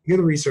clinician, you're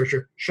the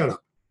researcher, shut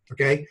up,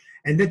 okay?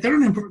 And they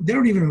don't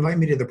even invite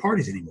me to their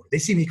parties anymore. They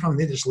see me come,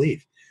 they just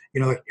leave.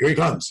 Like, here he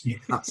comes.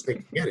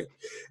 Forget it.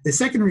 The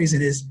second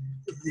reason is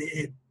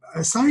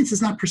science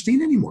is not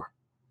pristine anymore.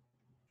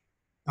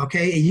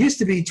 Okay, it used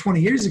to be 20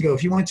 years ago,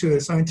 if you went to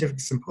a scientific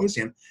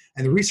symposium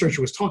and the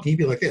researcher was talking, he'd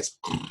be like this,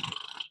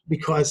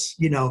 because,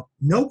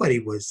 nobody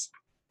was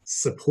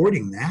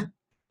supporting that.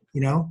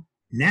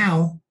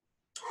 Now,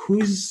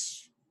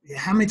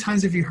 how many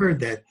times have you heard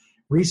that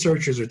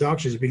researchers or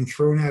doctors are being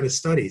thrown out of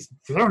studies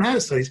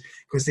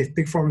because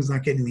Big Pharma is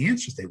not getting the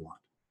answers they want?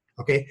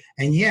 Okay,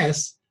 and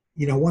yes,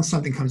 once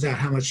something comes out,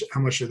 how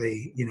much are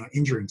they,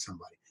 injuring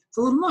somebody? It's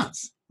a little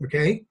nuts,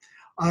 okay?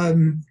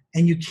 And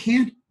you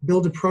can't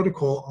build a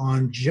protocol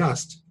on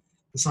just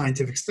the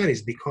scientific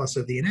studies because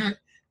of the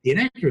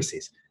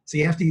inaccuracies. So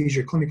you have to use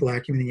your clinical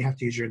acumen and you have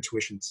to use your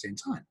intuition at the same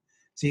time.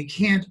 So you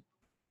can't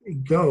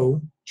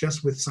go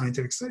just with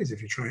scientific studies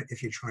if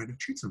you're trying to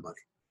treat somebody.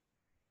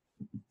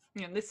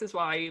 And this is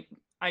why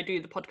I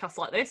do the podcast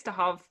like this, to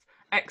have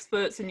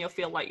experts in your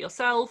field like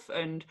yourself,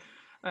 and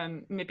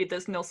maybe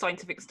there's no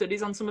scientific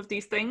studies on some of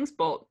these things,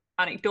 but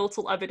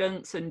anecdotal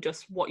evidence and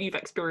just what you've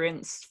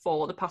experienced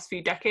for the past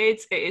few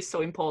decades, it is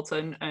so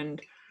important.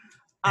 And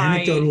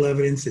anecdotal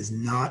evidence is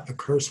not a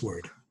curse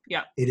word.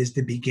 Yeah. It is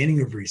the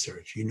beginning of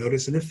research. You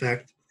notice an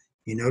effect,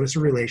 you notice a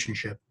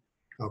relationship,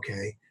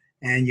 okay?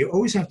 And you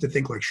always have to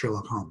think like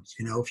Sherlock Holmes.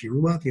 If you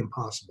rule out the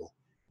impossible,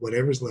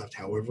 whatever's left,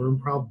 however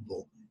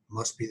improbable,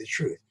 must be the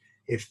truth.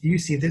 If you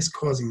see this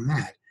causing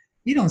that,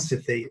 you don't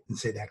sit there and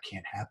say that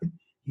can't happen.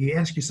 You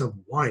ask yourself,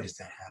 why does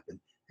that happen?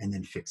 And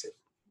then fix it.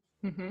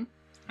 Mm-hmm.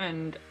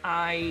 And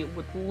I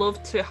would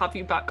love to have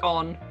you back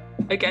on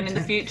again in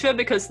the future,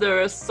 because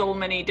there are so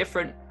many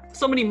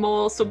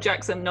more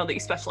subjects, and know that you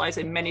specialize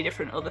in many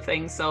different other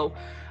things. So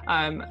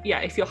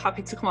if you're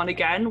happy to come on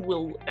again,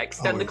 we'll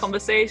extend the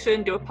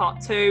conversation, do a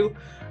part 2.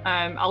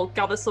 I'll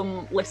gather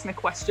some listener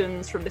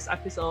questions from this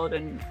episode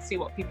and see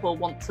what people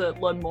want to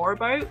learn more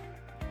about.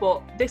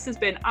 But this has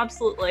been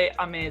absolutely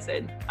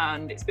amazing,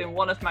 and it's been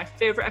one of my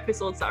favorite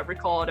episodes that I've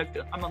recorded.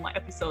 I'm on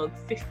episode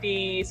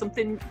 50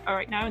 something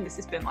right now, and this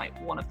has been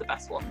one of the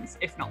best ones,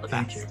 if not the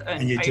best. You.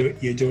 And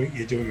you're doing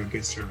a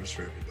good service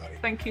for everybody.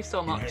 Thank you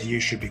so much. You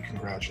should be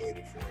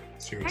congratulated for it.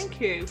 Seriously.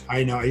 Thank you.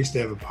 I know. I used to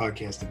have a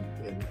podcast,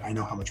 and I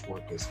know how much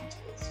work goes into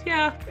this.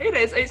 Yeah, it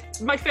is.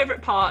 It's my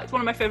favourite part. It's one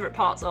of my favourite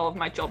parts of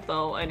my job,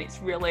 though, and it's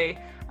really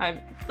a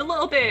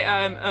little bit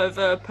of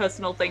a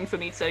personal thing for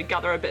me to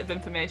gather a bit of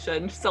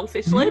information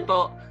selfishly,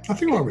 but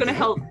Nothing wrong with going to that.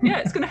 help. Yeah,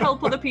 it's going to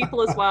help other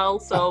people as well.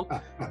 So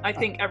I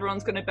think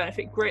everyone's going to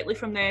benefit greatly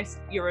from this.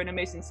 You're an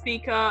amazing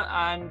speaker,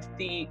 and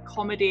the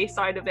comedy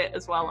side of it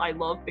as well, I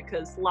love,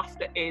 because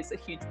laughter is a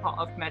huge part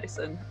of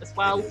medicine as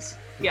well. It is.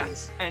 It Yeah,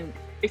 is. and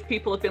if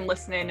people have been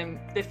listening and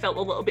they felt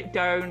a little bit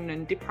down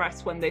and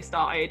depressed when they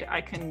started,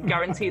 I can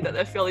guarantee that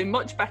they're feeling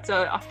much better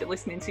after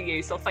listening to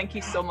you. So thank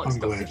you so much, I'm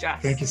Dr. glad.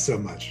 Jess. Thank you so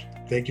much.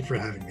 Thank you for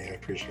having me. I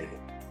appreciate it.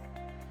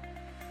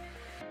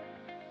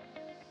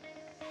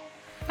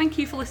 Thank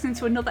you for listening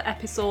to another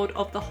episode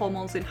of the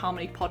Hormones in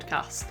Harmony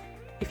podcast.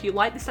 If you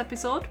like this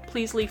episode,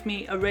 please leave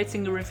me a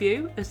rating and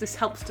review, as this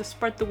helps to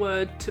spread the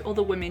word to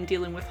other women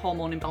dealing with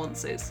hormone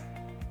imbalances.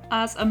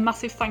 As a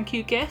massive thank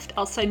you gift,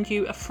 I'll send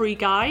you a free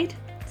guide,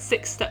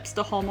 6 Steps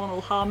to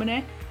Hormonal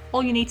Harmony.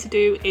 All you need to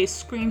do is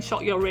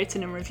screenshot your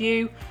rating and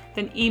review,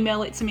 then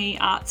email it to me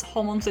at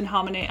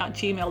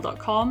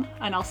hormonesinharmony@gmail.com,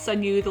 and I'll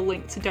send you the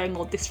link to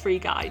download this free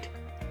guide.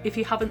 If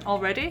you haven't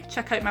already,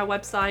 check out my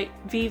website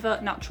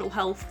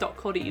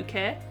vivanaturalhealth.co.uk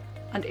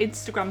and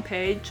Instagram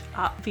page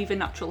at Viva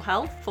Natural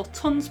Health for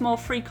tons more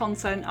free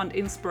content and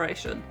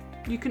inspiration.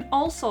 You can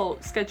also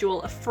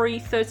schedule a free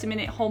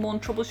 30-minute hormone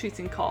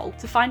troubleshooting call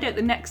to find out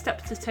the next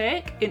steps to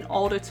take in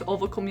order to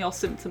overcome your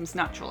symptoms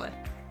naturally.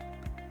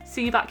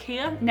 See you back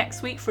here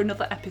next week for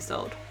another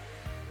episode.